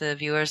hope that the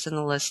viewers and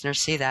the listeners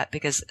see that,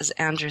 because as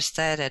Andrew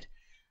stated,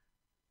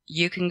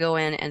 you can go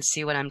in and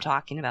see what I'm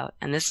talking about.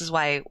 And this is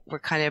why we're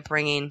kind of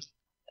bringing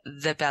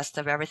the best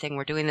of everything.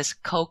 We're doing this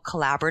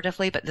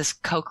co-collaboratively, but this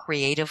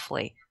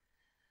co-creatively.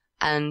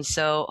 And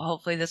so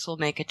hopefully this will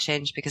make a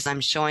change, because I'm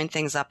showing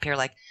things up here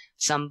like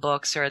some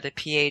books or the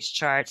pH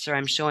charts, or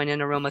I'm showing an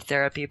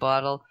aromatherapy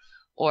bottle,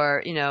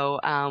 or,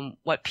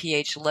 what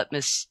pH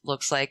litmus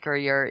looks like, or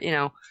your,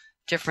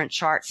 different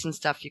charts and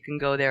stuff you can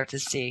go there to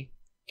see.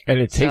 And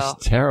it tastes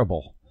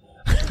terrible.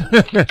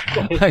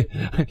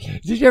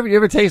 Did you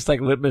ever taste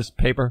like litmus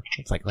paper?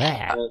 It's like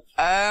that. Oh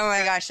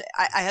my gosh.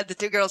 I had the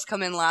two girls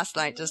come in last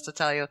night, just to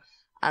tell you.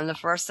 And the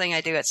first thing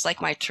I do, it's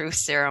like my truth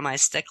serum. I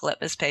stick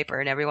litmus paper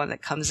in everyone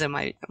that comes in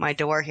my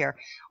door here,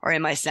 or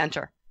in my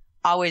center.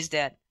 Always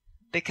did.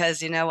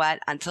 Because you know what?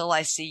 Until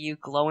I see you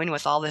glowing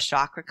with all the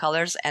chakra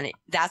colors, and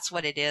that's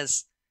what it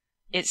is.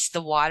 It's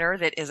the water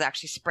that is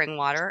actually spring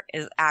water.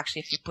 Is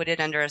actually, if you put it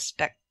under a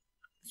spec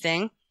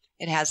thing,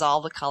 it has all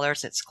the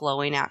colors. It's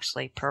glowing,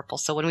 actually purple.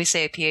 So when we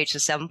say a pH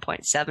of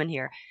 7.7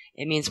 here,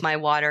 it means my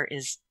water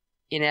is,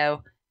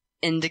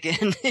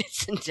 indigenous.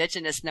 It's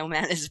indigenous. No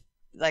man has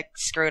like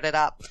screwed it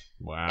up.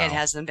 Wow. It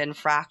hasn't been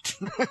fracked.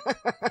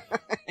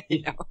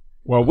 You know.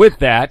 Well, with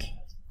that,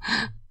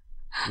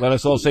 let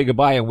us all say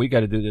goodbye, and we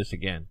got to do this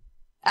again.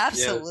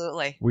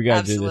 Absolutely. Yes. We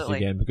got to do this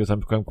again because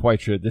I'm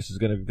quite sure this is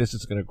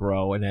gonna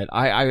grow, and that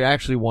I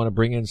actually want to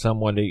bring in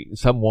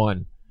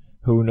someone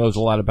who knows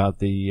a lot about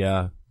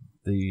the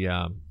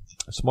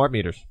smart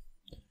meters.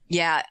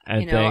 Yeah,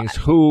 and things.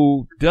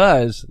 Who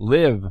does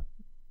live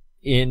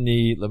in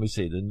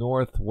the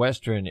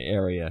northwestern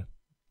area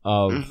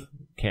of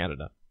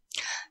Canada?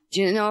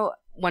 Do you know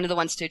one of the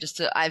ones too?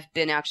 I've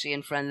been actually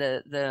in front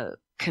of the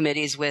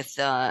committees with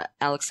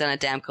Alexandra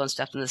Damko and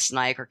stuff in the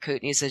Snike or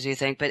Kootenays, as you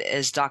think, but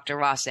is Dr.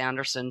 Ross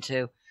Anderson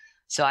too.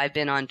 So I've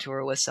been on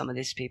tour with some of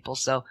these people.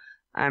 So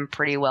I'm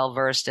pretty well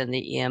versed in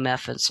the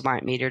EMF and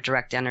smart meter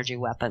direct energy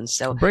weapons.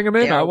 So bring them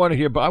in. I want to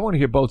hear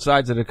both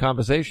sides of the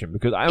conversation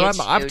because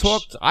I've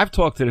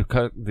talked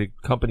to the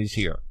companies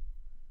here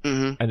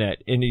and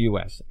that in the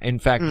U.S. In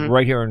fact,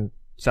 right here in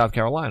South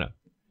Carolina.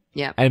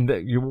 Yeah. And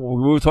we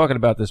were talking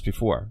about this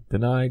before.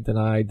 Deny.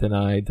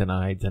 They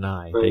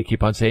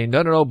keep on saying,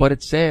 no, but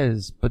it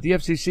says, but the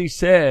FCC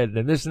said,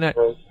 and this and that.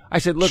 I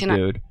said, look,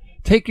 dude,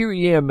 take your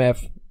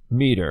EMF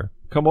meter,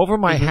 come over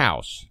my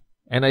house.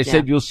 And I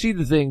said, you'll see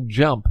the thing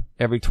jump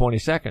every 20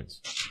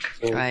 seconds.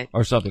 Right.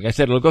 Or something. I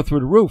said, it'll go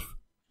through the roof.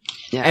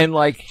 Yeah. And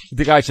like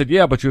the guy said,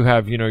 yeah, but you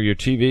have, your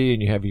TV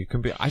and you have your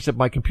computer. I said,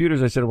 my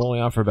computers, are only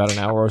on for about an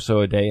hour or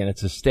so a day, and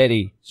it's a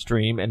steady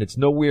stream, and it's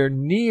nowhere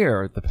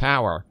near the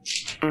power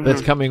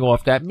that's coming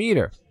off that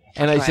meter.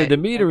 And I said, the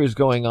meter is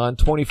going on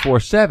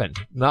 24/7,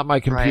 not my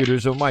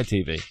computers or my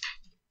TV.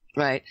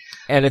 Right.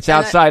 And it's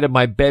outside of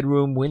my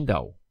bedroom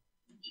window.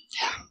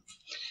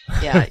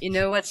 Yeah. You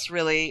know what's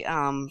really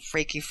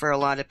freaky for a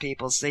lot of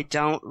people is they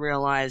don't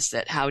realize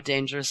that how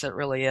dangerous it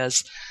really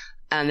is.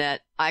 And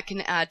that I can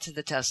add to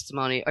the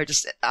testimony, or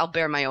I'll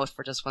bear my oath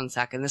for just 1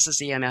 second. This is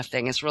the EMF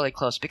thing. It's really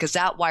close because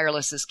that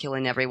wireless is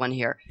killing everyone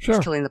here. Sure.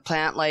 It's killing the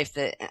plant life,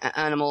 the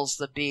animals,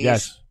 the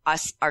bees,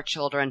 us, our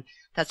children.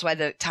 That's why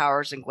the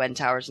towers and Gwen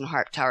towers and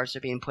HARP towers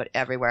are being put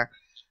everywhere.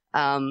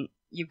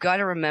 You've got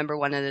to remember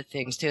one of the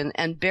things too.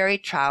 And Barry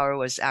Trower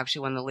was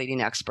actually one of the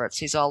leading experts.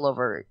 He's all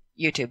over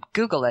YouTube.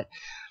 Google it.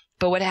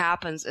 But what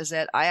happens is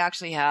that I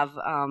actually have,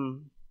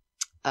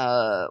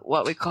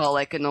 what we call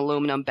like an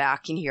aluminum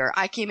backing here.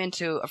 I came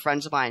into a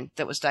friend of mine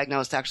that was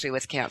diagnosed actually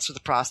with cancer of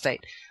the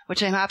prostate,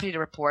 which I'm happy to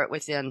report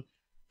within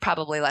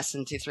probably less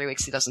than 2-3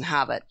 weeks he doesn't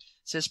have it.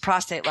 So his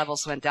prostate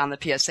levels went down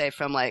the PSA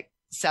from like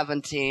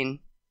 16,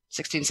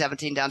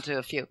 17 down to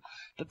a few.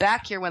 But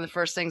back here, one of the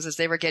first things is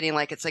they were getting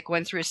it's like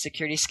going through a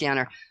security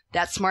scanner.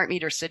 That smart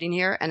meter sitting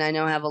here, and I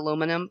now have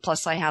aluminum,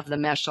 plus I have the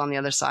mesh on the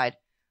other side.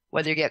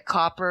 Whether you get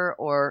copper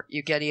or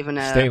you get even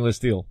a stainless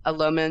steel,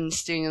 aluminum,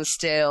 stainless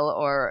steel,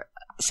 or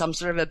some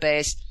sort of a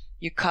base,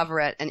 you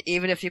cover it. And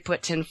even if you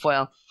put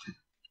tinfoil,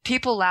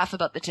 people laugh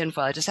about the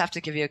tinfoil. I just have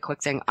to give you a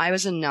quick thing. I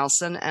was in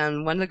Nelson,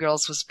 and one of the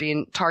girls was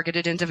being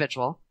targeted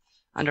individual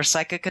under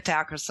psychic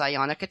attack or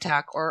psionic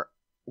attack or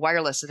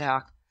wireless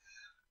attack.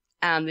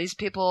 And these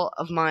people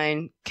of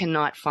mine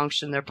cannot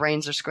function. Their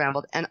brains are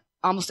scrambled. And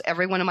almost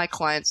every one of my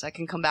clients, I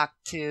can come back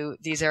to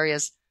these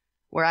areas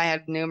where I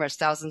had numerous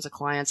thousands of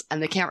clients,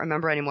 and they can't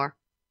remember anymore.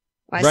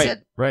 I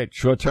said,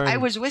 short-term. I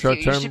was with you.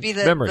 You should be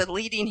the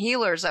leading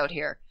healers out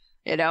here.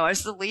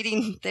 It's the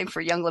leading thing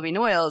for young living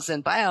oils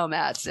and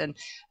biomats,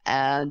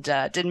 and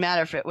didn't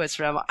matter if it was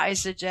from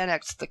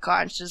isogenics, the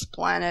conscious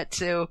planet,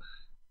 to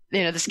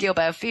the scale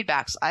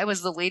biofeedbacks. I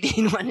was the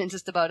leading one in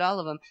just about all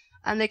of them,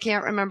 and they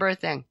can't remember a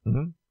thing.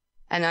 Mm-hmm.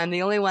 And I'm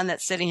the only one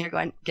that's sitting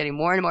here getting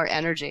more and more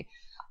energy.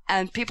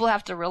 And people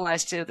have to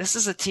realize too, this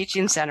is a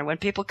teaching center. When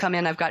people come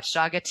in, I've got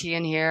Shaga tea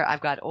in here,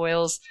 I've got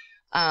oils,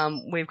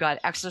 we've got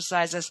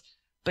exercises.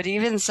 But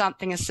even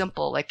something as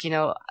simple like,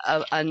 a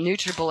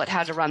NutriBullet,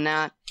 how to run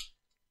that.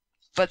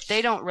 But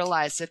they don't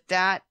realize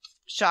that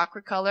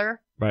chakra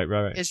color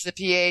is the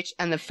pH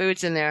and the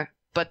food's in there.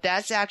 But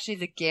that's actually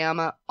the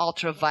gamma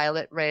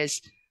ultraviolet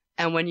rays.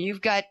 And when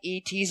you've got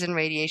ETs and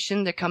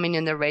radiation, they're coming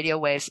in the radio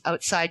waves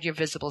outside your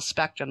visible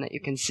spectrum that you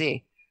can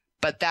see.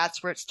 But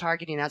that's where it's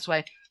targeting. That's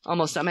why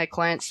almost all my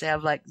clients, they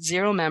have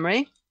zero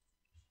memory,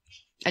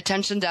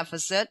 attention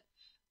deficit.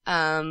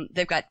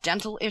 They've got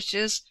dental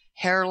issues,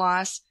 hair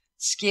loss,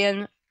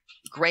 skin,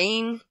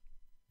 graying.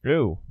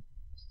 Ew.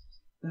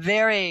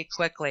 Very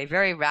quickly,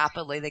 very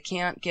rapidly. They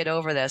can't get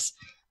over this.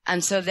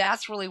 And so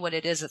that's really what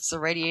it is. It's the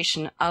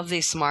radiation of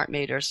these smart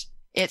meters.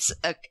 It's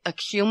a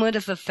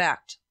cumulative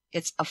effect.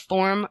 It's a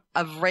form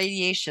of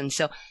radiation.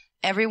 So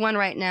everyone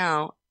right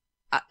now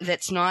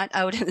that's not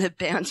out in the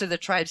bands or the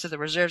tribes or the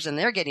reserves, and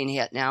they're getting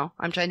hit now.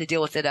 I'm trying to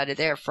deal with it out of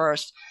there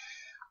first.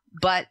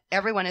 But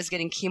everyone is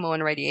getting chemo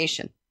and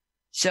radiation.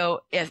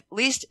 So at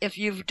least if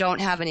you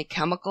don't have any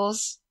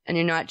chemicals and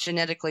you're not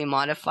genetically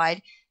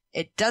modified,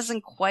 it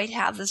doesn't quite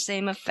have the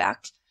same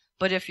effect.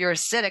 But if you're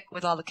acidic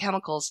with all the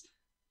chemicals,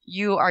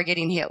 you are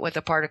getting hit with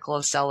a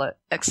particle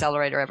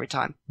accelerator every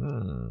time.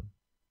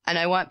 And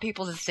I want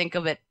people to think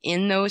of it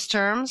in those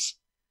terms,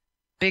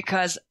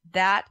 because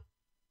that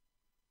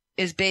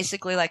is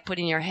basically like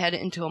putting your head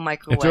into a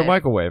microwave. Into a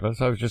microwave. That's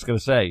what I was just going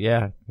to say.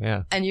 Yeah,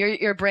 yeah. And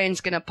your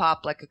brain's going to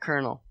pop like a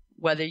kernel,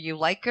 whether you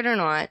like it or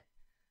not.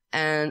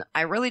 And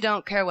I really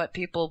don't care what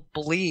people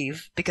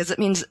believe, because it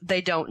means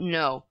they don't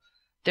know.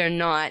 They're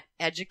not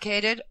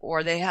educated,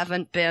 or they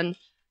haven't been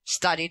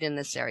studied in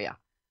this area.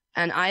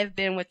 And I've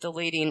been with the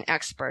leading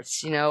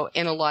experts, in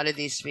a lot of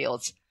these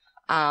fields,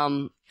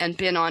 and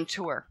been on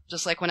tour.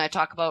 Just like when I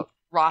talk about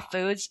raw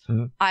foods,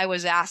 I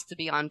was asked to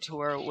be on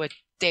tour with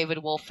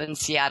David Wolf in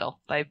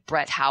Seattle by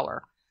Brett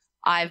Hauer.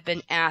 I've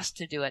been asked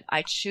to do it.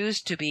 I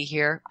choose to be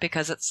here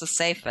because it's the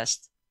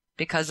safest,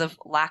 because of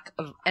lack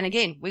of, and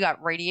again, we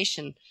got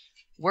radiation.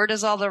 Where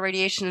does all the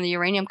radiation and the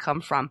uranium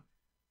come from?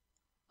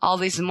 All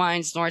these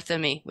mines north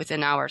of me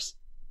within hours.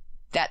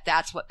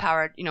 That's what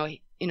powered,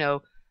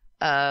 Hiroshima,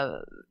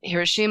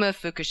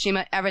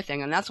 Fukushima,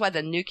 everything. And that's why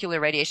the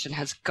nuclear radiation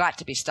has got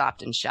to be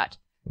stopped and shut.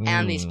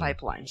 And these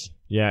pipelines.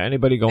 Yeah,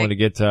 anybody going to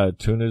get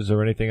tunas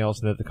or anything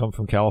else that come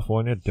from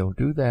California, don't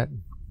do that.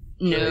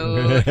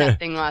 No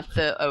tapping off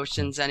the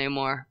oceans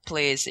anymore,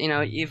 please.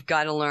 You've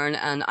got to learn,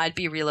 and I'd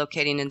be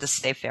relocating into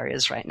safe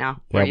areas right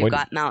now where you've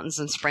got mountains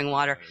and spring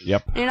water.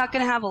 Yep. And you're not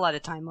going to have a lot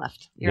of time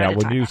left.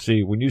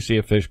 When you see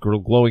a fish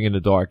glowing in the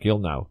dark, you'll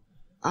know.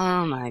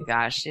 Oh my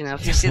gosh!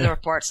 If you see the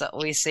reports that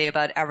we see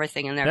about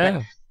everything in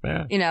there,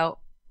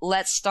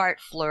 let's start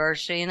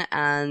flourishing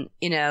and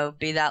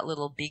be that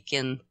little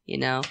beacon.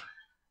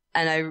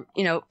 And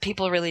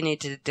people really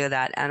need to do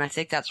that, and I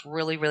think that's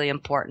really, really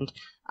important.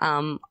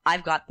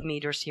 I've got the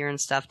meters here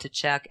and stuff to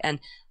check, and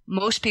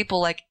most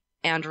people, like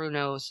Andrew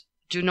knows,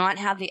 do not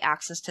have the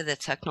access to the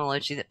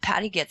technology that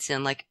Patty gets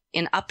in. Like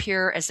up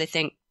here, as they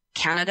think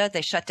Canada,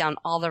 they shut down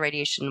all the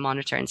radiation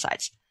monitoring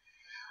sites.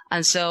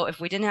 And so if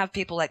we didn't have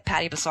people like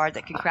Patty Bassard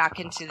that can crack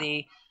into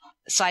the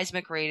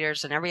seismic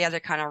radars and every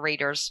other kind of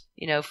radars,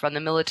 from the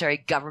military,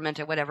 government,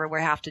 or whatever we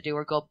have to do,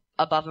 or go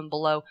above and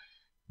below,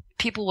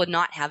 people would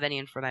not have any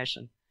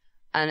information.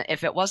 And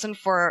if it wasn't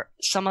for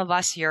some of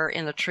us here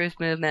in the truth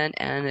movement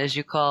and, as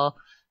you call,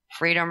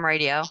 Freedom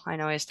Radio, I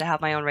know I used to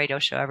have my own radio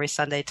show every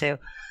Sunday too.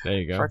 There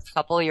you go. For a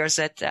couple of years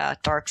at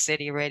Dark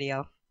City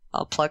Radio.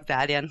 I'll plug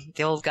that in.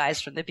 The old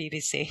guys from the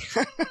BBC.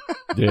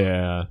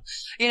 Yeah.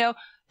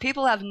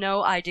 People have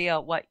no idea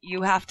what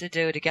you have to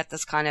do to get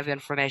this kind of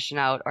information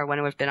out, or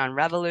when we've been on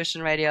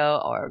Revolution Radio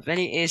or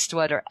Vinnie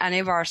Eastwood or any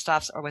of our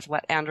stuffs, or with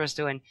what Andrew's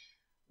doing.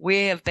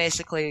 We have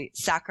basically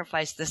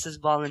sacrificed this as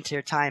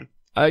volunteer time.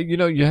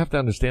 You have to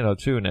understand, though,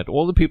 too, that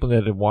all the people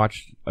that have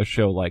watched a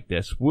show like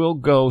this will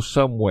go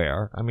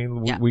somewhere. I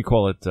mean, we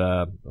call it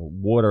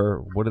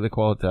water. What do they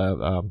call it?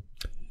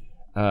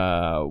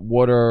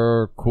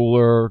 Water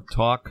cooler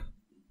talk.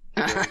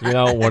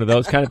 One of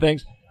those kind of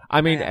things. I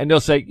mean, and they'll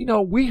say,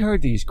 we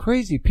heard these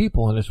crazy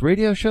people on this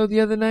radio show the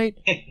other night.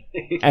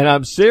 And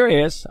I'm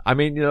serious. I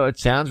mean, it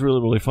sounds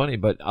really, really funny,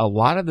 but a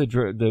lot of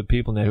the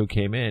people who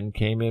came in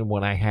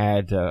when I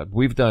had,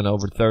 we've done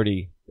over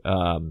 30,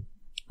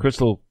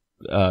 crystal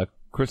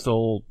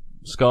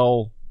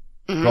skull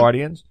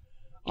guardians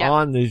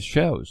on these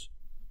shows.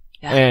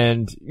 Yeah.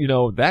 And,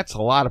 that's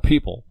a lot of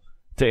people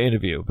to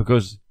interview,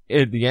 because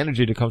the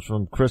energy that comes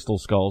from crystal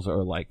skulls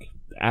are like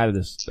out of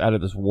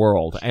this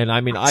world. And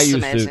I mean,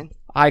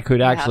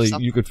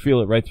 you could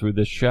feel it right through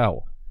this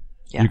show.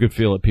 Yeah. You could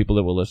feel it, people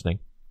that were listening.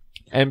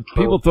 And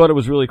people thought it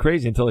was really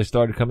crazy until they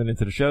started coming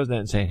into the shows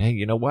and saying, hey,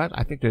 you know what?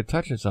 I think they're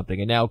touching something.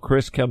 And now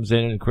Chris comes in,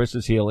 and Chris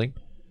is healing.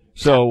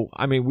 So,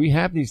 I mean, we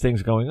have these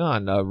things going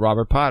on.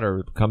 Robert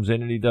Potter comes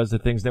in and he does the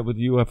things that with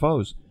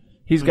UFOs.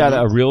 He's got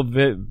a real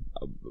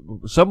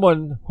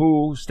someone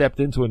who stepped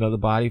into another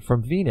body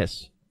from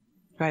Venus.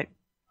 Right.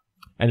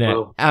 And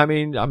then, I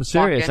mean, I'm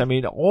serious. I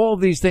mean, all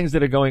these things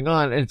that are going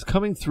on, and it's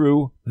coming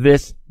through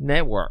this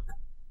network.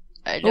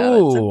 I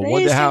know. Ooh,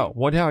 wonder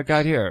how it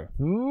got here.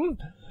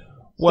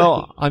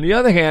 Well, on the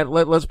other hand,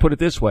 let's put it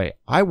this way.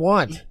 I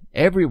want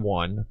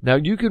everyone. Now,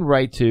 you can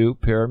write to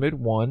Pyramid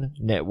One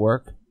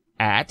Network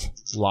at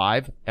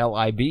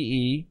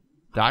live.com.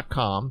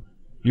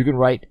 You can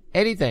write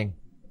anything.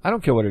 I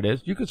don't care what it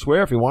is. You can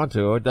swear if you want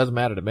to. It doesn't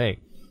matter to me.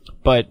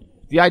 But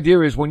the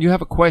idea is, when you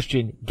have a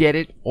question, get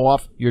it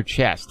off your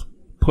chest.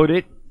 Put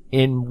it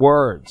in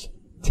words.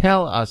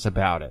 Tell us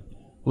about it.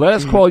 Let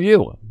us call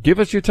you. Give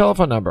us your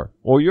telephone number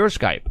or your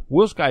Skype.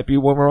 We'll Skype you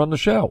when we're on the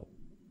show.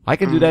 I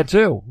can do that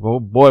too. Oh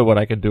boy, what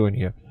I can do in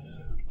here.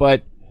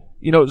 But,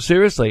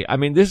 seriously, I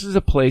mean, this is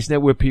a place now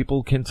where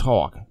people can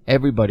talk.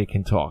 Everybody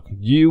can talk.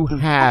 You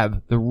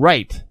have the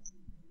right,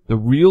 the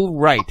real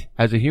right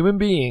as a human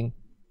being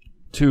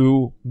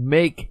to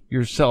make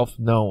yourself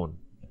known.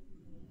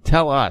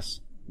 Tell us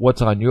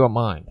what's on your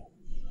mind.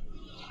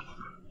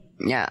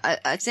 Yeah,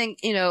 I think,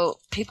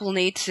 people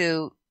need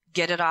to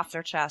get it off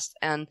their chest.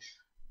 And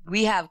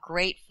we have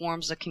great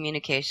forms of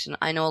communication.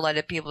 I know a lot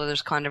of people,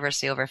 there's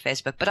controversy over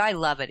Facebook, but I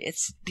love it.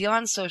 It's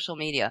beyond social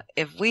media.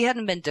 If we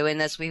hadn't been doing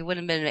this, we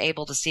wouldn't have been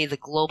able to see the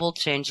global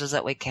changes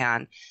that we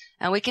can.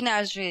 And we can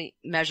actually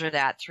measure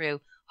that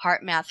through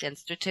Heart Math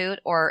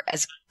Institute, or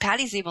as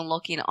Patty's even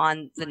looking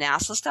on the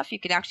NASA stuff, you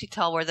can actually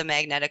tell where the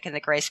magnetic and the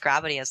grace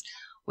gravity is.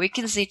 We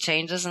can see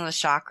changes in the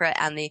chakra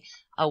and the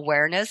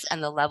awareness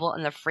and the level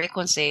and the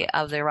frequency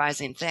of the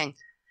rising thing,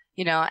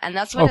 and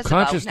that's what it's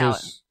about now.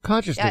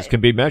 Consciousness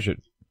can be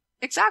measured.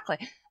 Exactly.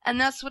 And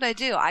that's what I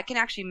do. I can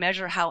actually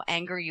measure how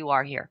angry you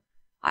are here.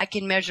 I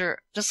can measure,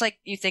 just like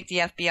you think the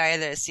FBI or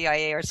the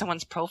CIA or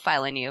someone's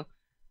profiling you.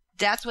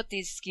 That's what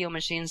these skill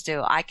machines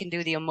do. I can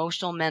do the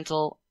emotional,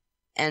 mental,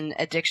 and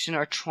addiction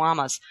or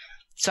traumas.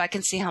 So I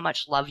can see how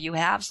much love you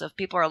have. So if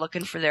people are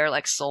looking for their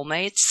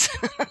soulmates,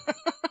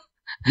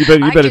 you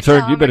better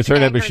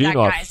turn that machine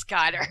off. Guy's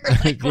got her.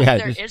 What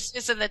their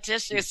issues in the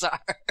tissues are.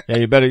 Yeah,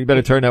 you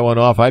better turn that one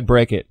off. I'd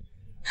break it.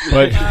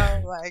 But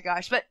oh my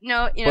gosh! But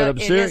no,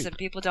 it is, and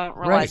people don't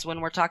realize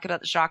when we're talking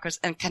about the chakras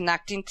and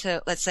connecting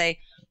to, let's say,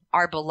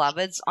 our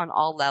beloveds on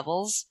all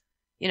levels.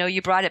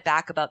 You brought it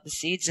back about the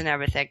seeds and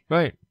everything.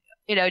 Right.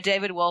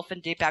 David Wolf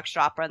and Deepak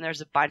Chopra, and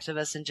there's a bunch of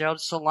us, and Gerald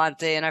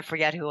Salante, and I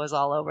forget who was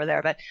all over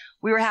there. But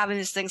we were having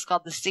these things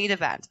called the seed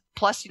event.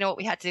 Plus, what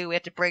we had to do? We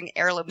had to bring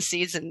heirloom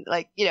seeds and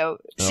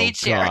seed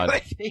share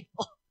with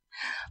people.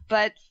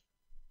 But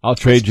I'll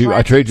trade you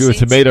a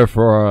tomato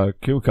for a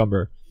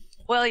cucumber.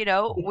 Well,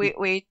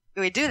 we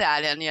do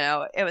that, and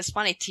it was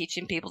funny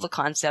teaching people the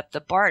concept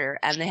of barter,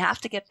 and they have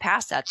to get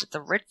past that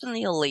the rich and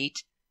the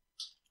elite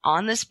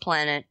on this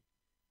planet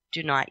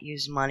do not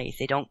use money.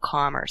 They don't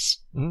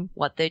commerce. Mm-hmm.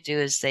 What they do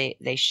is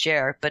they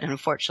share, but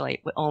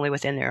unfortunately only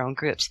within their own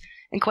groups.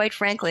 And quite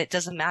frankly, it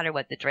doesn't matter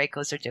what the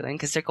Dracos are doing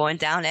because they're going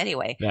down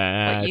anyway.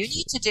 What you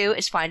need to do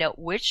is find out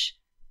which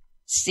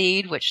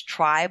seed, which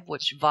tribe,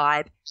 which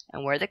vibe,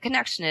 and where the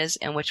connection is,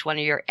 and which one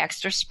of your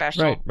extra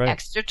special,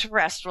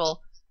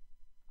 extraterrestrial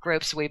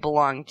groups we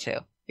belong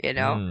to,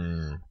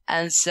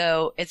 And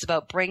so it's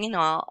about bringing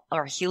all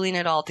or healing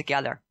it all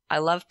together. I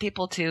love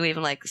people too,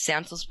 even like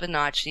Santos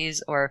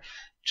Bonacci's or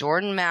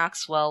Jordan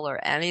Maxwell or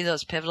any of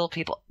those pivotal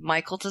people,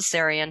 Michael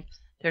Tessarian.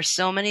 There's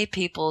so many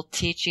people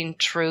teaching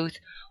truth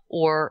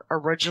or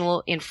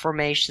original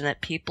information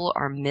that people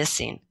are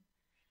missing,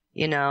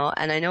 and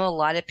I know a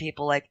lot of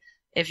people,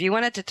 if you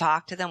wanted to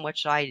talk to them,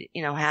 which I,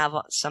 have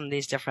some of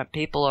these different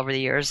people over the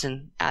years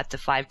and at the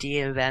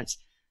 5D events,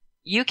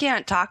 you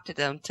can't talk to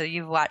them till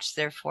you've watched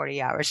their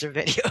 40 hours of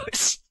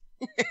videos.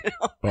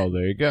 Well,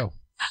 there you go.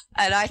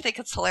 And I think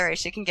it's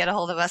hilarious. You can get a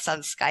hold of us on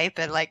Skype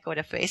and go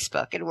to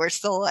Facebook, and we're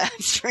still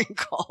answering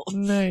calls.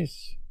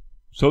 Nice.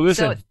 So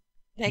listen,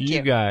 thank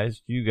you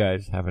guys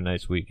have a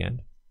nice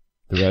weekend.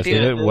 The rest of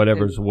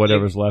it,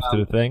 whatever's left of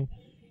the thing.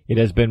 It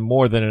has been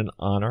more than an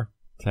honor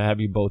to have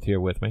you both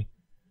here with me.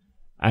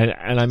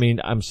 And I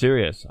mean, I'm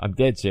serious. I'm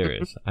dead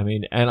serious. I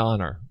mean, an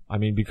honor. I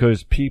mean,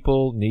 because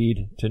people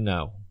need to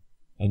know.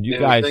 And you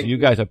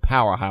guys are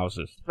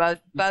powerhouses.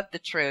 About the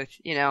truth,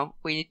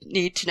 we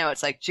need to know.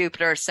 It's like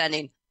Jupiter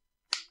ascending.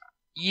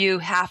 You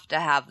have to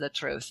have the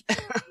truth.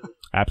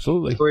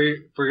 Absolutely.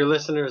 For your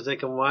listeners, they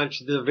can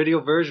watch the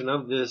video version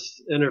of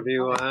this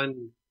interview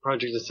on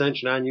Project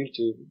Ascension on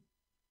YouTube.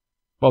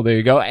 Well, there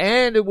you go.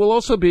 And it will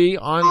also be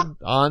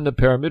on the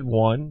Pyramid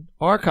One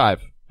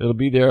archive. It'll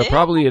be there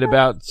probably in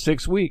about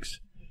 6 weeks.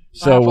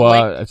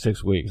 So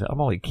 6 weeks. I'm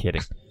only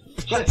kidding.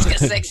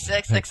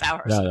 6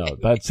 hours. No,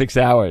 about 6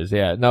 hours.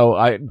 Yeah.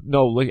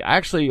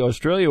 Actually,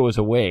 Australia was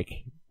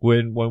awake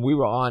when we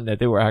were on. That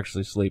they were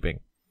actually sleeping.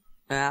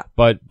 Yeah.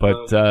 But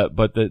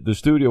the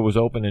studio was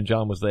open and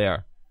John was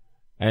there,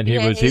 and he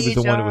was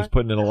the one who was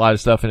putting in a lot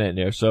of stuff in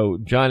there. So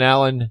John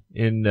Allen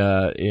in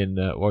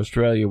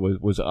Australia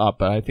was up,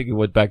 but I think he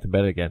went back to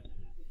bed again.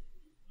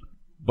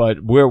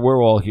 But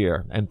we're all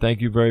here, and thank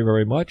you very,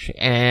 very much.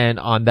 And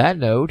on that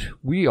note,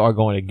 we are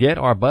going to get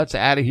our butts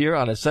out of here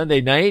on a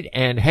Sunday night,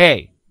 and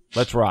hey,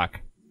 let's rock.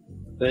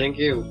 Thank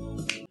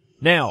you.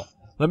 Now,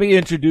 let me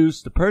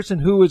introduce the person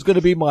who is going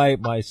to be my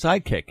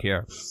sidekick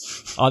here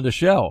on the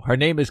show. Her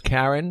name is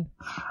Karen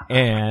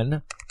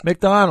Ann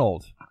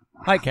MacDonald.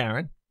 Hi,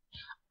 Karen.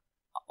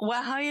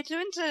 Well, how are you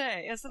doing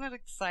today? Isn't it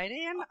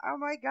exciting? Oh,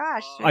 my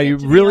gosh. Are you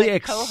really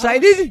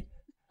excited?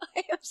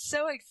 I am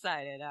so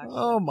excited, actually.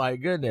 Oh, my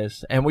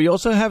goodness. And we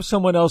also have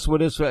someone else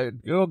with us.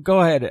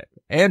 Go ahead.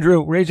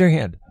 Andrew, raise your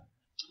hand.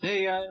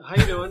 Hey, how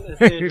you doing?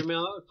 It's Andrew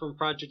Miller from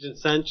Project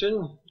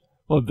Ascension.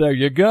 Well, there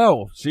you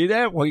go. See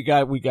that? We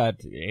got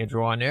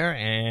Andrew on there,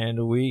 and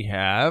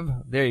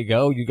there you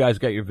go. You guys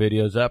got your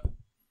videos up.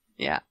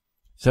 Yeah.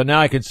 So now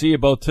I can see you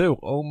both, too.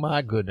 Oh,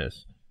 my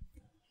goodness.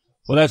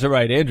 Well, that's all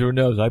right. Andrew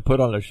knows I put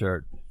on a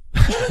shirt.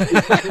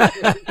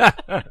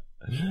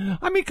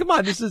 I mean, come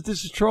on. This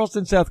is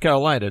Charleston, South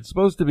Carolina. It's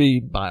supposed to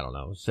be, I don't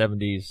know,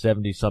 70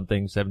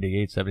 something,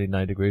 78,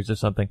 79 degrees or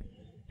something.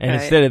 And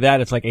instead of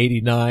that, it's like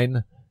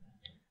 89.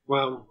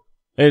 Well,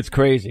 it's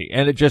crazy.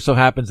 And it just so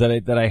happens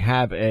that I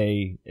have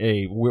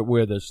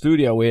where the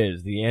studio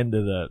is, the end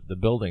of the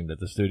building that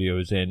the studio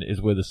is in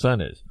is where the sun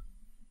is.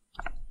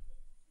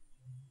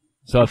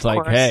 So it's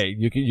like, hey,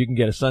 you can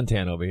get a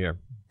suntan over here.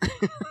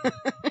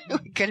 We're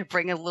going to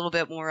bring a little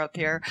bit more up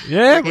here.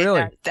 Yeah,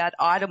 really. That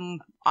autumn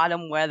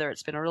weather.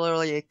 It's been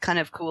really kind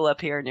of cool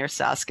up here near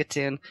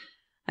Saskatoon.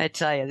 I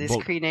tell you, these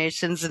Cree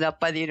Nations and up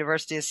by the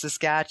University of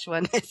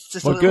Saskatchewan, it's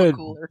just a little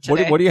cooler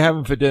today. What are you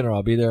having for dinner?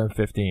 I'll be there in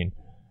 15.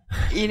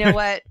 You know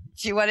what?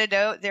 Do you want to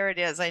know? There it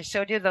is. I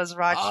showed you those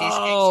raw cheesecakes.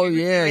 Oh,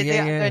 yeah, the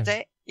yeah, other yeah.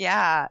 day.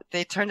 Yeah,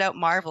 they turned out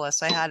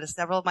marvelous. I had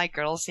several of my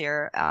girls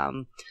here,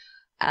 and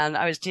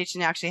I was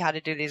teaching actually how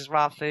to do these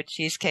raw food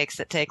cheesecakes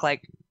that take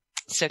like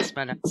 6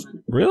 minutes.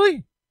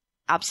 Really?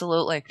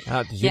 Absolutely.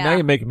 Now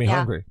you're making me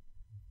hungry.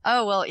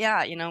 Oh, well,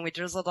 yeah, we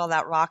drizzled all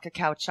that raw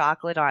cacao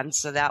chocolate on,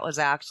 so that was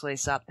actually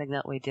something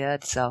that we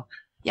did. So,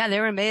 yeah, they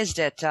were amazed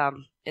at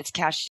its cashew